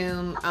Danger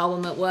Doom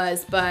album it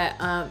was, but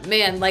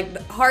man, like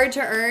Hard to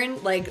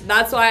Earn, like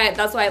that's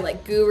why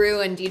like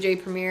Guru and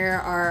DJ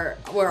Premier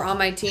were on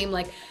my team.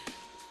 Like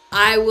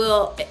I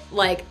will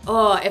like,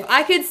 oh, if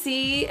I could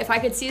see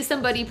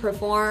somebody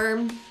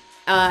perform,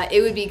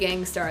 it would be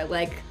Gang Starr.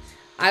 Like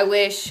I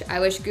wish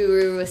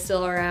Guru was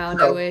still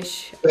around. I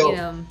wish, you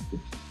know.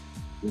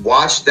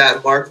 Watch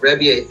that Mark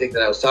Rebier thing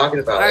that I was talking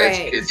about. All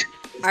right. It's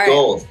All right.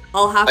 gold.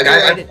 I'll have to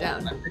write it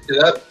down. I picked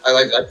it up.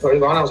 I put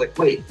it on. I was like,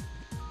 wait,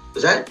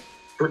 is that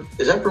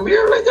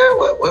Premiere right there?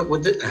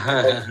 What did?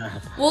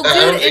 Well,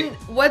 dude, and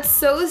what's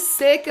so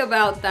sick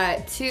about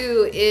that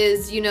too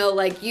is, you know,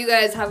 like you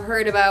guys have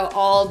heard about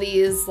all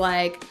these,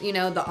 like, you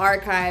know, the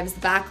archives,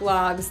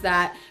 backlogs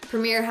that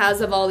Premiere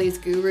has of all these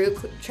Guru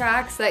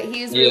tracks that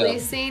he's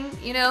releasing,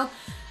 you know.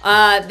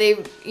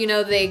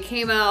 They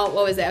came out,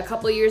 what was it, a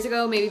couple of years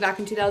ago, maybe back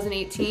in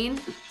 2018,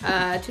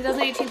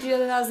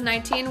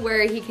 2019,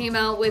 where he came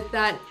out with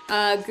that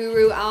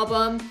Guru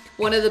album,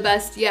 one of the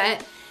best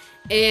yet.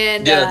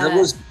 And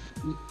that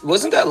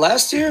wasn't that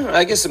last year?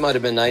 I guess it might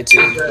have been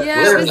 19.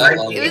 Yeah,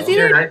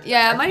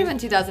 it might have been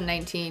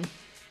 2019.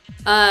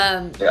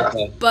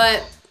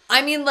 But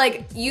I mean,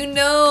 like, you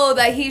know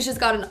that he's just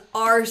got an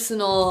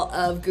arsenal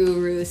of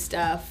Guru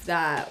stuff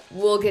that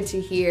we'll get to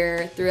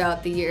hear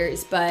throughout the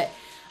years. But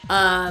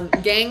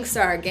Gang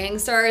Starr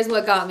is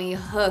what got me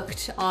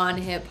hooked on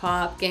hip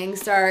hop. Gang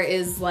Starr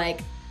is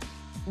like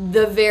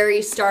the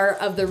very start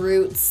of the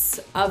roots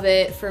of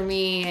it for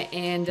me,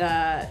 and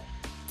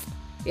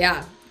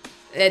yeah,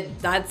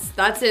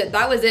 that's it.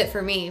 That was it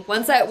for me.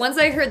 Once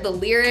I heard the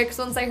lyrics,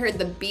 once I heard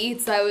the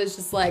beats, I was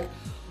just like,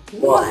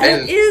 what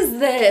is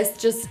this?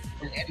 Just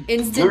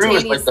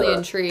instantaneously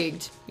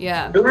intrigued.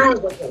 Yeah. Guru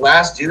was like the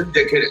last dude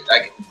that could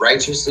like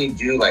righteously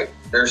do like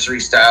nursery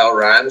style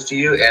rhymes to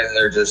you, and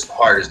they're just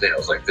hard as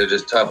nails. Like they're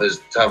just tough as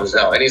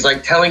hell. And he's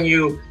like telling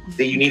you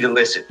that you need to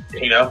listen.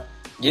 You know?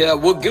 Yeah.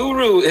 Well,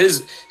 Guru,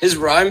 his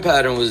rhyme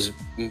pattern was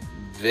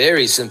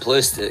very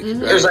simplistic.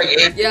 Mm-hmm. Right? There's like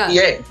 8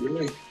 Yeah.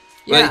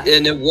 But,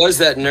 and it was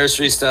that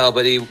nursery style,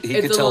 but he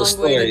could tell a story. It's a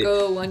long way to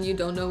go when you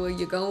don't know where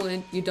you're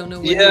going. You don't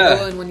know where you're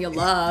going when you're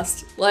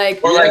lost.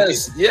 Like,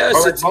 yes,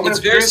 it's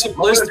very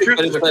simplistic,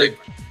 but it's like,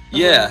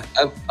 yeah,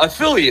 I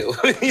feel you.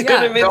 You know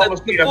what I mean?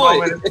 That's the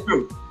point.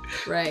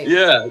 Right.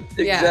 Yeah,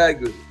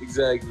 exactly.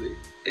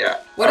 Yeah.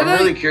 What I'm about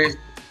really curious.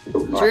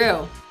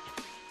 Drew?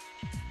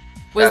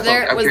 Was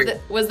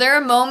there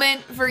a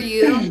moment for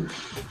you?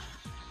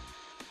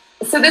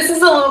 So this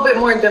is a little bit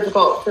more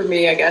difficult for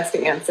me, I guess,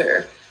 to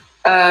answer.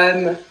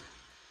 So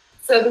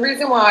the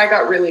reason why I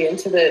got really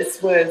into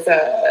this was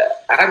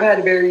I've had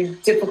a very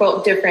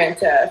different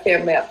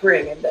family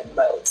upbringing than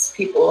most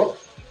people.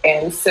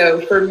 And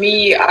so for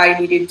me, I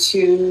needed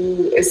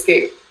to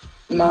escape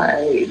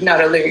my,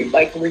 not only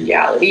like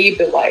reality,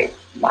 but like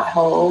my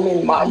home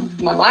and my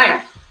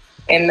mind.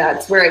 And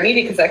that's where I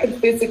needed, because I could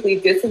physically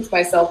distance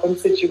myself from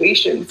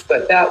situations,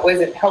 but that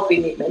wasn't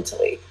helping me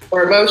mentally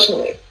or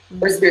emotionally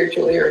or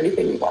spiritually or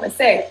anything you want to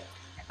say.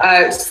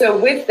 So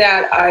with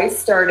that, I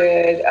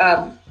started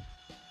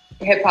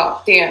hip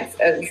hop dance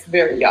as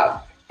very young.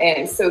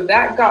 And so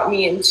that got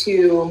me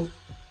into,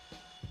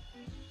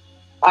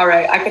 all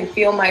right, I can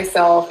feel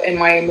myself and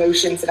my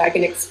emotions, and I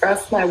can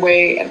express my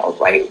way in a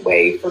right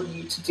way for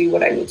me to do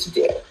what I need to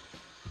do,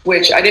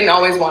 which I didn't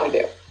always want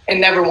to do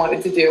and never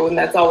wanted to do. And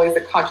that's always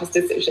a conscious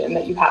decision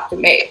that you have to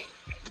make.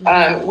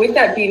 With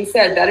that being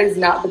said, that is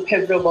not the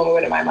pivotal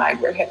moment in my mind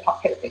where hip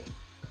hop hit me.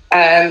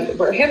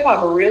 Where hip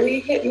hop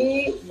really hit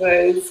me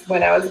was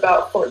when I was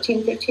about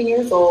 14, 15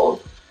 years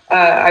old.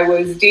 I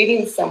was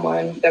dating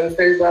someone that was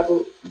very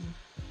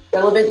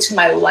relevant to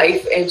my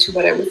life and to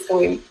what I was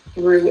going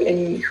through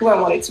and who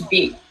I wanted to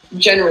be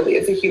generally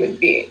as a human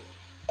being.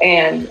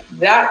 And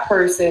that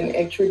person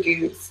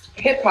introduced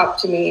hip hop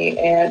to me,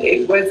 and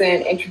it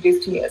wasn't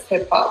introduced to me as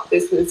hip hop.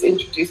 This was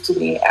introduced to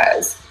me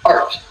as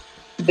art.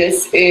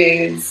 This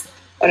is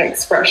an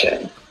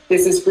expression.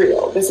 This is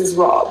real. This is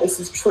raw. This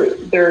is true.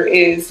 There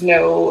is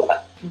no,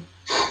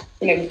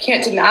 you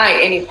can't deny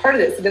any part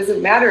of this. It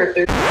doesn't matter if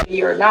they're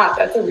shitty or not.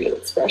 That's a real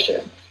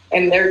expression.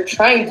 And they're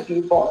trying to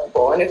be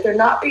vulnerable. And if they're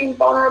not being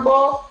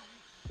vulnerable,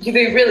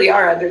 they really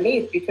are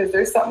underneath, because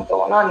there's something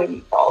going on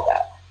underneath all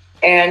that.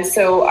 And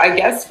so I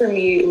guess for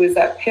me, it was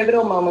that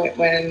pivotal moment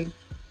when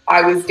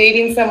I was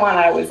dating someone.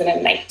 I was in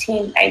a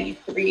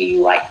 1993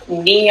 like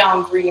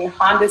neon green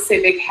Honda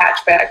Civic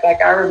hatchback.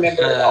 Like I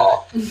remember it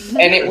all.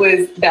 And it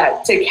was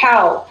that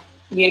Tikal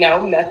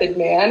Method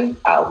Man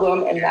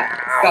album, and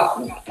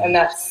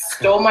that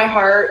stole my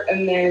heart.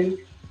 And then,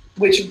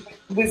 which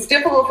was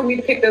difficult for me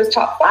to pick those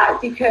top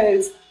 5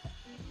 because,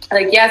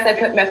 like, yes, I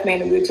put Method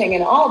Man and Wu-Tang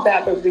and all of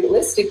that, but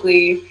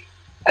realistically,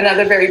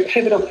 another very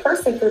pivotal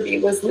person for me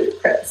was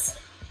Ludacris.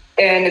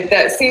 And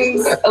that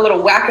seems a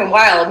little whack and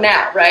wild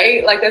now,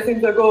 right? Like, that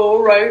seems like,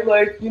 oh, right,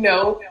 like,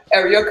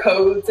 area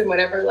codes and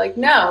whatever. Like,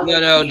 no.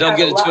 No, don't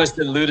get it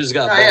twisted. Luda's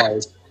got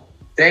bars.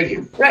 Thank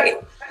you. Right.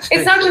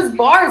 It's not just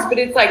bars, but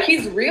it's like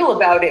he's real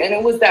about it. And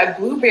it was that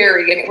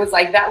blueberry, and it was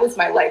like, that was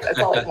my life. That's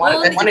all I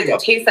wanted. I wanted to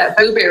taste that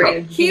blueberry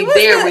and be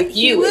there with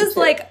you. He was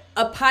like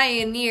a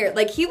pioneer.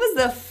 Like, he was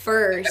the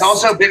first. And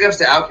also, big ups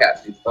to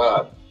Outkast.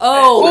 Man.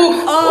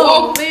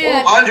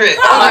 Andre.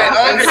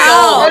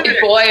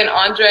 Big Boy and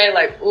Andre,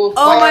 like, oof.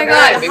 Oh my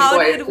God. Big How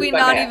Boy did we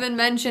not even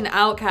mention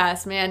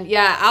Outkast, man?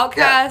 Yeah,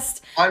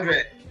 Outkast. Yeah.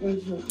 Andre.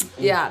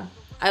 Yeah.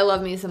 I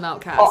love me some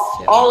Outkast.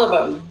 All of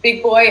them.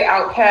 Big Boy,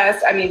 Outkast.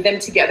 I mean, them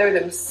together,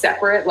 them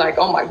separate. Like,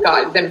 oh my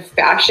God. Them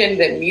fashion,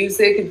 them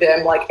music,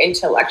 them like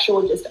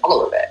intellectual, just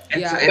all of it.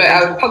 Yeah. But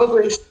I would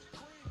probably.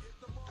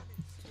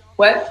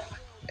 What?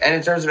 And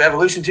in terms of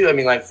evolution too, I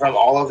mean, like from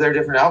all of their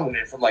different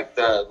albums, from like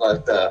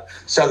the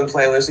Southern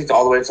Playlist to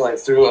all the way to like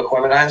through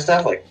Aquemini and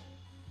stuff, like.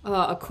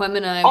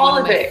 Aquemini, all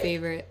one of my it.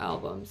 favorite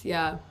albums.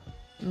 Yeah.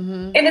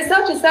 And it's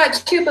not just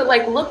that too, but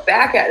like look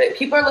back at it.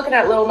 People are looking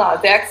at Lil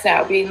Nas X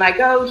now, being like,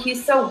 "Oh,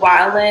 he's so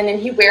wildin' and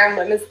he wearing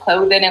women's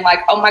clothing and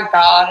like, oh my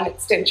God, an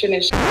extension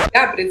and shit like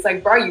that." But it's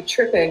like, bro, you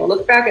tripping?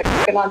 Look back at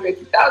fucking Andre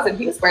 3000.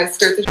 He was wearing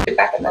skirts and shit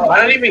back in the day.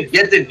 I don't even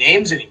get the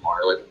names anymore.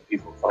 Like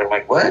people, I'm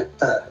like, what?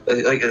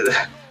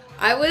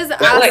 I was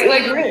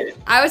asking,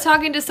 I was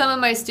talking to some of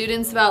my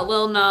students about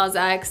Lil Nas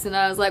X, and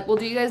I was like, "Well,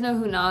 do you guys know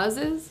who Nas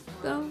is,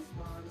 though?"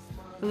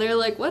 And they're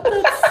like, "What?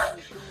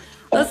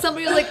 That's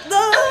somebody who's like,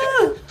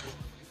 ah!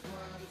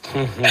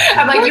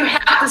 I'm like, you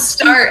have to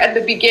start at the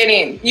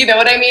beginning. You know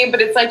what I mean?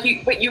 But it's like,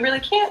 but you really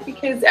can't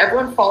because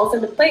everyone falls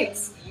into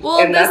place.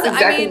 Well, and that's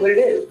exactly what it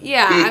is.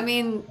 Yeah, I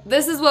mean,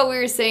 this is what we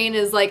were saying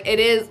is like,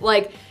 it is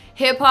like,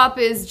 hip hop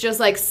is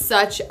just like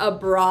such a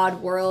broad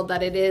world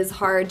that it is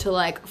hard to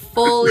like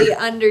fully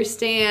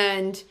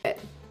understand.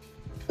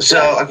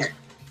 So, okay.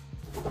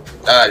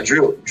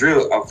 Drew,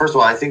 first of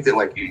all, I think that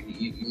like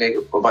you make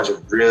a bunch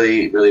of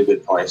really, really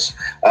good points.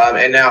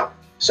 And now,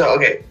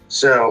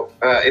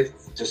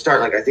 if to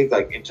start, like I think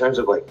like in terms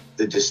of like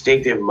the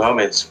distinctive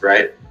moments,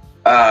 right?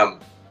 I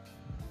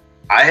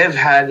have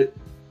had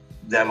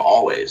them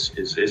always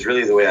is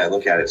really the way I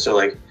look at it. So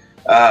like,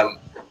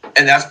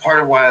 and that's part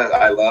of why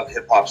I love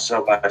hip hop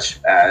so much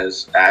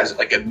as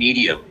like a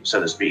medium, so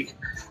to speak,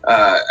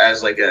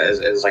 as like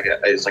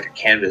a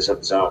canvas of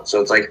its own. So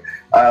it's like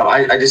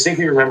I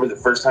distinctly remember the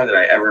first time that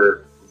I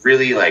ever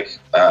really like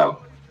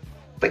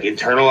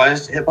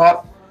internalized hip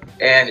hop,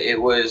 and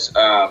it was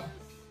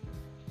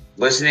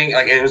listening.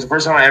 Like it was the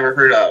first time I ever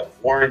heard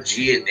Warren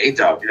G and Nate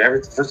Dogg.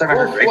 First time I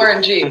heard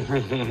Warren G.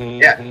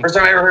 Yeah, first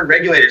time I ever heard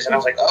Regulators, and I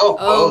was like,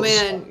 oh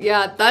man,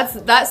 yeah,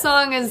 that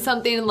song is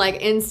something like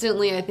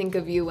instantly I think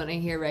of you when I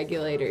hear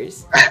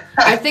Regulators.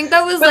 I think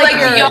that was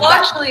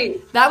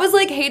that was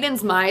like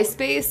Hayden's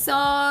MySpace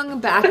song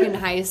back in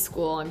high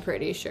school. I'm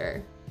pretty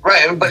sure.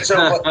 Right, but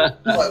so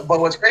but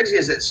what's crazy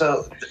is that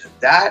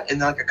that and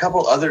like a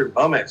couple other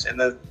moments, and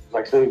then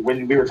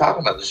when we were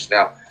talking about this just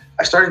now,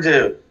 I started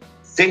to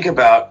think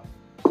about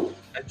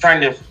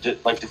trying to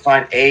like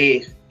define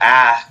a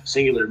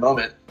singular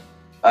moment,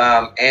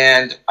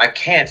 and I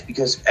can't,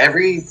 because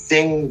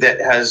everything that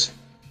has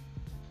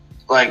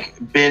like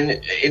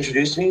been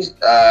introduced to me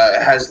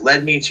has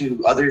led me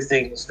to other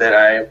things that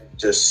I'm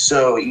just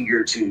so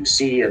eager to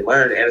see and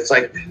learn. And it's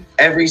like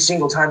every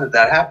single time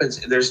that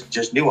happens, there's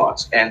just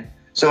nuance. And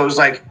so it was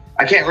like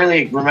I can't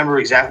really remember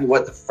exactly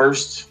what the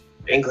first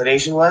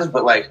inclination was,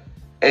 but like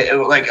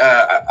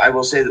I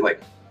will say that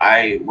like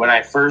when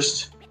I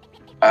first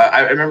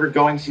I remember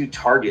going to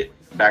Target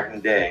back in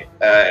the day,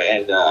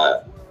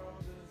 I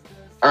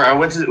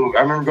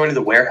remember going to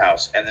the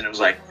warehouse, and then it was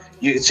like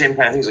same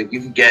kind of things, like you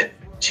could get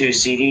 2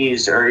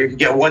 CDs, or you could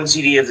get 1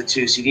 CD of the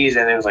 2 CDs,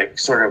 and it was like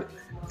sort of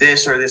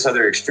this or this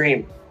other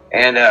extreme,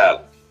 and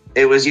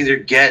it was either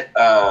get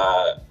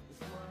that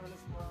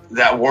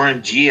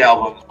Warren G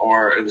album,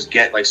 or it was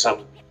get like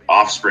some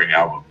Offspring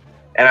album,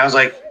 and I was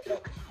like,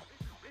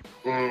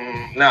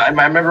 no. I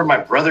remember my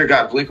brother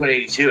got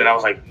Blink-182, and I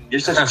was like,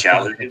 "You're such a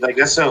child." He's like,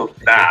 "That's so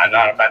I'm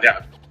not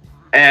down."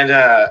 And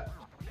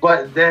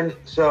but then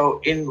so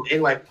in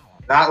like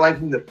not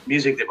liking the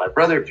music that my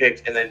brother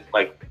picked, and then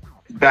like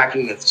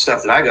backing the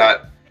stuff that I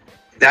got,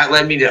 that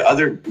led me to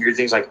other weird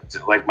things,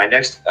 like my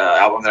next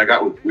album that I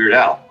got with Weird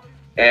Al,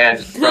 and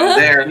from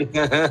there, I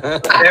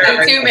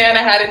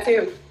had it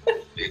too.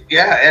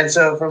 Yeah, and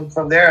so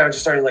from there, I just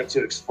started like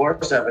to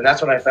explore stuff, and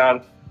that's when I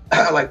found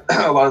like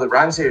a lot of the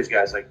Rhyme Sayers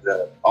guys, like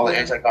all the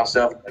anti-con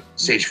stuff, like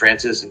Sage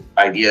Francis and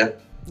Idea.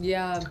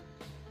 Yeah,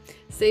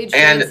 Sage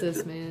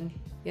Francis, man.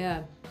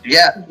 Yeah.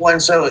 Yeah, well,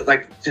 and so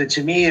like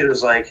to me, it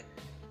was like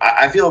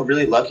I feel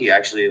really lucky,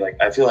 actually. Like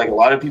I feel like a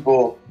lot of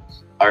people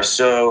are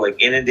so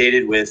like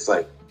inundated with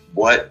like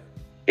what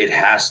it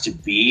has to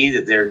be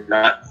that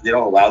they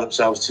don't allow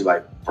themselves to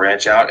like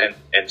branch out and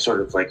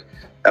sort of like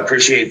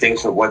appreciate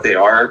things for what they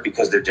are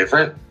because they're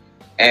different.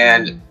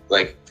 And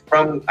like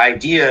from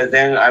idea,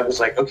 then I was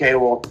like, okay,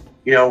 well,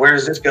 you know, where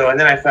does this go? And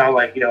then I found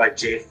like, you know, like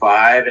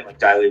J5 and like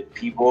Dilated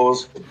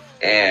Peoples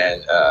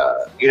and,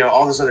 you know,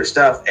 all this other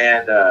stuff.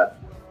 And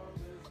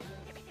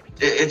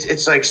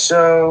it's like,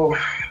 so,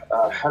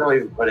 how do I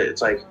even put it?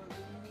 It's like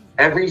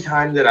every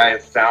time that I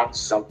have found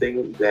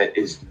something that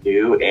is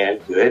new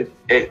and good,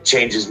 it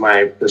changes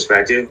my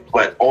perspective,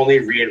 but only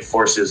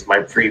reinforces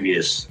my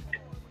previous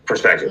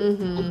perspective.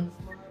 Mm-hmm.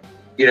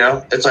 You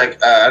know, it's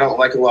like, I don't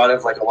like a lot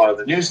of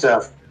the new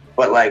stuff,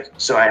 but like,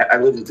 so I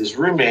lived with this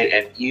roommate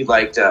and he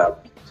liked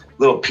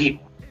Lil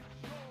Peep.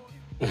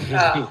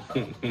 Yeah.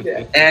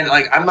 And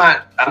like, I'm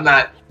not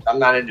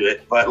into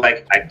it, but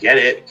like, I get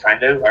it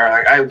kind of, or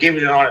like, I gave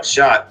it an honest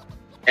shot.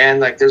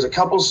 And like, there's a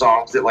couple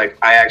songs that like,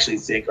 I actually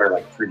think are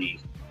like pretty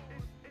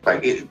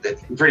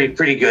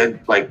good,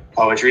 like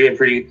poetry and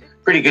pretty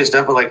good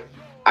stuff. But like,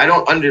 I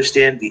don't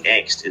understand the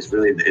angst is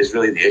really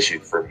the issue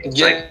for me. It's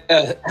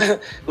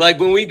like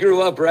when we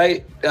grew up,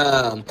 right?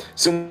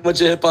 So much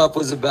of hip hop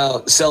was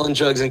about selling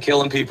drugs and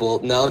killing people.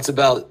 Now it's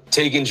about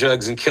taking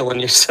drugs and killing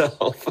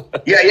yourself.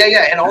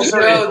 Yeah. And also,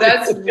 No,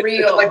 that's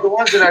real. Like the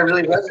ones that I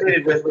really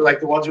resonated with were like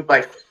the ones with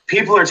like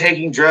people are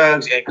taking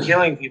drugs and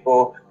killing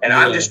people, and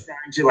I'm just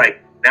trying to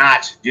like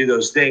not do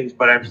those things,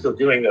 but I'm still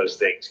doing those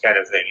things, kind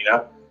of thing, you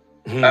know.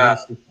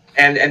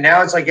 And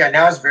now it's like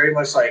now it's very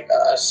much like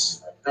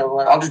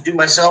I'll just do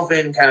myself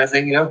in kind of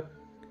thing, you know.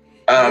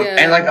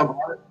 And like a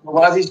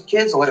lot of these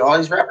kids, like all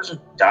these rappers are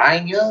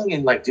dying young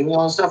and like doing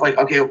all this stuff. Like,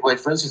 okay, like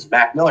for instance,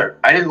 Mac Miller.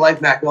 I didn't like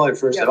Mac Miller at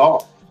first at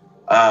all.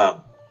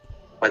 But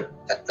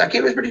that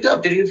kid was pretty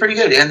dope. He was pretty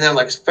good. And then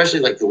like, especially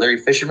like the Larry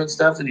Fisherman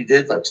stuff that he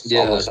did, like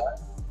almost.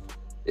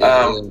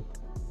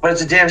 But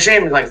it's a damn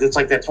shame. Like it's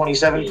like that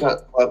 27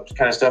 Club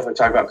kind of stuff. We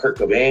talk about Kurt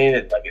Cobain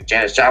and like a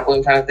Janis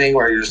Joplin kind of thing,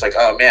 where you're just like,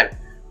 oh man,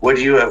 would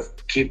you have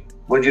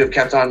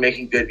kept on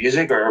making good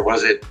music, or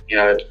was it, you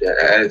know,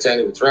 at its end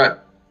of its run?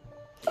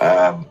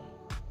 And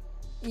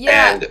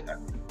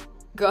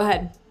go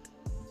ahead.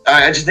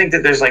 I just think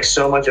that there's like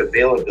so much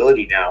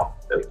availability now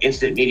of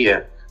instant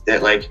media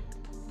that like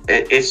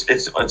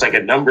it's like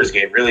a numbers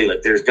game, really.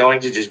 Like there's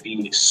going to just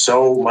be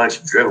so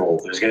much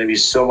drivel. There's going to be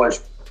so much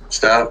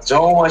stuff,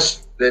 so much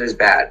that is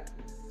bad,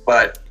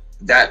 but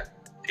that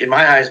in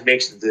my eyes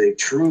makes the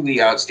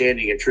truly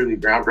outstanding and truly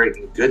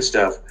groundbreaking good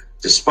stuff,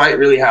 despite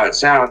really how it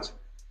sounds,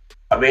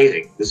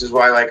 amazing. This is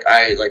why I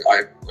like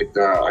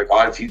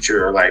Odd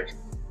Future, or I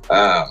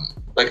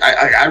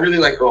really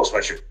like Earl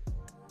Sweatshirt.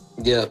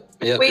 Yeah.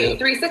 Wait,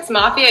 3 6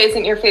 Mafia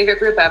isn't your favorite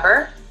group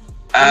ever?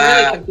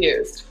 I'm really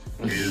confused.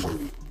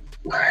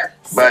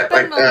 But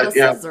like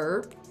you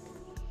know,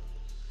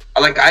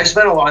 like I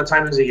spent a lot of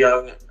time as a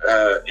young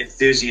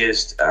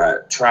enthusiast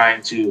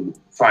trying to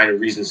find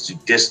reasons to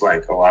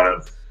dislike a lot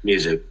of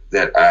music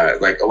that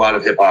like a lot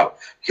of hip hop,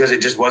 because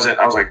it just wasn't.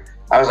 I was like,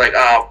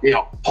 oh, you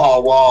know,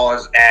 Paul Wall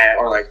is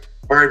or like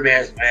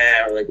Birdman's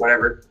or like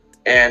whatever.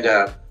 And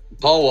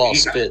Paul Wall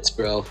spits,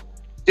 bro.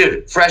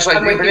 Dude, fresh like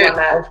green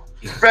bananas.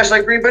 Fresh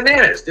like green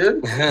bananas,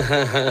 dude. But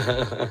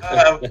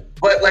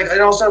like,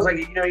 it also sounds like,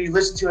 you know, you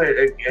listen to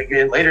it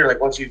again later, like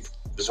once you've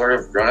sort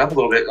of grown up a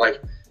little bit,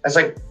 like that's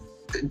like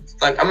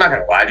I'm not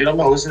gonna lie, dude. I'm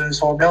gonna listen to this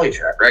whole Nelly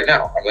track right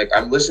now.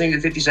 I'm listening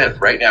to 50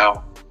 Cent right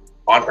now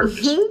on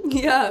purpose.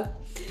 Yeah.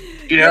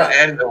 You know,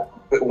 and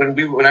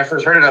when I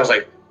first heard it, I was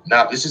like,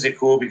 no, this isn't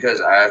cool, because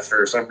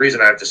for some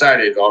reason I've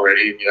decided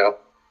already, you know.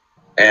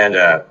 And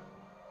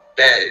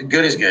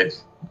good is good.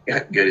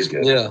 Good is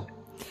good. Yeah.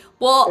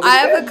 Well, I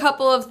have a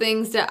couple of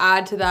things to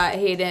add to that,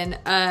 Hayden.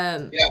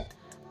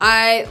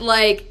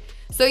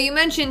 So you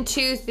mentioned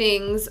two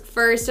things.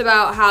 First,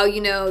 about how, you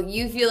know,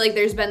 you feel like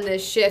there's been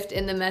this shift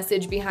in the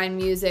message behind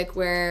music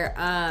where,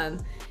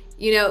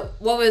 you know,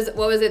 what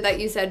was it that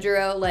you said,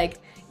 Drew? Like,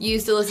 you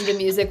used to listen to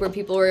music where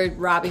people were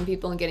robbing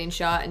people and getting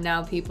shot, and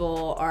now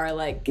people are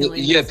like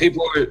killing. Yeah,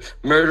 people were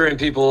murdering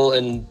people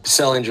and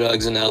selling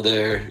drugs, and now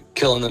they're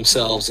killing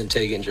themselves and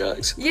taking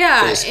drugs.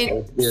 Yeah,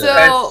 and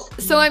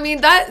so I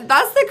mean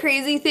that's the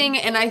crazy thing,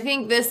 and I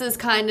think this is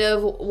kind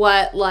of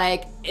what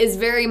like is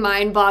very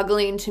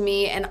mind-boggling to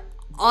me, and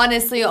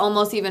honestly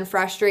almost even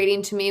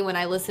frustrating to me when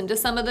I listen to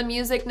some of the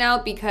music now,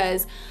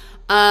 because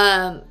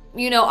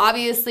you know,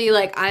 obviously,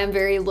 like, I am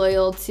very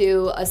loyal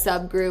to a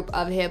subgroup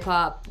of hip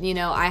hop. You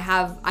know, I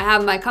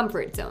have my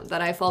comfort zone that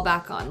I fall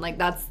back on. Like,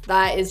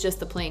 that is just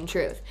the plain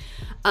truth.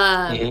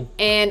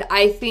 And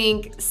I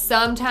think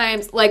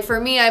sometimes, like,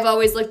 for me, I've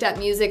always looked at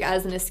music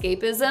as an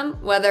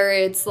escapism, whether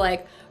it's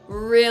like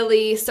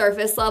really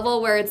surface level,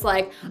 where it's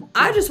like,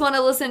 I just want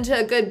to listen to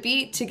a good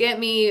beat to get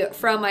me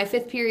from my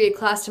 5th period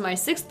class to my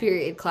 6th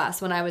period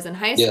class when I was in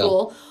high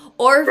school,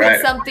 or if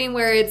it's something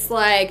where it's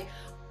like,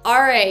 all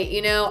right,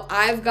 you know,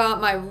 I've got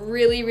my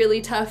really,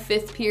 really tough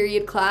 5th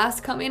period class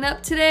coming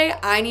up today.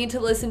 I need to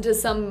listen to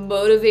some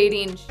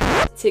motivating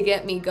to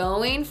get me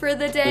going for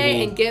the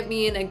day and get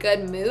me in a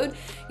good mood.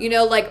 You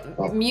know, like,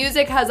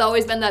 music has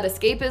always been that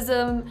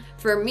escapism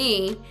for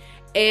me.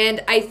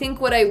 And I think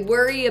what I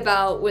worry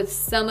about with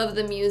some of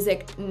the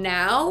music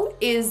now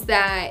is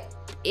that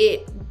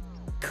it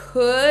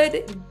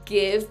could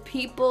give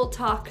people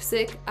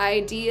toxic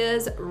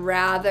ideas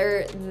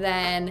rather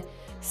than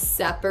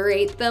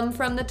separate them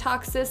from the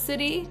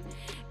toxicity.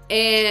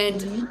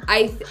 And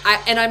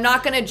I'm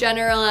not going to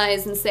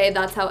generalize and say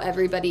that's how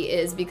everybody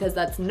is, because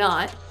that's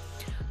not.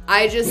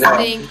 I just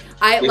think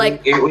when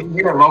you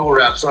hear a mumble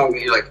rap song,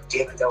 you're like,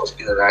 damn it, that was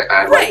good.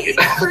 I like it.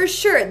 For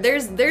sure.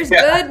 There's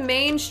good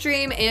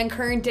mainstream and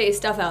current day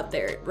stuff out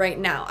there right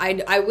now.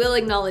 I will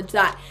acknowledge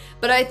that.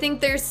 But I think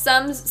there's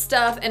some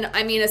stuff, and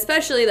I mean,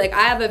 especially like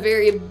I have a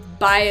very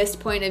biased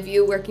point of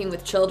view working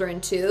with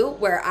children too,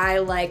 where I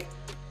like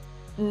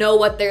know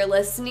what they're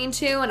listening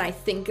to, and I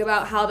think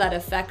about how that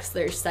affects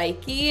their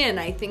psyche, and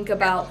I think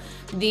about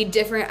the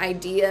different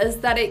ideas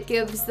that it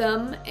gives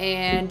them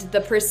and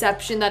the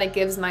perception that it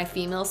gives my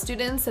female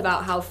students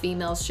about how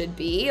females should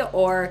be,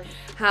 or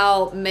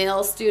how my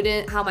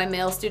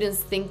male students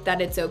think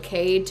that it's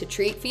okay to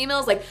treat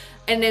females like,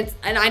 and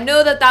I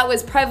know that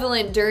was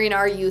prevalent during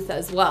our youth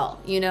as well,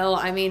 you know.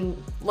 I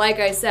mean, like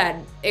I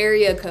said,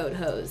 area code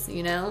hoes,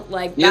 you know,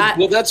 like that.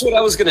 Well, that's what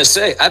I was gonna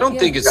say. I don't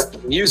think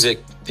it's music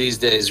these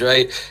days,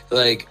 right?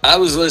 Like I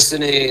was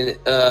listening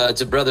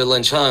to Brother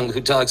Lynch Hung, who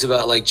talks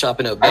about like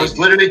chopping up babies. I was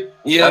literally,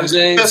 you know what I'm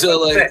saying?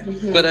 So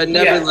like, but I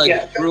never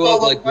grew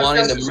up like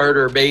wanting to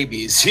murder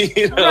babies,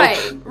 you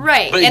know?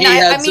 Right. But and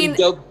I mean,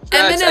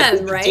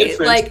 Eminem, right?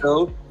 Like,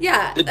 though,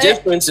 the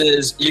difference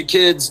is your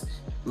kids,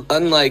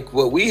 unlike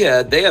what we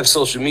had, they have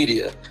social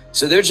media.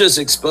 So they're just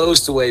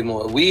exposed to way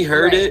more. We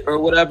heard it or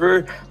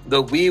whatever,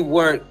 but we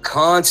weren't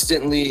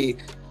constantly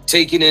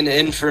taking in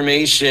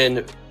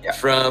information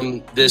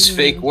from this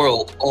fake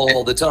world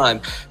all the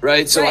time,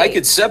 right? So I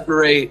could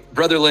separate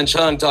Brother Lynch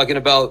Hung talking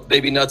about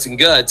baby nuts and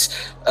guts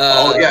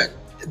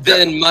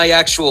than my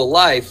actual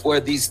life,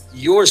 where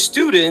your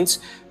students,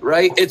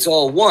 right? It's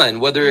all one,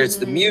 whether it's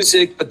the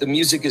music, but the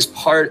music is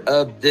part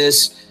of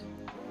this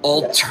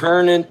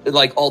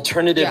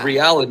alternative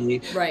reality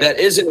that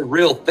isn't a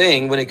real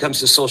thing when it comes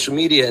to social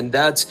media. And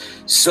that's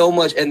so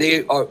much, and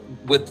they are,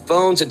 with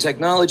phones and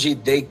technology,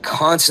 they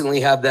constantly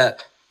have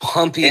that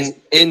pumping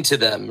into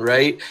them,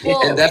 right?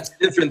 Well, and that's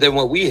different than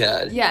what we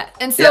had.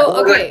 And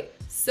so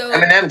so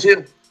Eminem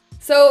too.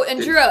 So,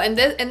 and Drew, and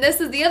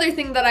this is the other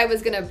thing that I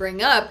was gonna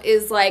bring up,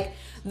 is like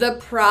the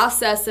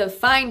process of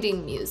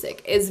finding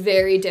music is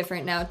very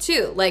different now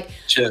too. Like,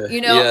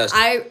 you know,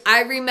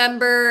 I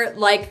remember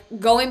like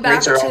going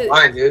back to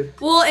online, dude.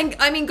 Well, and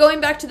I mean,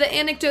 going back to the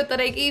anecdote that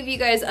I gave you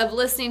guys of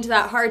listening to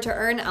that Hard to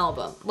Earn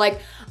album,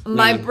 like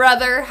my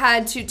brother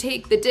had to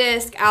take the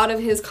disc out of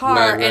his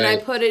car and I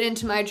put it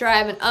into my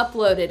drive and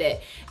uploaded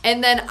it.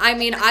 And then, I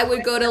mean, I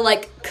would go to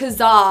like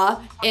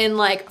Kazaa and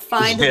like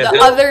find the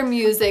other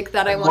music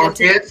that I wanted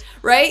to,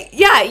 right?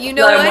 Yeah, you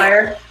know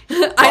what?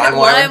 I know,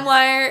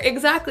 LimeWire,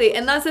 exactly.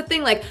 And that's the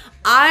thing, like,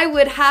 I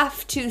would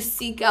have to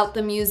seek out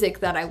the music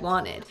that I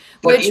wanted.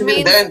 But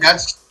even then,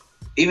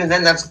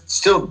 that's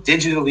still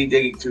digitally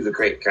digging through the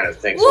crate kind of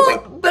thing. Well, so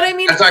like, but I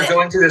mean, that's not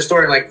going to the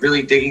store and like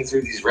really digging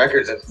through these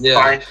records and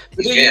find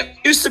the jam. It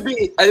used to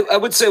be, I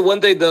would say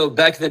one thing though,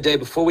 back in the day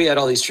before we had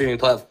all these streaming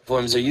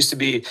platforms, there used to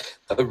be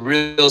a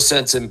real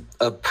sense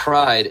of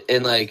pride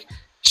in like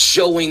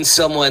showing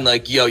someone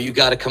like, yo, you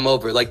got to come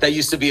over. Like that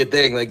used to be a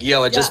thing. Like,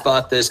 yo, I just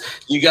bought this.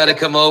 You got to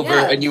come over,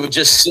 and you would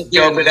just sit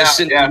there and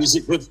listen to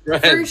music with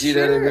friends. You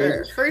know what I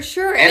mean? For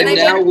sure. And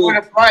now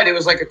with pride, it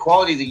was like a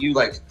quality that you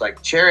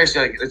like cherish.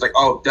 Like it's like,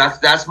 oh,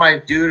 that's my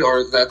dude,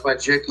 or that's my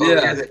chick.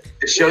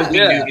 It shows me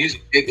new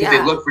music because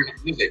they look for new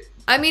music.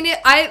 I mean,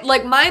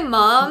 like my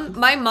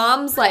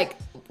mom's like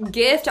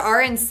gift,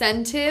 our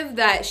incentive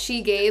that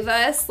she gave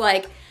us,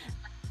 like,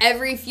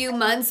 every few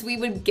months we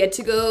would get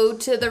to go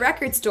to the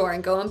record store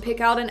and go and pick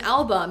out an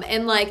album,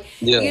 and like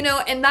you know,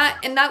 and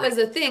that was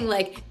the thing,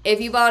 like if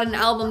you bought an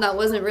album that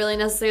wasn't really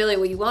necessarily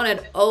what you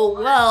wanted, oh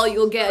well,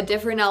 you'll get a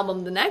different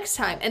album the next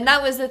time. And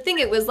that was the thing,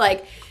 it was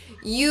like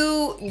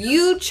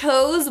you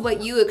chose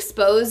what you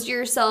exposed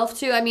yourself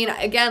to. I mean,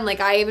 again, like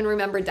I even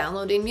remember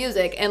downloading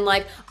music and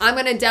like, I'm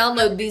gonna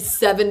download these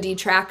 70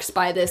 tracks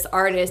by this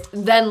artist,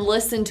 then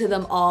listen to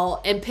them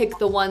all and pick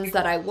the ones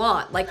that I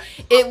want. Like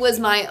it was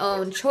my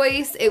own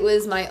choice, it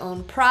was my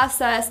own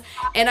process.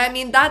 And I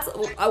mean, that's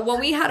when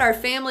we had our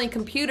family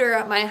computer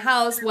at my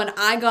house, when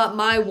I got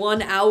my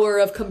 1 hour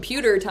of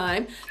computer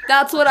time,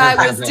 that's what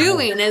I was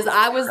doing, is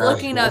I was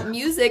looking up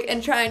music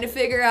and trying to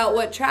figure out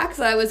what tracks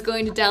I was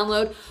going to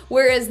download.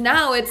 Whereas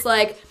now it's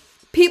like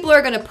people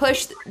are going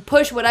to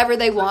push whatever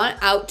they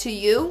want out to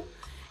you,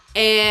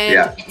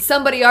 and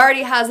somebody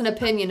already has an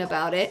opinion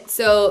about it.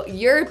 So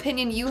your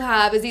opinion you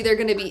have is either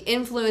going to be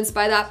influenced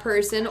by that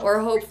person,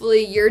 or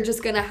hopefully you're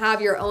just going to have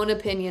your own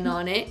opinion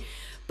on it.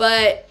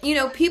 But, you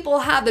know, people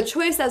have the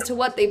choice as to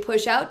what they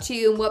push out to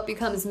you and what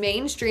becomes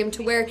mainstream,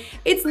 to where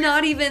it's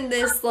not even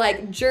this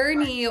like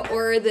journey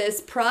or this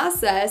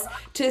process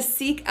to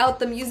seek out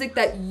the music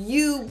that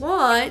you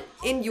want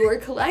in your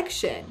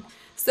collection.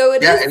 So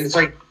it is, and it's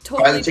like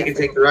totally buy the ticket,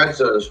 take the ride,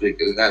 so to speak.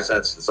 In that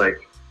sense, it's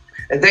like,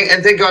 and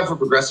thank God for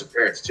progressive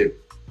parents too.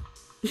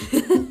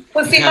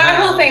 Well, see, my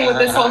whole thing with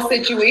this whole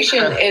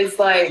situation is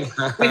like,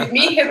 with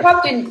me, hip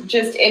hop didn't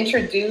just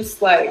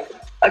introduce like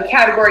a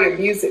category of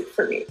music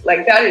for me.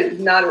 Like that is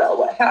not at all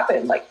what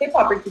happened. Like hip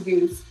hop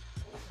introduced,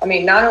 I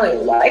mean, not only a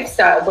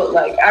lifestyle, but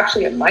like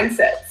actually a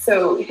mindset.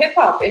 So hip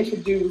hop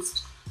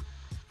introduced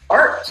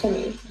art to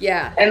me.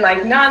 Yeah. And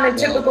like not in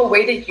the typical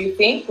way that you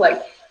think.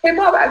 Like hip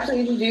hop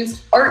actually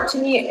introduced art to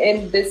me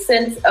in the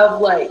sense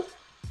of like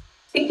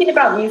thinking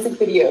about music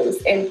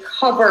videos and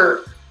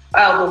cover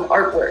album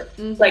artwork.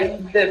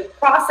 Like the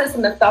process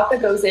and the thought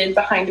that goes in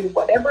behind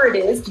whatever it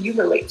is. Do you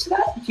relate to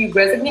that? Do you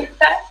resonate with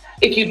that?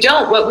 If you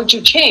don't, what would you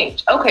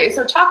change? Okay,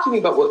 so talk to me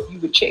about what you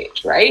would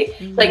change, right?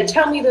 Like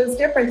tell me those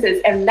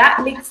differences, and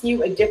that makes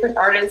you a different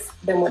artist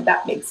than what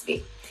that makes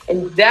me.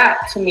 And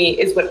that to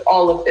me is what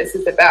all of this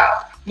is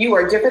about. You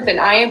are different than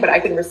I am, but I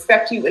can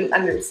respect you and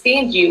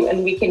understand you,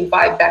 and we can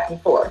vibe back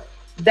and forth.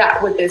 That's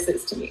what this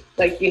is to me.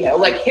 Like, you know,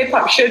 like hip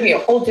hop showed me a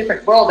whole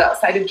different world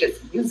outside of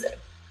just music.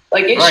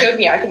 Like it showed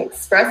me I can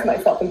express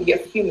myself and be a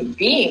human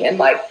being, and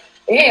like,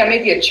 hey, I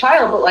may be a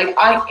child, but like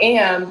I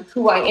am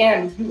who I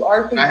am. You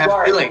are who you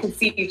are. We can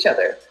see each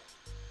other.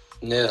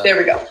 Yeah. There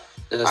we go.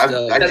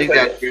 I dig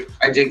that, Drew.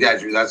 I dig that,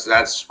 Drew.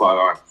 That's spot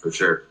on for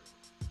sure.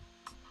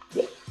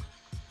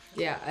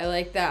 Yeah, I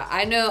like that.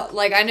 I know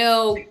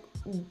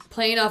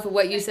playing off of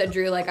what you said,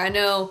 Drew, like I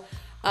know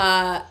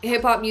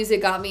hip hop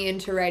music got me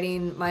into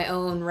writing my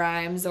own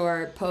rhymes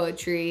or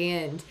poetry,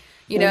 and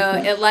you know,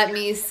 it let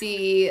me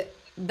see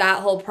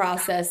that whole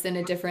process in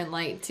a different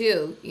light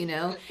too, you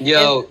know.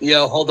 Yo,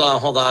 hold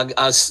on.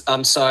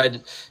 I'm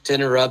sorry to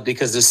interrupt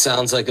because this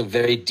sounds like a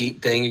very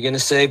deep thing you're gonna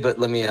say, but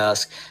let me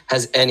ask: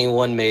 has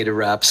anyone made a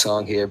rap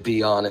song here?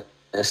 Be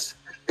honest.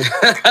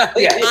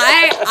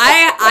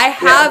 I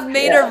have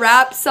made a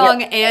rap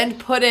song and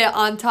put it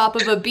on top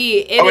of a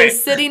beat. It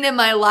is sitting in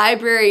my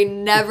library,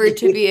 never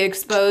to be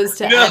exposed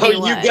to anyone.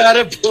 No, you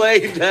gotta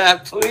play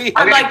that, please.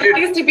 I'm like, it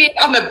needs to be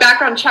on the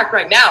background check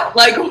right now.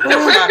 Like,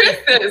 where is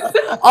this?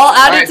 I'll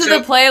add it to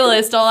the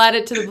playlist.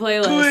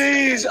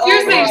 Please.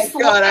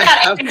 Seriously,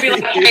 and be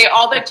like, hey,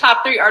 all the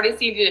top 3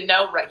 artists you need to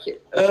know right here.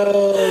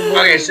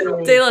 Okay,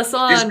 so De La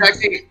Swan.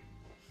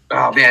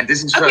 Oh man,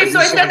 this is okay. So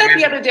I said that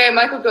the other day.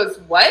 Michael goes,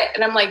 "What?"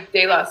 And I'm like,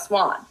 "De La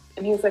Swan."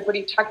 And he was like, "What are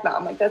you talking about?"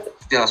 I'm like, "That's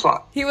De La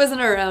Swan." He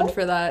wasn't around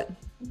for that.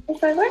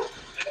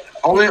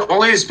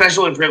 Only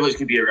special and privileged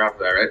could be around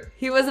for that, right?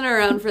 He wasn't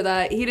around for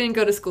that. He didn't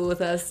go to school with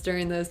us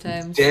during those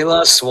times. De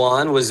La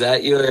Swan, was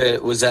that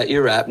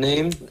your rap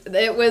name?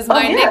 It was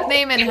my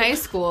nickname in high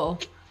school.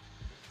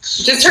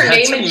 Just her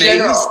name in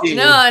general.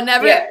 No, I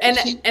never.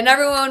 And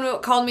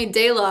everyone called me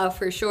De La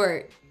for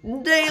short.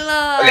 De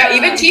La. Yeah,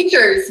 even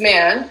teachers,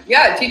 man.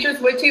 Yeah,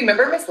 teachers would too.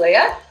 Remember Miss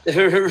Leia?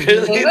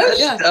 Really?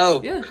 Yeah.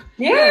 Dope.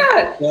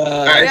 Yeah.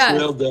 That's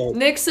real dope.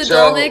 Nick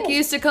Sadolnik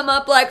used to come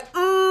up like,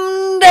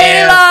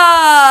 De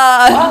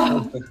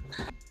La.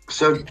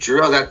 So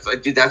Drew,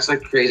 that's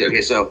like crazy.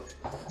 Okay, so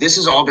this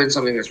has all been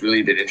something that's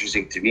really been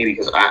interesting to me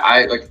because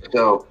I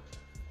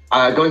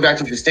going back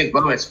to distinct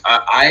moments,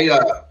 I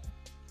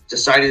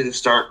decided to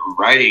start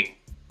writing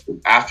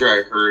after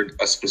I heard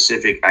a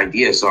specific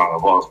idea song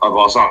of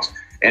all songs.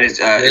 And it's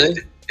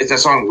that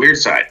song Weird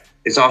Side.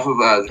 It's off of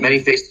Many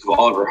Faces of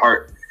Oliver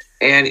Hart.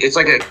 And it's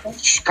like a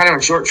kind of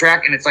a short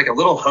track, and it's like a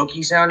little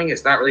hokey sounding.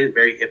 It's not really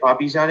very hip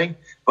hoppy sounding,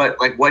 but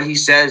like what he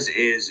says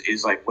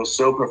is like was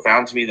so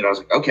profound to me that I was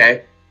like,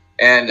 okay.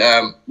 And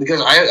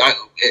because I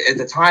at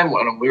the time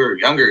when we were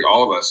younger,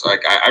 all of us,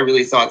 like I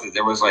really thought that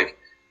there was like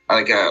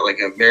a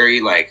very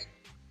like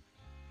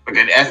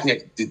an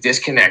ethnic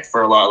disconnect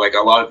for a lot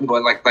of people,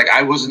 and like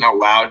I wasn't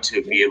allowed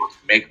to be able to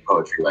make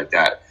poetry like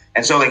that.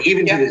 And so like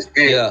even to this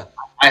day, I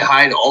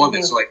hide all of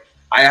it. So like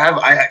I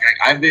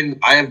have been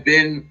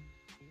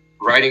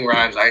writing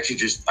rhymes. I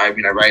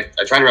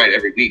try to write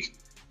every week,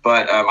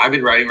 but I've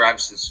been writing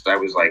rhymes since I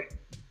was like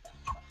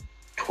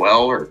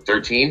 12 or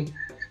 13.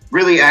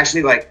 Really,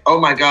 actually, like, oh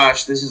my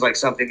gosh, this is like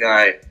something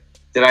that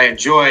I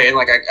enjoy, and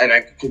like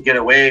I could get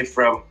away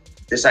from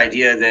this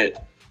idea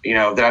that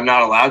that I'm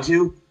not allowed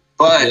to,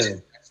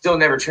 but still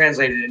never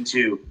translated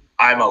into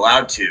I'm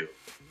allowed to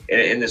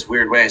in this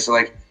weird way. So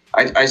like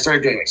I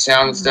started doing like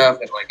sound and stuff,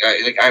 and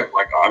I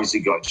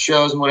obviously going to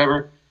shows and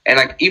whatever. And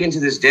like even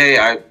to this day,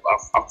 I'm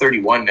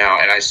 31 now,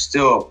 and I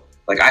still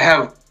like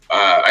I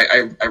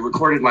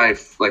recorded my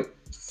like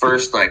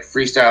first like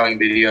freestyling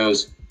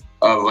videos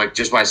of like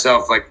just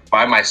myself, like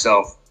by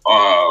myself,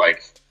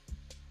 like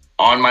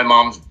on my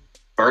mom's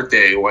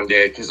birthday one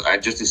day, because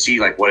just to see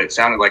like what it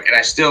sounded like, and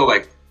I still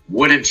like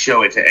wouldn't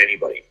show it to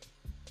anybody.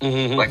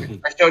 Like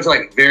I show it to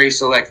like very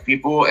select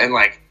people, and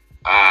like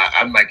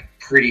I'm like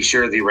pretty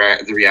sure the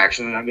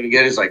reaction that I'm gonna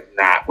get is like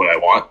not what I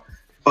want.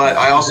 But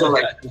I also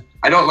like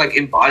I don't like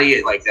embody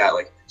it like that.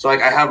 Like so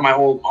like I have my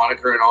whole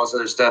moniker and all this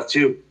other stuff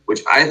too,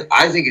 which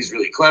I think is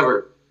really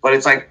clever. But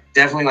it's like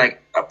definitely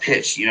like a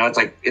pitch,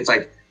 it's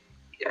like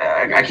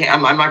I can't.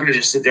 I'm not gonna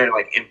just sit there and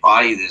like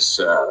embody this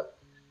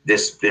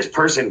this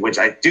person, which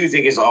I do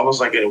think is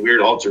almost like a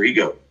weird alter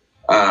ego.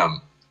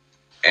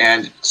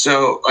 And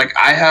so like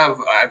I have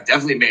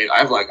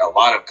like a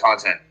lot of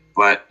content,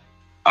 but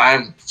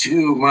I'm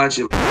too much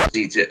of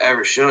a to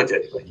ever show it to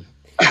anybody.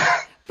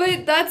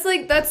 But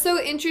that's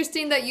so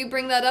interesting that you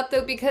bring that up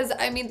though, because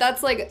I mean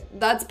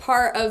that's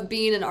part of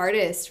being an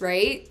artist,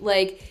 right?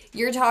 Like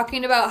you're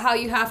talking about how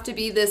you have to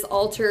be there's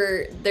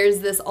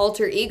this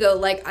alter ego.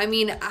 Like, I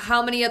mean,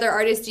 how many other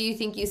artists do you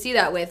think you see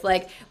that with?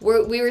 Like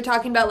we were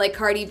talking about like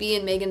Cardi B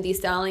and Megan Thee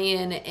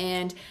Stallion,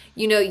 and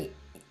you know,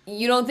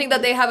 you don't think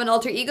that they have an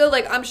alter ego?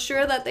 Like, I'm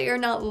sure that they are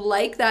not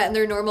like that in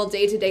their normal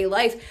day-to-day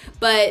life,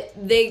 but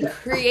they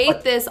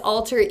create this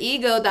alter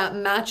ego that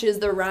matches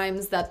the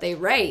rhymes that they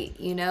write,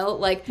 you know?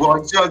 Like,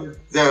 well, so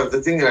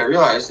the thing that I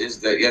realized is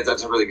that, yeah,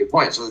 that's a really good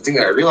point. So the thing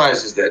that I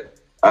realized is that,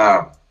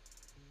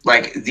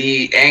 like,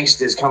 the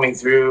angst is coming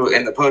through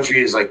and the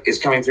poetry is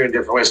coming through in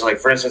different ways. So, like,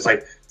 for instance,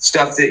 like,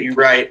 stuff that you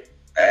write,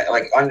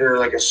 like, under,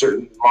 like, a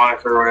certain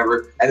moniker or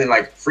whatever, and then,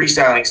 like,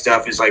 freestyling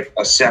stuff is, like,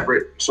 a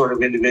separate sort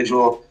of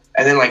individual.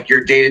 And then like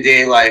your day to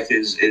day life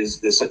is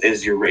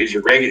your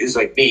regular is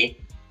like me,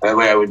 the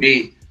way I would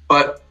be.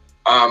 But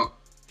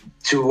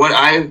to what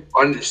I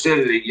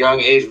understood at a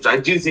young age, which I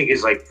do think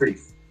is like pretty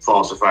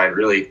falsified,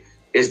 really,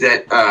 is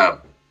that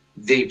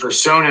the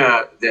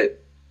persona that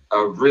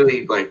a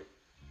really like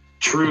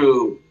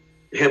true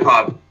hip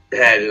hop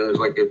head,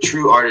 like a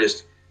true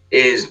artist,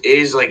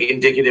 is like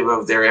indicative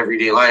of their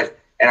everyday life.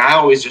 And I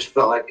always just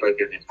felt like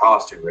an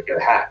imposter, like a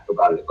hack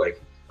about it.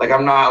 Like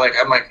I'm not like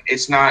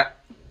it's not.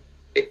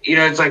 You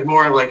know, it's like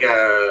more of like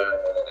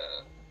a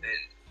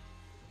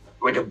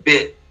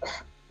bit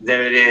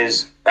than it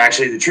is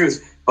actually the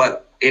truth.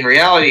 But in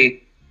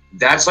reality,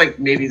 that's like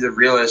maybe the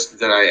realest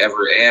that I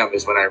ever am,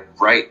 is when I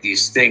write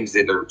these things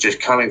that are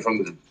just coming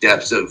from the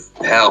depths of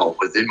hell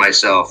within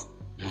myself.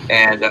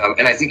 And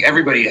I think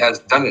everybody has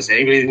done this.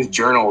 Anybody who's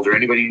journaled or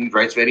anybody who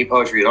writes any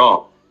poetry at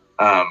all,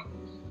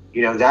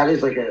 you know, that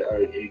is like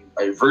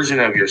a version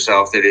of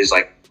yourself that is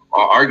like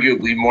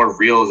arguably more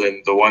real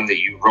than the one that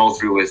you roll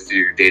through with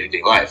your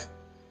day-to-day life.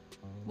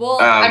 Well,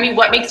 I mean,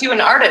 what makes you an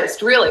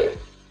artist, really?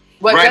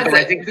 What right, does but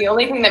it? I think the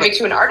only thing that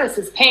makes you an artist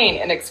is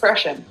pain and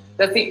expression.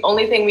 That's the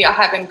only thing we all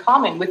have in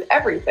common with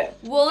everything.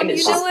 Well, and you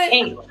it's know just what?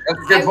 pain. that's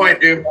a good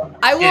point, dude.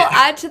 I will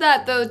add to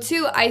that though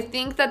too. I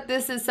think that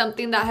this is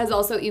something that has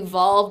also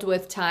evolved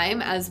with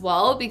time as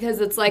well, because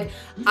it's like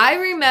I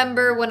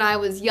remember when I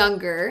was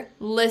younger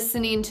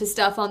listening to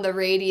stuff on the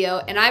radio,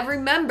 and I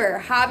remember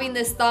having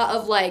this thought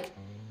of like,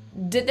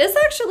 did this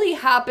actually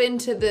happen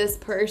to this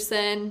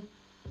person?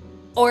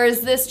 Or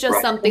is this just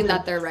something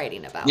that they're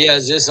writing about? Yeah,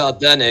 is this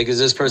authentic? Is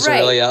this person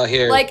really out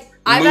here like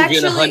I've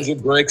moving actually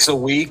 100 bricks a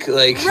week?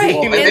 Like, right.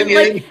 Well, and then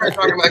you start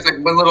talking about like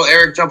when little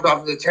Eric jumped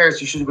off of the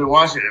terrace, you should have been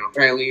watching him.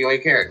 Apparently, you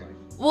ain't cared.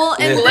 Well,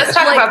 and Well, let's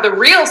talk about the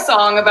real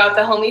song about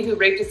the homie who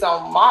raped his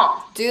own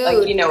mom. Dude,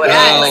 like, you know what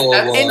yes. I mean?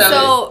 Like, that's And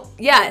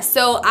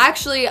so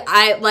actually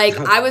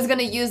I was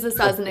gonna use this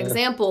as an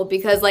example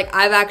because like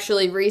I've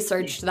actually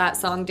researched that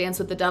song "Dance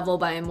with the Devil"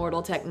 by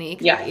Immortal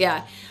Technique.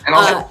 Yeah. And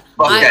also,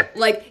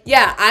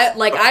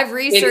 I've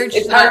researched.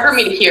 It's hard for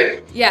me to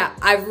hear. Yeah,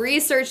 I've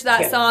researched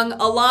that song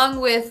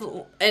along with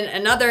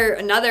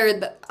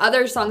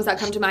other songs that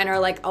come to mind are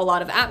like a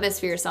lot of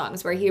Atmosphere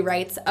songs where he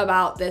writes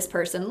about this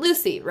person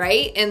Lucy,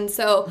 right? And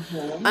so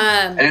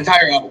an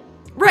entire album.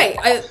 Right,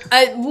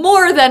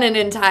 more than an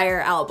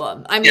entire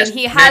album. I mean,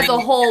 he has a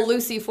whole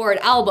Lucy Ford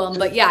album,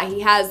 but yeah,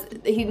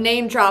 he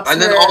name drops. And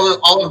then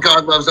all of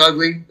God Loves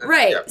Ugly.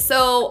 Right. Yeah.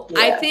 So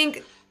I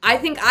think I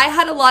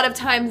had a lot of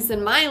times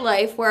in my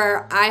life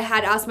where I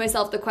had asked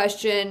myself the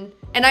question,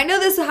 and I know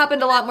this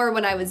happened a lot more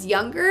when I was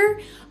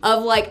younger,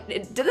 of like,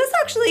 did this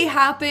actually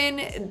happen?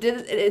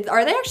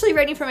 Are they actually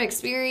writing from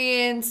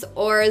experience,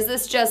 or is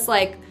this just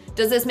like,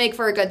 does this make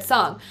for a good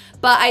song?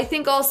 But I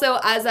think also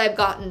as I've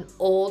gotten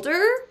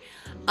older,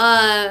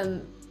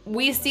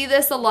 we see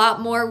this a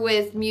lot more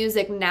with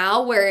music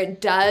now, where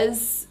it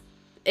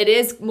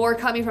is more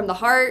coming from the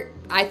heart.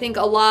 I think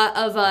a lot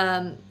of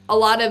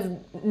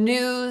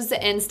news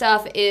and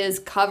stuff is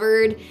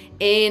covered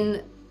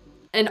in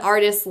an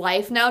artist's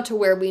life now, to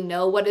where we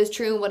know what is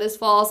true and what is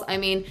false. I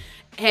mean,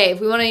 hey,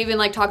 if we want to even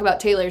like talk about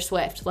Taylor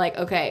Swift, like,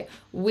 okay,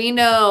 we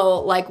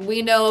know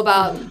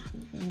about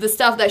the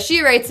stuff that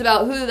she writes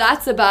about, who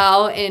that's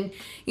about, and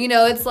you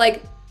know, it's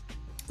like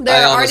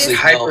I honestly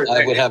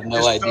I would have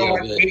no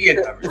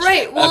idea.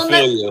 Right. Well,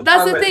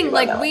 that's the thing.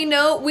 Like we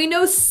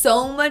know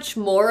so much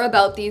more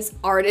about these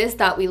artists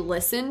that we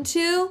listen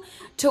to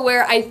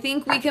where I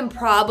think we can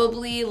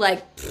probably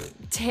like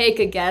take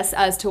a guess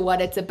as to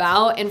what it's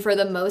about, and for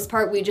the most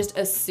part, we just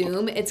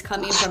assume it's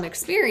coming from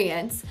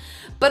experience.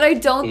 But I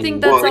don't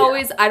think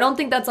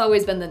that's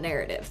always been the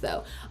narrative,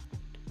 though.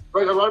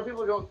 Right. A lot of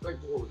people don't like.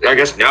 I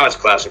guess now it's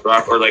classic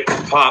rock or like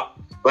pop.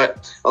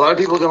 But a lot of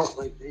people don't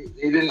like.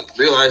 They didn't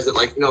realize that,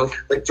 like, you know,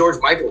 like George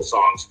Michael's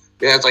songs.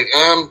 Yeah, it's like,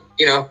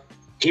 you know,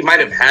 he might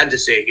have had to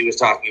say he was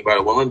talking about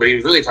a woman, but he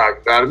was really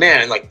talking about a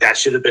man, and like that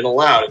should have been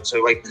allowed. And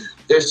so, like,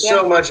 there's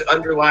so much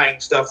underlying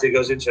stuff that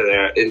goes into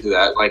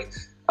that. Like,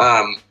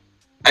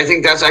 I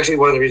think that's actually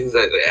one of the reasons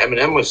that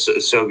Eminem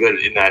was so good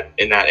in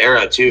that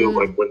era too.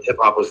 Like when hip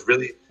hop was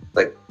really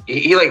like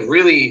he like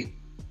really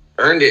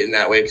earned it in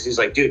that way, because he's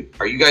like, dude,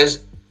 are you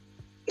guys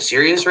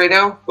serious right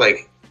now?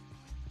 Like,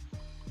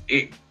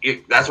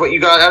 that's what you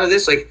got out of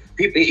this? Like,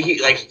 people,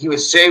 he would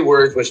say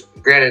words, which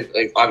granted,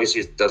 like,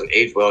 obviously it doesn't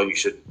age well. You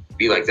shouldn't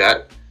be like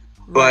that.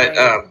 But,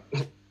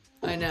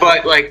 Right. I know.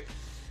 but like,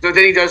 so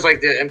then he does like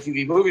the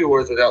MTV Movie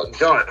Awards with Elton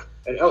John,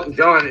 and Elton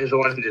John is the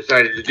one who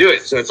decided to do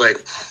it. So it's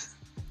like,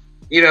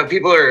 you know,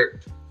 people are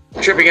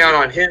tripping out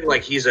on him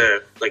like he's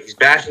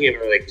bashing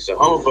him or like he's a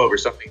homophobe or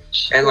something.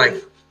 And like,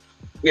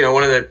 you know,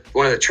 one of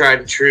the tried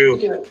and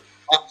true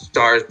pop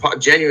stars,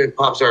 genuine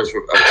pop stars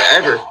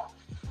ever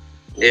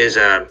is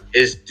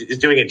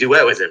doing a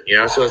duet with him. You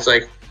know, so it's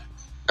like,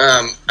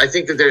 I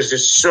think that there's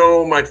just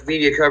so much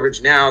media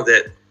coverage now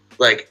that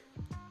like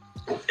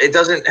it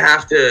doesn't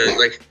have to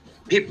like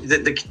people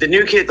the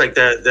new kid like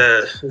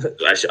the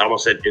I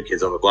almost said New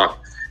Kids on the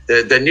Block.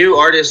 The new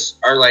artists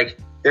are like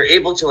they're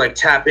able to like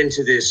tap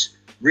into this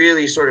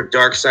really sort of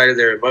dark side of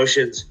their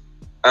emotions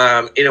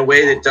in a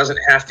way that doesn't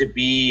have to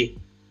be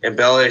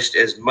embellished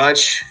as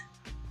much,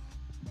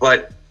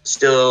 but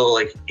still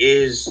like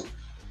is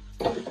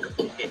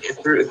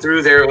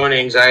through their own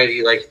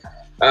anxiety. Like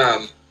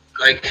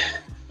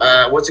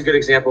what's a good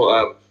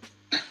example?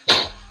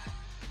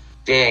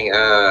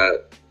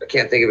 I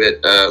can't think of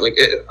it. I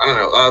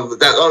don't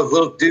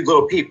know.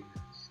 Little Peep.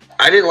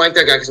 I didn't like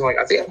that guy because I'm like,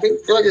 I feel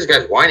like this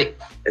guy's whining.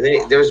 And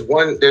then there's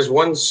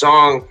one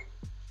song.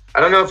 I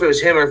don't know if it was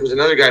him or if it was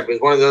another guy, but it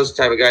was one of those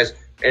type of guys.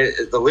 And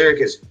the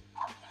lyric is,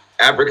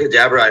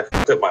 "Abracadabra, I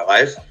fucked up my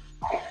life,"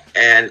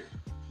 and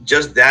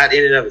just that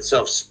in and of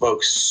itself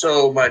spoke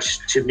so much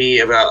to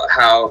me about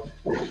how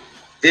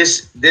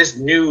this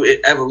new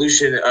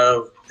evolution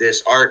of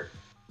this art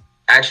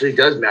actually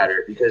does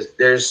matter, because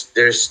there's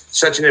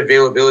such an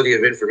availability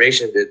of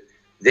information that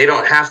they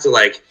don't have to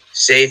like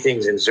say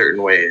things in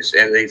certain ways,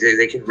 and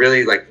they can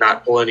really like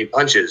not pull any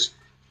punches,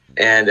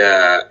 and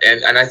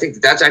I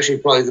think that's actually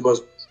probably the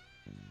most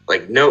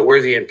like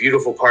noteworthy and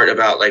beautiful part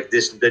about like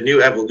the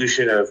new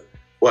evolution of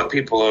what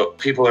people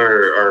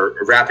are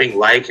rapping,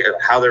 like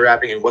how they're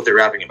rapping and what they're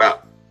rapping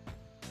about.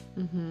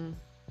 Mm-hmm.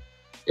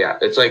 Yeah,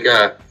 it's like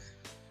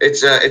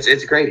it's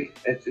crazy.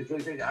 It's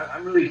really crazy.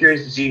 I'm really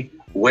curious to see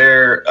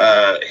where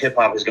hip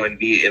hop is going to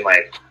be in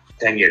like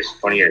 10 years,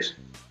 20 years.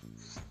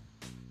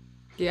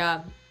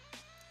 Yeah,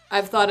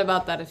 I've thought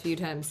about that a few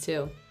times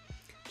too.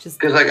 Just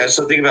because like I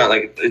still think about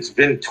like it's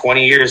been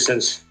 20 years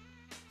since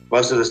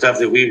most of the stuff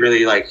that we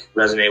really like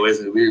resonate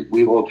with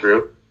we hold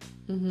true.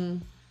 Mm-hmm. Yeah.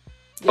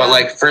 But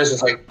like for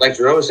instance, like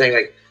Jerome was saying,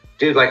 like,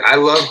 dude, like I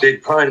love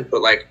Big Pun,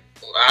 but like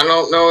I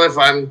don't know if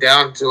I'm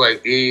down to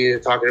like be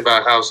talking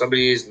about how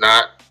somebody's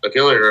not a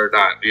killer or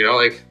not, you know,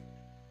 like.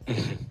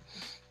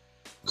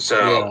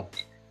 So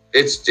yeah.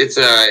 It's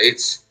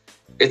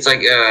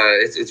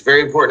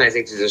very important, I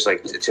think, to just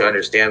like to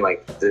understand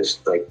like this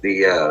like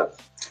the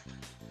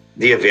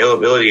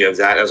availability of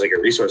that as like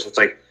a resource. It's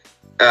like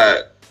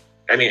I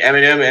mean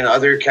Eminem and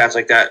other cats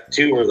like that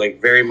too were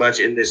like very much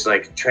in this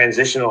like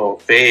transitional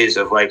phase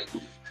of like,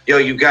 yo,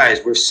 you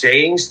guys, we're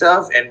saying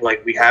stuff and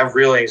like we have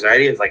real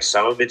anxiety and like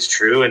some of it's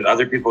true and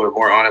other people are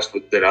more honest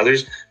than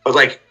others, but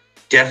like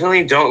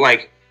definitely don't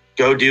like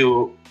go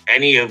do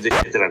any of the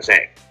shit that I'm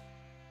saying.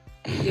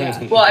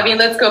 Yeah. Well, I mean,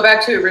 let's go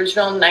back to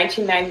original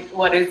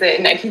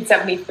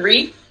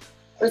 1973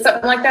 or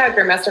something like that.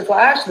 Grandmaster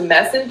Flash, The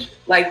Message,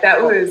 like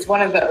that was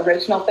one of the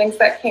original things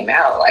that came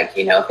out. Like,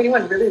 you know, if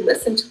anyone really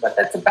listened to what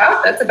that's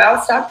about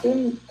stop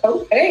doing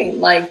cocaine.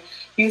 Like,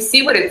 you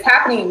see what is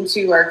happening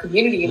to our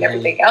community and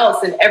everything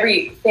else and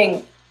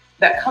everything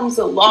that comes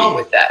along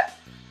with that.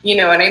 You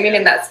know what I mean?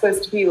 And that's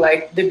supposed to be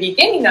like the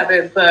beginning of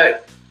it,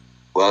 but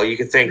well, you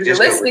could think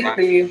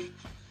realistically.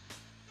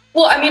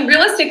 Well, I mean,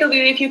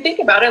 realistically, if you think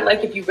about it,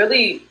 like if you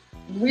really,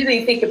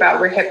 really think about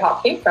where hip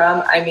hop came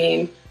from, I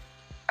mean,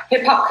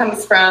 hip hop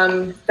comes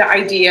from the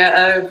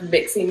idea of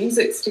mixing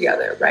musics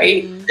together,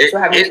 right? So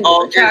having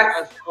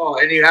tracks.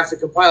 And you have to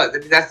compile it. I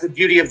mean, that's the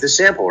beauty of the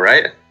sample,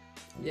 right?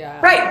 Yeah.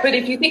 Right, but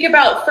if you think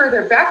about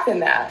further back than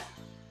that,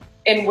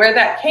 and where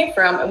that came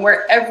from, and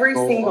where every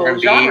single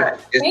genre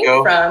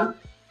came from,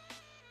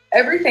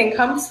 everything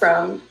comes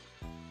from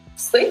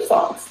slave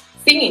songs,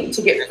 singing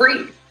to get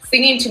free.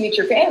 Singing to meet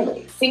your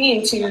family,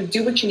 singing to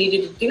do what you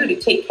needed to do to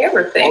take care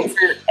of things.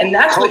 And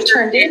that's what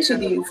turned into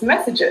these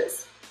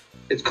messages.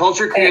 It's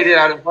culture created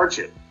out of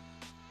hardship.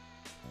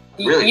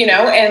 Really. You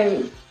know,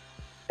 and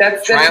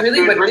that's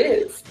really what it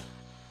is.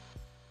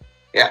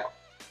 Yeah.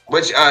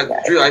 Which,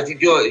 Drew, I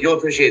think you'll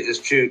appreciate this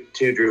too,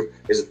 Drew,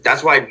 is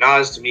that's why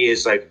Nas to me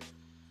is like,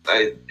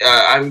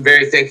 I'm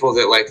very thankful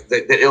that like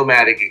the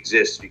Illmatic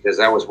exists, because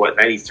that was what,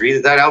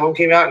 93 that album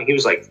came out, and he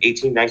was like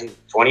 18, 19,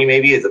 20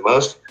 maybe at the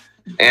most.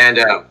 And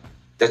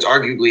that's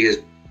arguably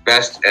his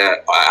best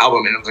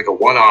album, and it was like a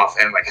one-off,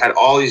 and like had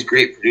all these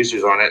great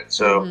producers on it.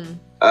 So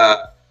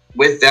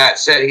with that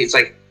said, it's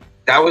like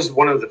that was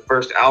one of the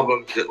first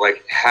albums that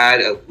like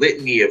had a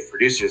litany of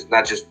producers,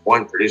 not just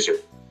one producer.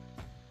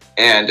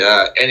 And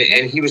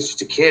he was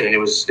just a kid, and it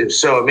was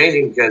so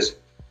amazing because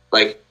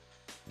like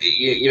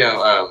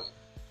it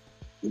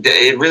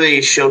really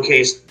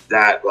showcased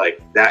that like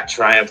that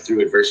triumph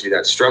through adversity,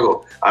 that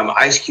struggle.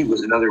 Ice Cube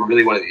was another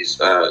really one of these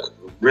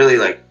really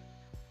like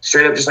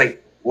straight up just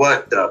like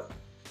what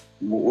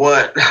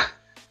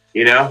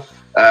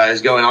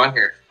is going on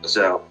here.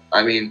 So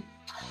I mean,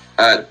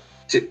 I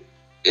think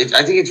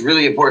it's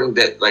really important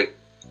that like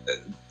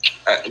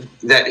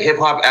that hip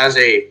hop as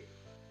a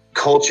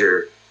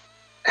culture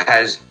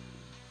has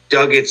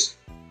dug its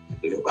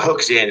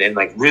hooks in and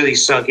like really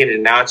sunk in,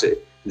 and now it's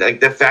like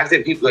the fact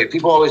that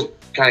people always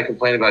kind of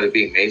complain about it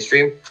being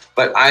mainstream,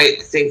 but I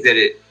think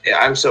that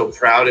I'm so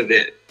proud of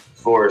it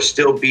for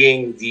still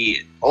being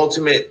the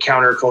ultimate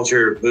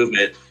counterculture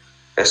movement,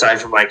 aside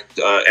from like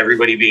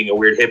everybody being a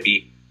weird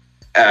hippie.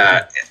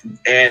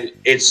 And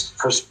it's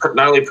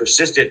not only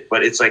persistent,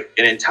 but it's like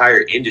an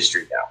entire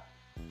industry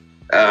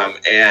now.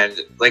 And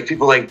like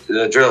people like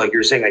Drill, like you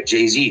were saying, like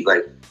Jay-Z,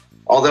 like,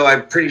 although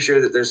I'm pretty sure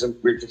that there's some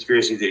weird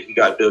conspiracy that he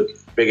got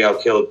Big Al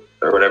killed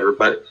or whatever,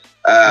 but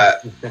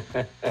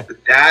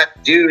that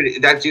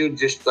dude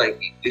just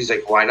like, he's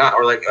like, why not?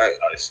 Or like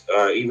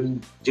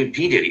even dude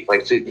P Diddy,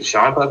 like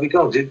Sean Puffy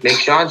Combs, dude, make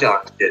Sean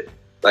John did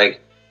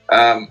like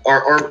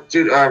or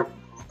dude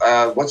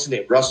what's his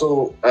name,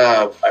 Russell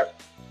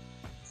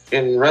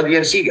and Run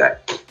DMC guy.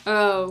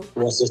 Oh,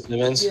 Russell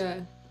Simmons. yeah.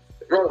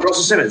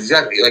 Russell Simmons,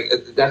 exactly.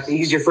 Like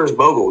he's your first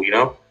mogul, you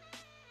know.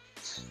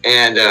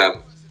 And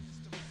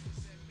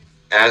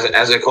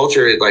as a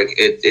culture,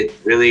 it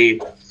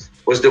really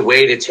was the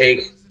way to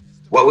take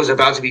what was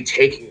about to be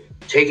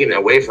taken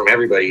away from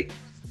everybody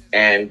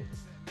and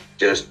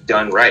just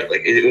done right.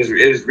 Like it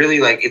was really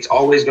like, it's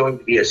always going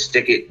to be a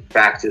stick it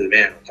back to the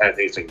man kind of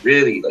thing. It's like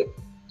really like,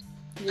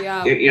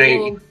 Yeah.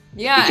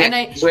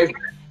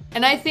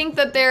 and I think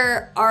that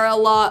there are a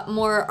lot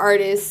more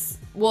artists.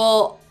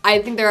 Well, I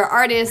think there are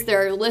artists,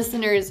 there are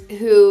listeners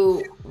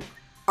who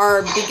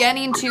are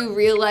beginning to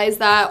realize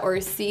that or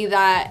see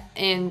that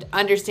and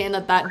understand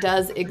that that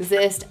does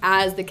exist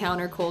as the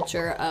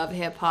counterculture of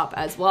hip hop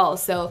as well.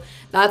 So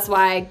that's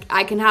why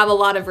I can have a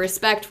lot of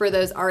respect for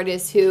those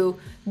artists who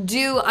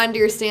do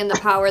understand the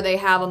power they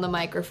have on the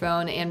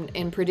microphone and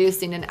in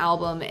producing an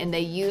album, and they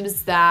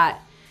use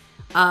that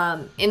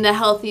in the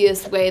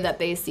healthiest way that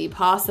they see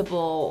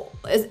possible.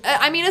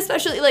 I mean,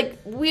 especially like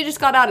we just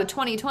got out of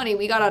 2020,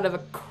 we got out of a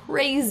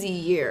crazy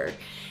year.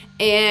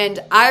 And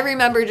I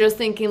remember just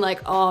thinking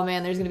like, oh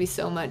man, there's going to be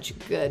so much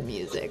good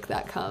music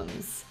that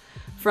comes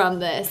from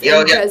this.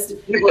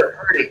 People are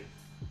hurting.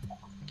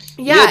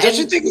 Yeah. Don't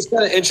you think it's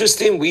kind of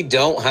interesting? We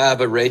don't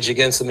have a Rage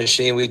Against the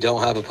Machine. We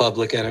don't have a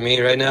Public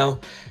Enemy right now.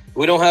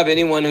 We don't have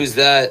anyone who's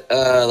that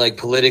like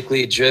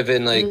politically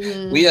driven. Like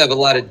we have a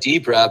lot of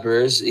deep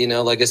rappers, you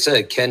know, like I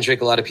said,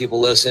 Kendrick, a lot of people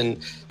listen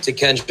to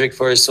Kendrick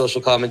for his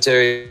social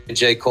commentary,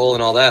 J. Cole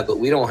and all that, but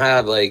we don't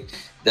have like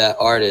that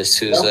artist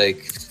who's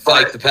like,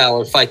 fight the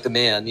power, fight the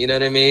man. You know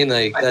what I mean?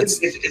 Like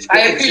that's. I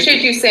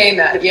appreciate you saying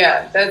that.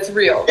 Yeah, that's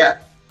real. Yeah,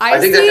 I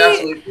think see that's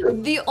absolutely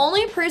true. The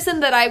only person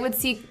that I would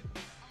see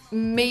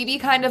maybe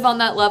kind of on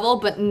that level,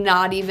 but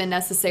not even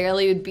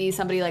necessarily, would be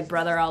somebody like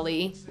Brother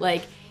Ali.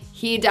 Like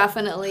he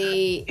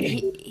definitely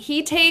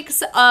he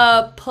takes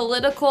a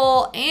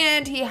political,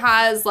 and he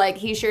has like,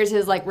 he shares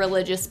his like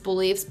religious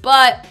beliefs,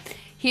 but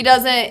he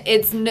doesn't.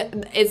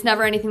 It's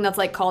never anything that's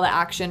like call to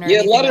action or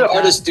a lot of like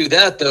artists do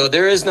that though.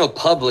 There is no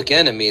Public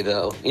Enemy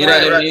though. You know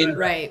what I mean?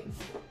 Right.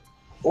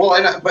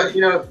 Well, but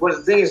you know what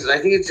the thing is I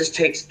think it just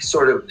takes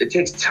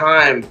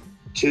time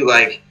to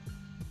like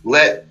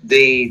let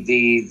the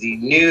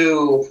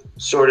new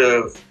sort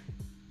of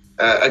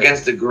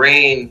against the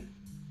grain,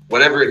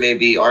 whatever it may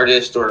be,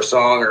 artist or a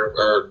song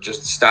or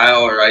just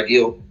style or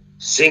ideal,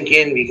 sink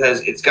in,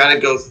 because it's got to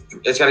go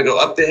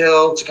up the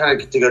hill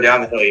to go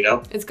down the hill, you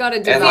know. It's got to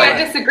And, I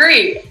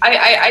disagree.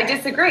 I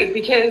disagree,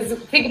 because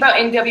think about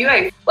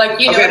NWA. Like,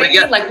 you know what I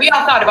mean? Like, we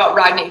all thought about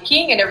Rodney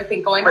King and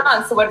everything going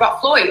on. So what about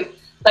Floyd?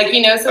 Like,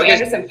 you know, so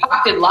Anderson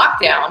 .Paak did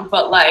Lockdown,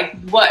 but like,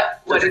 what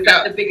is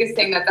that the biggest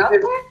thing that's out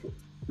there?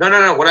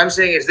 No. What I'm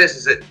saying is this: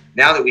 is that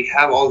now that we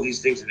have all of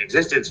these things in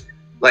existence,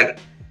 like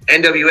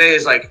NWA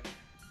is like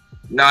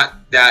not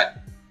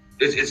that.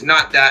 It's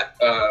not that.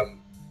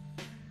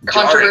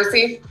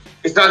 Controversy.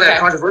 It's not that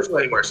controversial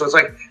anymore. So it's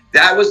like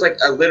that was like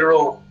a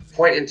literal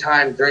point in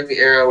time during the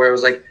era where it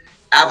was like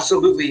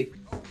absolutely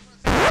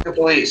the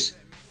police,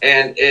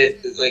 and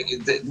it like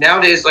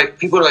nowadays like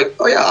people are like,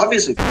 oh yeah,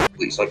 obviously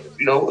police, like,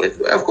 you know,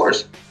 of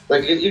course,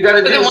 like you got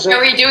to. But then why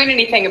are we doing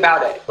anything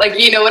about it? Like,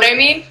 you know what I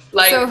mean?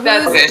 Like, so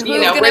who's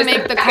gonna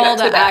make the call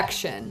to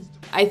action?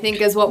 I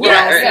think is what we're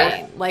all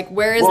saying. Like,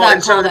 where is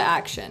that call to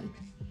action?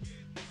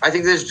 I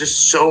think there's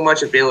just so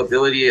much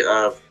availability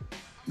of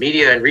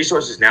media and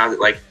resources now that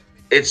like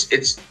it's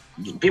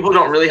people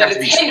don't really have to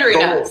be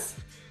hindering us.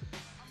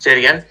 Say it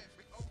again.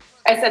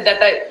 I said that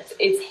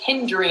it's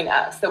hindering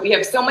us, that we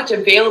have so much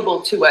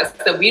available to us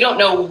that we don't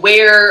know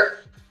where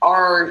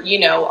our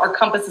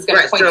compass is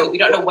going to point to. We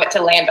don't know what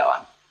to land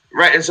on.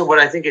 Right, and so what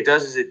I think it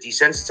does is it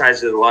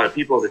desensitizes a lot of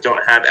people that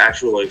don't have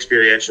actual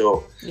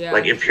experiential,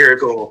 like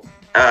empirical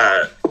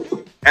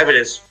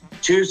evidence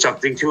to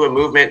something, to a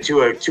movement,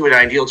 to an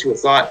ideal, to a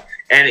thought,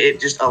 and it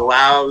just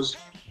allows,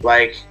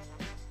 like,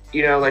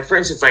 you know, like for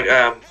instance, like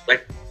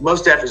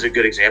Mos Def is a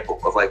good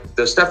example of like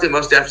the stuff that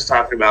Mos Def is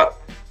talking about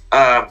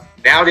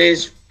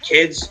nowadays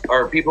kids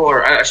or people,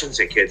 or I shouldn't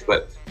say kids,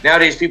 but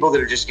nowadays people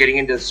that are just getting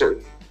into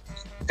certain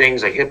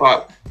things like hip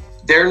hop,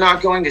 they're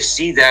not going to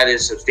see that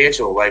as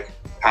substantial, like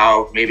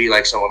how maybe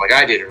like someone like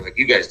I did or like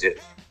you guys did.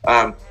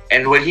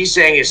 And what he's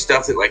saying is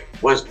stuff that like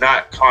was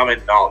not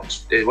common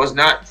knowledge. It was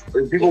not,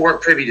 people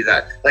weren't privy to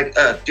that. Like,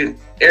 dude,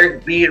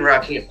 Eric B and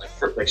Rakim,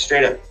 like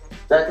straight up,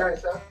 that kind of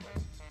stuff.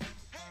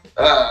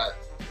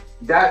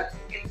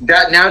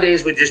 That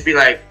nowadays would just be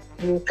like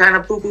kind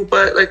of poo-poo,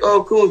 but like,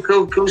 oh, cool,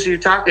 so you're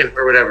talking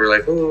or whatever,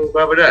 like, oh,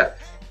 blah, blah, blah.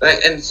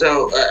 Like, and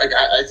so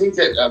I think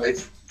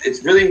that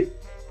it's really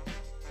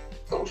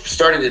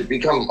starting to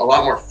become a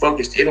lot more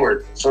focused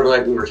inward, sort of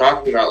like we were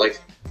talking about,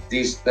 like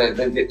these,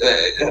 what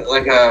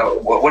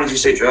did you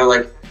say, Joe?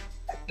 Like,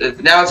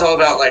 now it's all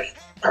about like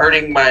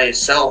hurting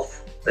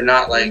myself and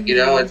not like, you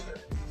know, and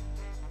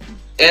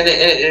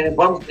it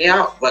bums me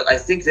out, but I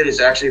think that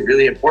it's actually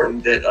really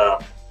important that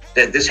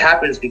that this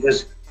happens,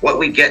 because what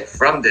we get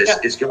from this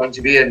is going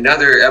to be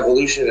another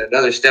evolution,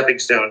 another stepping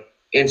stone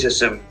into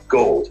some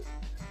gold.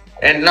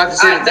 And not to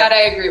say that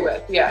I agree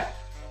with. Yeah,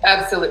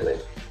 absolutely.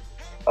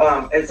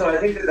 And so I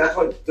think that that's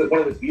what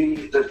one of the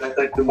beauty,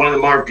 like one of the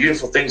more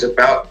beautiful things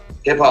about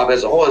hip hop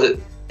as a whole is that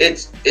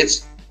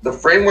it's the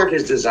framework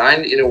is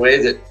designed in a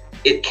way that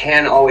it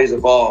can always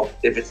evolve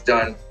if it's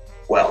done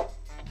well.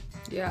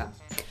 Yeah.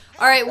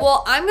 All right.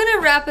 Well, I'm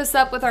gonna wrap us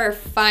up with our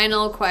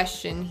final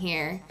question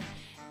here,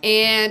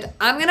 and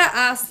I'm gonna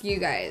ask you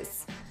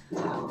guys,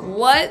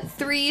 what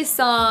 3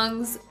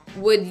 songs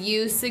would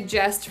you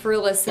suggest for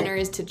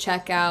listeners to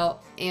check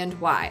out and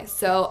why?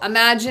 So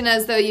imagine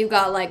as though you've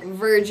got like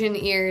virgin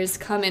ears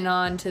coming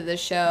on to the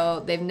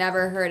show. They've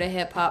never heard a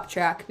hip hop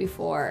track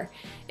before.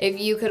 If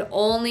you could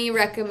only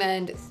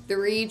recommend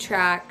 3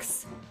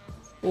 tracks,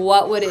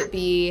 what would it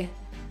be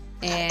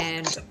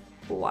and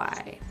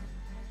why?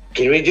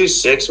 Can we do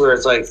 6 where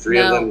it's like 3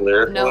 of them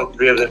lyrical and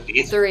 3 of them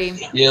beats?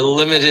 3. You're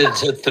limited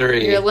to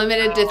 3. You're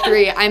limited to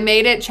 3. I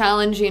made it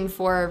challenging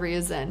for a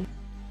reason.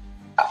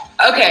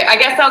 Okay, I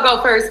guess I'll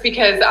go first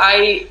because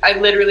I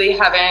literally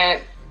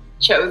haven't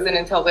chosen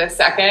until this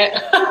second.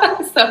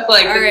 So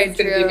like this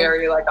is gonna be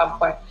very like on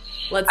point.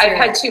 I've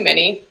had too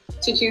many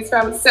to choose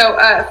from. So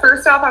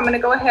first off, I'm gonna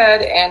go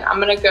ahead and I'm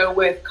gonna go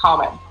with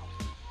Common.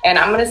 And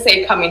I'm gonna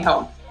say Coming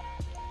Home.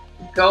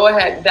 Go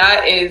ahead.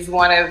 That is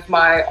one of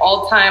my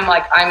all-time,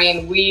 like, I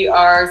mean, we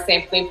are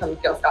sampling from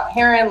Gil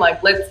Scott-Heron.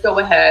 Like, let's go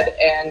ahead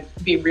and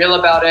be real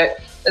about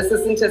it. Let's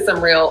listen to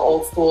some real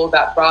old school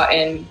that brought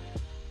in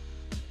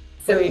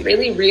some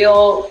really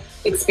real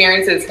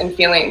experiences and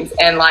feelings.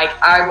 And like,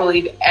 I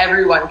believe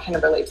everyone can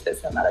relate to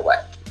this no matter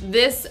what.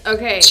 This,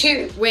 okay,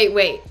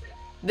 wait.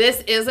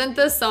 This isn't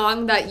the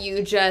song that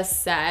you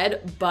just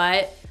said,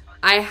 but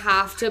I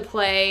have to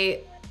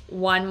play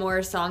one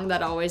more song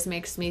that always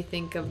makes me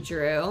think of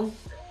Drew.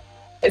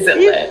 Is it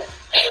lit?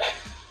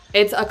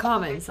 It's a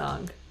Common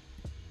song.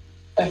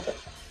 Okay.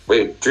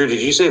 Wait, Drew,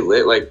 did you say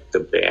lit like the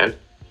band?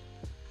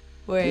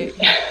 Wait.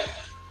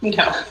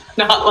 No,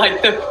 not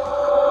like the...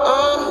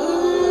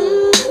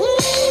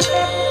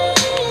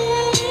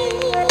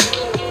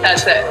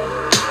 That's it.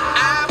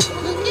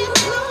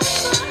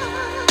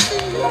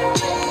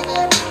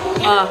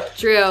 Oh,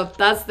 Drew,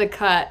 that's the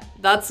cut.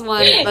 That's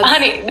one.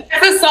 Honey,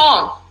 that's a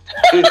song.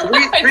 Dude,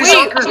 three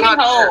songs is not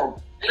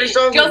home. 3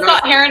 songs. Gil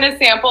Scott-Heron is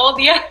sampled.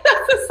 Yeah,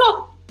 that's a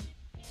song.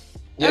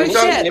 Yeah, what's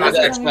the name of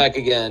that track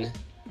again?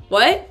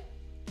 What?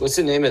 What's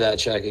the name of that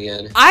track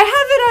again? I have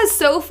it as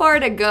So Far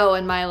to Go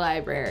in my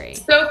library.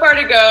 So Far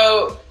to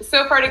Go.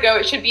 So Far to Go.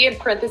 It should be in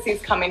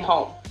parentheses, Coming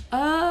Home.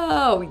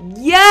 Oh,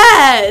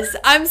 yes!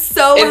 I'm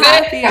so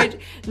happy.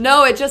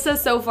 No, it just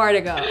says So Far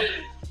to Go.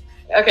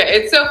 Okay,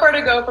 it's So Far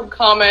to Go from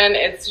Common.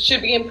 It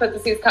should be in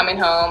parentheses, Coming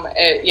Home.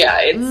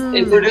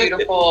 It's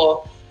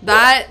beautiful.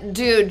 That,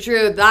 dude,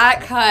 Drew,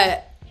 that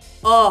cut,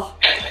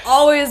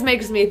 always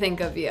makes me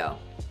think of you.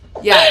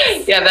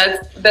 Yes.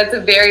 Yeah, that's a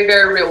very,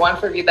 very real one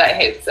for me that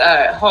hits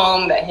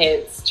home, that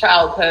hits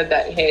childhood,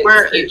 that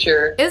hits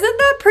future. Isn't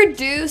that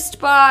produced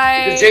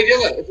by... It's a Jay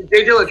Dilla. It's a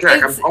Jay Dilla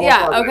track.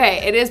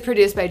 Okay. It is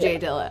produced by Jay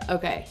Dilla.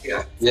 Okay.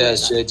 Yeah.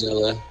 Yes, Jay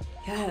Dilla.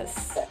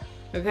 Yes.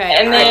 Okay.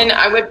 And then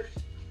I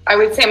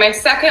would say my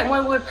second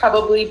one would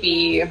probably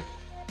be...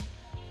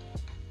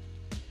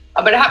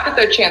 But I have to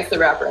throw Chance the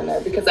Rapper in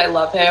there because I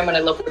love him and I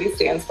love what he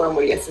stands for and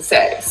what he has to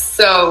say.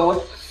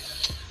 So,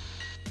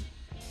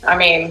 I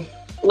mean,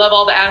 love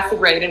all the acid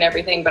rain and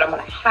everything, but I'm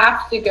going to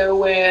have to go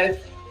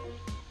with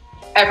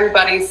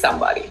Everybody's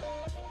Somebody.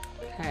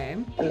 Okay.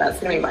 And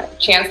that's going to be my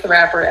Chance the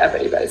Rapper,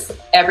 Everybody is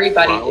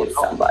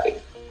Somebody. I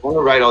want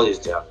to write all these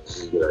down. This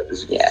is good.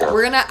 This is good stuff.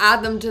 We're going to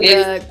add them to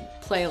the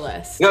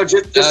playlist. No,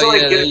 just so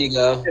like, there you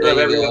go.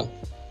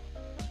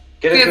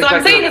 That's what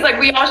I'm saying is like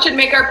we all should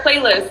make our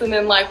playlists and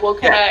then like we'll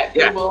connect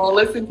and we'll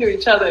listen to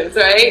each other's,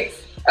 right?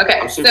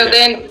 Okay, so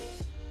then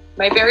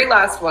my very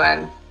last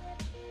one.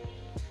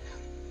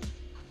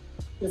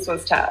 This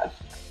one's tough.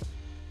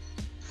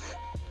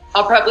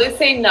 I'll probably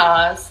say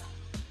Nas,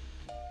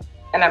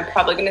 and I'm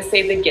probably gonna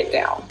say The Get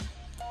Down.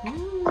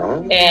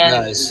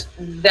 And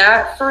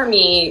that for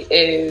me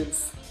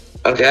is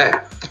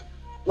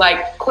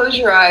Like, close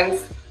your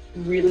eyes,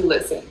 really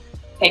listen,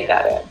 take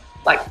that in,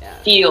 like,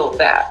 feel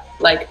that,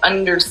 like,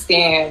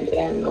 understand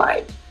and,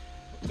 like,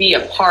 be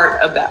a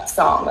part of that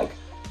song. Like,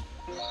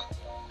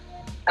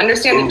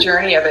 understand the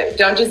journey of it.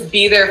 Don't just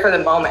be there for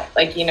the moment.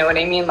 Like, you know what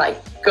I mean? Like,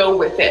 go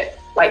with it.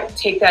 Like,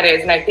 take that in.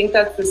 And I think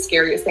that's the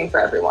scariest thing for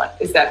everyone,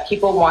 is that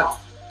people want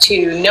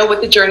to know what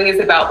the journey is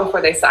about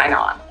before they sign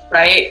on,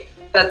 right?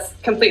 That's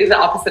completely the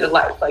opposite of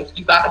life. Like,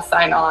 you got to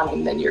sign on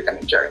and then you're going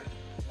to journey.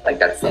 Like,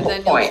 that's the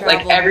whole point.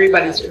 Like,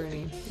 everybody's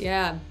journey.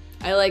 Yeah,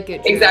 I like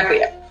it. Too.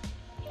 Exactly.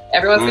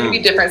 Everyone's going to be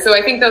different. So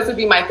I think those would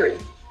be my 3.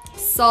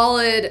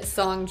 Solid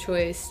song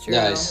choice, Drew.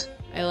 Nice.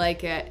 I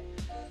like it.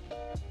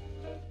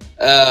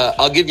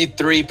 I'll give you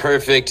 3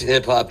 perfect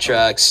hip hop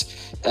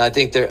tracks. I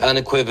think they're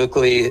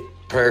unequivocally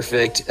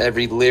perfect.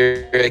 Every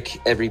lyric,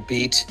 every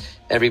beat,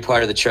 every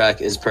part of the track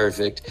is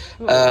perfect.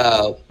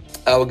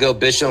 I would go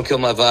 "Bitch Don't Kill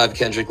My Vibe,"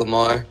 Kendrick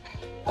Lamar.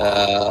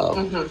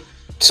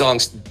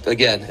 Songs,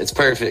 again, it's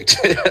perfect.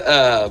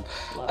 I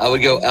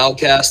would go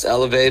 "Outkast,"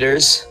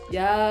 "Elevators."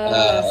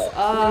 Yes.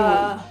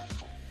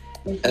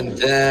 And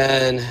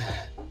then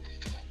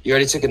you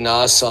already took a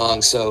Nas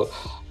song, so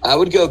I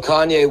would go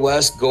Kanye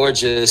West,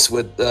 "Gorgeous,"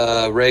 with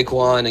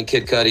Raekwon and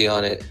Kid Cudi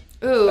on it.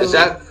 Ooh. Is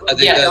that? I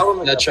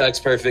think that track's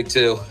perfect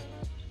too.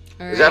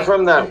 Is that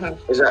from the?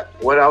 Is that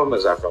what album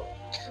is that from?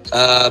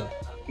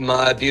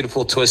 My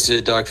Beautiful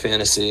Twisted Dark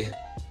Fantasy.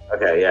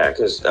 Okay, yeah,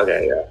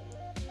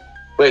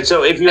 Wait,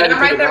 so if you had And to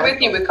I'm right pick there a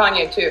with you with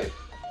Kanye too.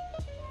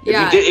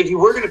 If you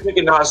were gonna pick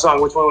a Nas song,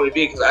 which one would it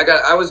be? Because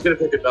I was gonna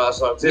pick a Nas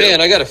song too. Man,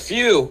 I got a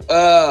few.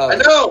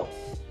 I know.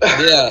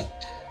 Yeah.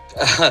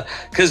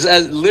 Because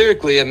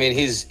lyrically, I mean,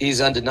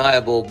 he's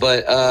undeniable,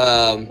 but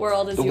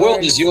World is the yours.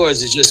 World Is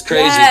Yours is just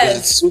crazy because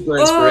it's super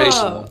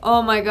inspirational.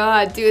 Oh my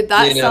god, dude,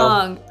 that You know?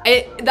 song,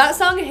 that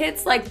song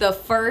hits like the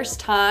first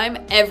time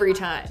every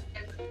time.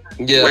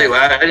 Yeah. Wait,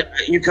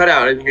 you cut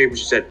out. I didn't hear what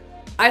you said.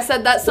 I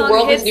said that The song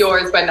World hits. Is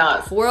Yours by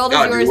Nas. World is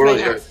Oh, dude, yours. World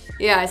by Is Nas. Yours.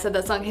 Yeah, I said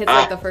that song hits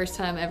like the first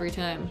time every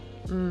time.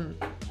 It's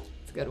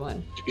a good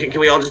one. Can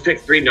we all just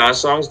pick 3 Nas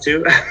songs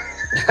too?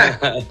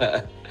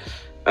 Okay.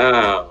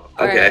 All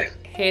right,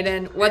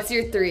 Hayden, what's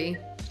your 3?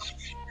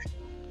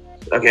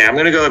 Okay, I'm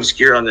gonna go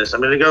obscure on this.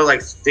 I'm gonna go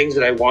like things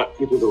that I want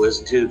people to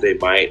listen to that they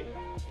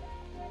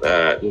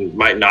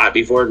might not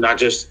before. Not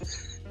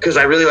just because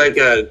I really like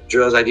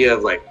Drill's idea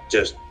of like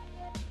just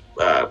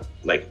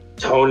like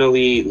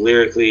tonally,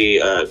 lyrically,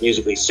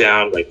 musically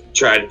sound like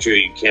tried and true.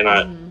 You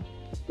cannot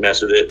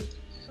mess with it.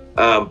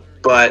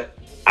 But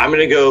I'm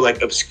gonna go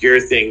like obscure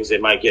things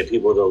that might get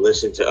people to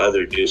listen to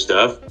other new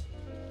stuff.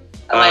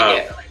 I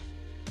like it.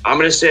 I'm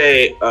gonna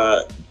say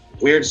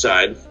 "Weird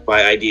Side"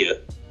 by Idea.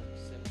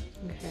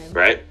 Okay.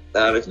 Right?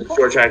 It's a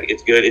short track.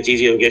 It's good. It's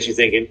easy to get you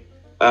thinking.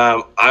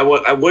 I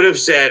would have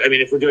said. I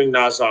mean, if we're doing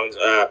Nas songs,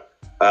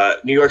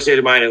 "New York State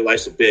of Mind" and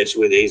 "Life's a Bitch"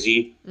 with AZ.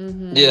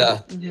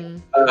 Yeah.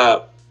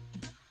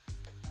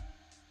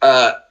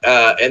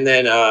 And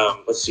then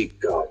let's see.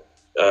 God.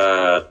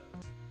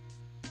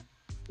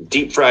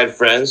 "Deep Fried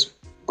Friends"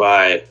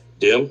 by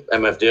Doom,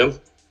 MF Doom.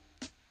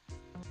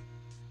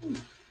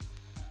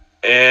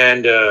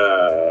 And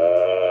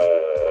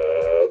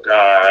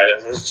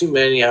God, there's too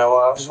many.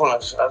 I just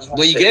want to.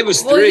 Well, you gave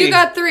us 3. Well, you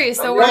got 3,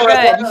 so we're good.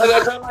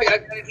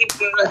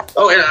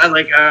 Oh, and I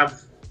like,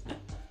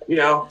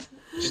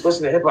 just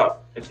listen to hip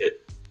hop.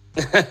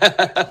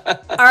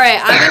 All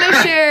right,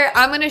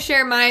 I'm gonna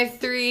share my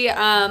 3.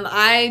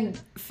 I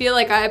feel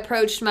like I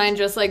approached mine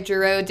just like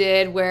Jero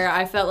did, where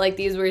I felt like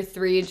these were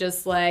 3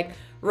 just like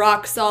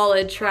rock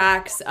solid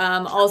tracks.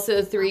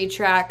 Also 3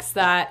 tracks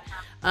that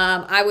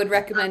I would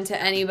recommend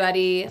to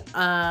anybody.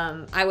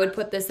 I would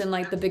put this in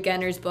like the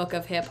beginner's book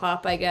of hip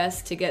hop, I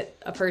guess, to get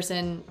a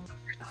person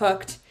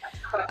hooked.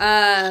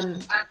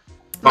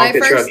 My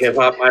first hip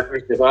hop. My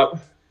first hip hop.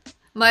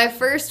 My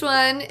first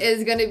one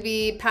is gonna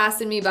be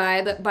 "Passing Me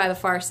By" by the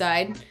Far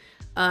Side.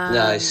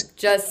 Nice.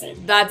 Just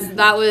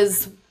that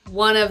was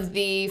one of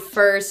the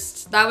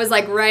first. That was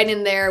like right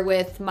in there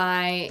with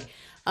my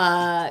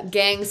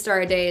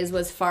Gangstar days.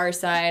 Was Far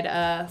Side.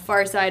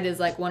 Far Side is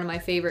like one of my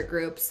favorite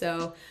groups.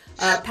 So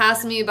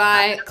 "Passing Me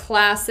By,"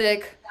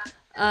 classic.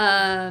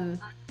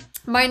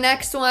 My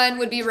next one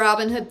would be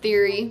 "Robin Hood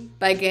Theory"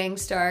 by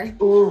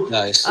Gangstar. Ooh.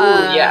 Nice.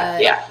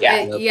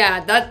 Yeah.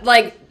 That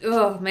like,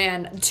 oh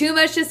man, too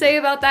much to say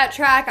about that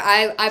track.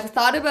 I've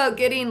thought about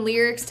getting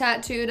lyrics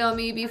tattooed on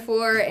me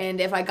before, and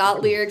if I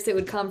got lyrics, it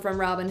would come from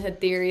Robin Hood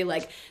Theory,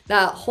 like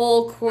that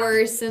whole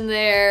chorus in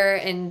there,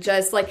 and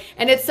just like,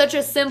 and it's such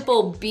a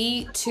simple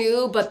beat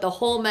too, but the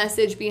whole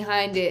message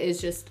behind it is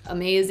just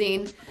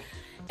amazing.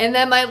 And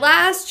then my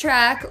last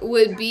track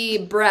would be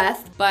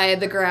 "Breath" by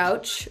The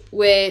Grouch,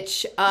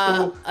 which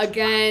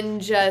again,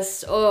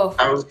 just I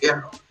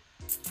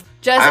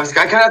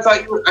kind of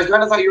thought you were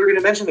going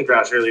to mention The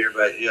Grouch earlier,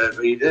 but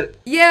you did.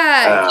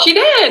 Yeah, she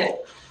did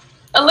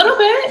a little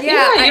bit.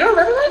 Yeah, you don't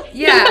remember that?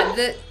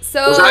 Yeah.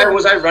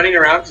 Was I running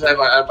around because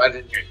I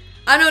didn't hear you?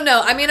 I don't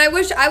know. I mean, I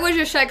wish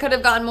I could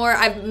have gotten more.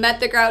 I've met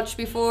the Grouch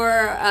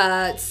before.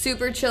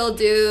 Super chill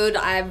dude.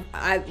 I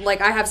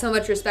have so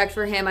much respect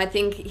for him. I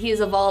think he's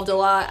evolved a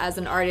lot as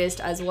an artist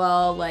as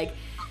well. Like,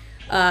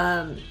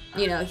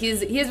 you know,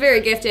 he's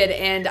very gifted,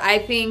 and I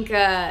think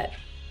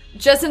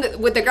just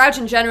with the Grouch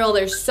in general,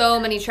 there's so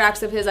many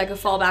tracks of his I could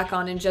fall back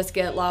on and just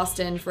get lost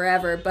in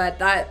forever. But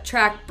that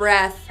track,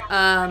 Breath,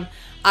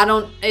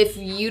 if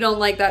you don't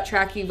like that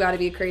track, you've got to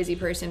be a crazy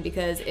person,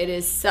 because it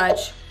is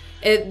such.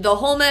 The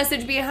whole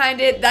message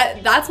behind it,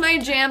 that's my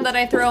jam that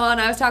I throw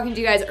on. I was talking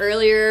to you guys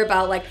earlier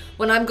about, like,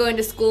 when I'm going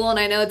to school and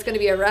I know it's going to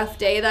be a rough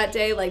day that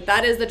day, like,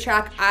 that is the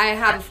track. I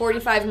have a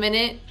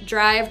 45-minute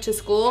drive to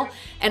school,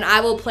 and I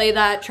will play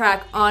that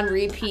track on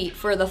repeat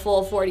for the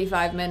full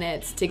 45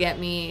 minutes to get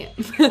me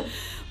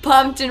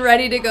pumped and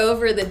ready to go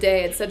for the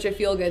day. It's such a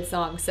feel-good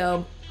song.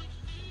 So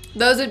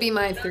those would be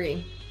my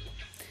 3.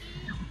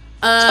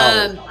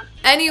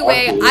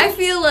 Anyway, I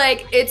feel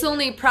like it's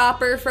only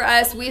proper for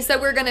us. We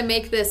said we're going to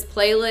make this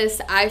playlist.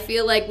 I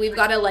feel like we've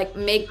got to, like,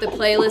 make the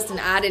playlist and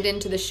add it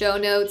into the show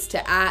notes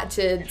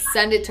to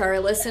send it to our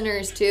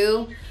listeners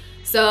too.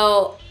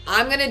 So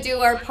I'm going to do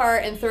our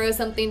part and throw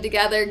something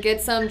together,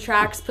 get some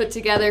tracks put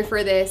together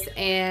for this.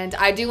 And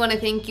I do want to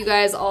thank you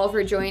guys all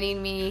for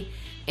joining me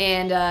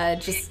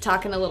and just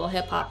talking a little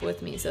hip hop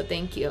with me. So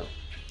thank you.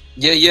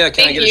 Yeah.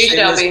 Can I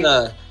get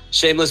a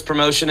shameless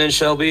promotion in,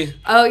 Shelby?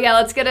 Oh yeah,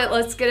 let's get a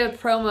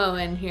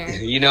promo in here.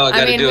 You know,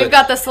 I mean, we've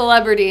got the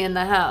celebrity in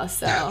the house,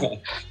 so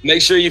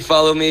make sure you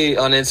follow me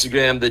on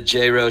Instagram, the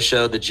JRO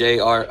Show, the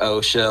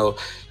JRO Show,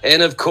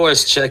 and of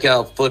course check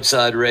out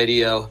Flipside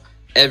Radio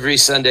every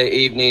Sunday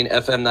evening,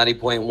 FM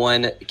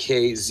 90.1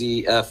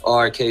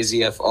 KZFR,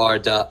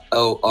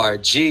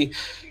 KZFR.org.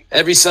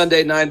 Every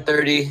Sunday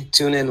 9:30.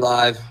 Tune in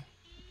live.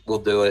 We'll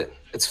do it.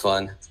 It's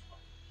fun.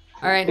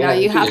 All right, now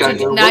you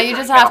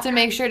just have to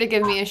make sure to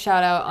give me a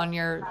shout out on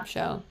your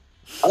show.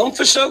 I'm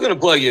for sure gonna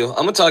plug you. I'm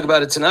gonna talk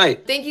about it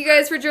tonight. Thank you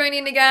guys for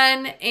joining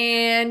again,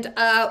 and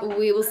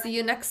we will see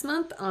you next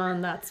month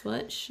on That's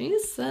What She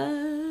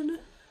Said.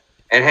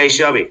 And hey,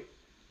 Shelby,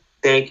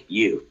 thank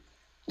you.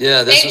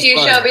 Yeah, thank you,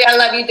 fun. Shelby. I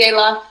love you,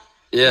 Dayla.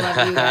 Yeah,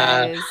 love you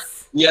guys.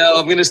 Yeah,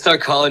 I'm gonna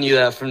start calling you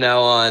that from now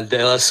on.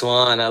 De La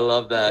Swan. I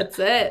love that. That's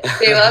it.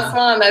 De La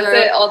Swan. That's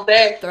it all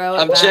day.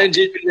 I'm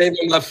changing your name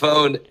on my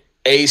phone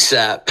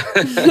ASAP.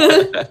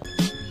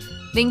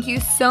 Thank you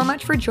so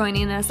much for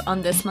joining us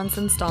on this month's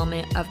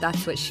installment of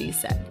That's What She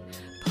Said.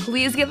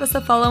 Please give us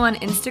a follow on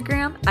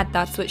Instagram at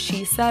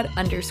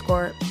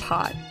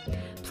thatswhatshesaid_pod.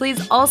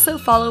 Please also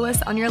follow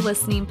us on your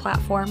listening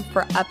platform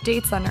for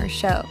updates on our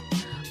show.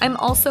 I'm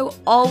also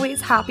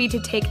always happy to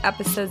take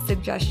episode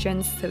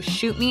suggestions, so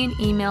shoot me an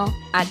email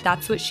at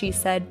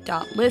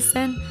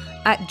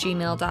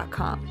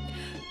thatswhatshesaid.listen@gmail.com.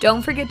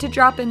 Don't forget to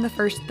drop in the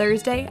first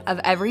Thursday of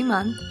every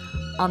month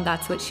on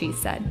That's What She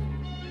Said.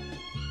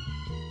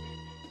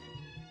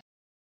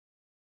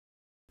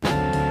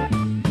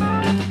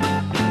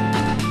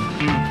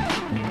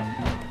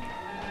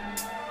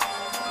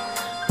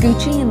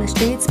 Gucci in the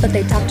streets, but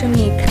they talk to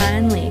me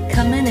kindly.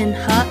 Coming in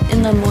hot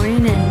in the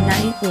morning and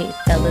nightly.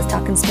 Fellas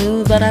talking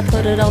smooth, but I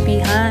put it all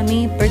behind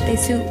me. Birthday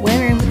suit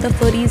wearing with the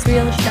footies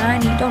real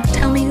shiny. Don't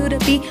tell me who to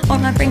be or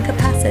my brain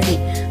capacity.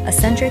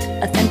 Eccentric,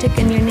 authentic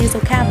in your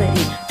nasal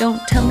cavity. Don't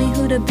tell me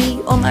who to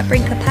be or my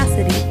brain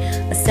capacity.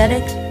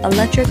 Aesthetic,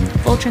 electric,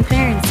 full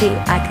transparency.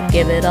 I can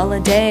give it all a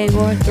day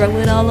or throw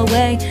it all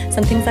away.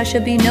 Some things I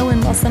should be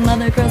knowing while some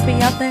other girls be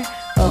out there.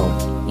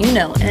 Oh, you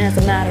know, and as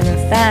a matter of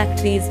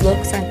fact, these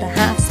looks aren't the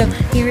half. So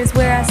here is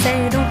where I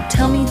say, don't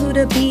tell me who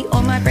to be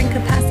or my brain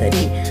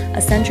capacity.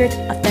 Eccentric,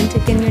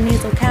 authentic in your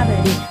nasal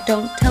cavity.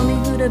 Don't tell me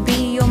who to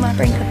be or my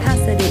brain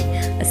capacity.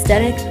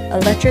 Aesthetic,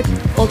 electric,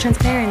 full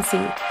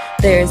transparency.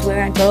 There's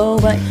where I go,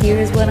 but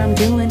here's what I'm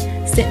doing.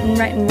 Sitting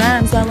writing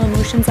rhymes while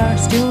emotions are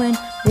stewing.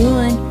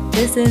 Ruling,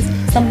 this is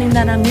something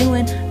that I'm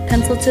doing.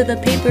 Pencil to the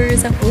paper,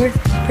 is it worth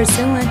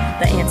pursuing?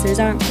 The answers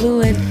aren't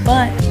fluid,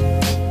 but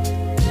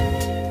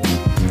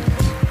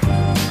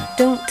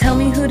don't tell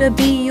me who to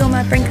be or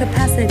my brain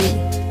capacity.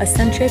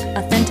 Eccentric,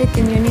 authentic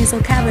in your nasal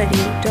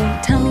cavity.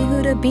 Don't tell me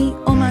who to be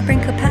or my brain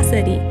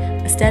capacity.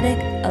 Aesthetic,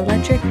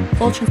 electric,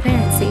 full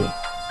transparency.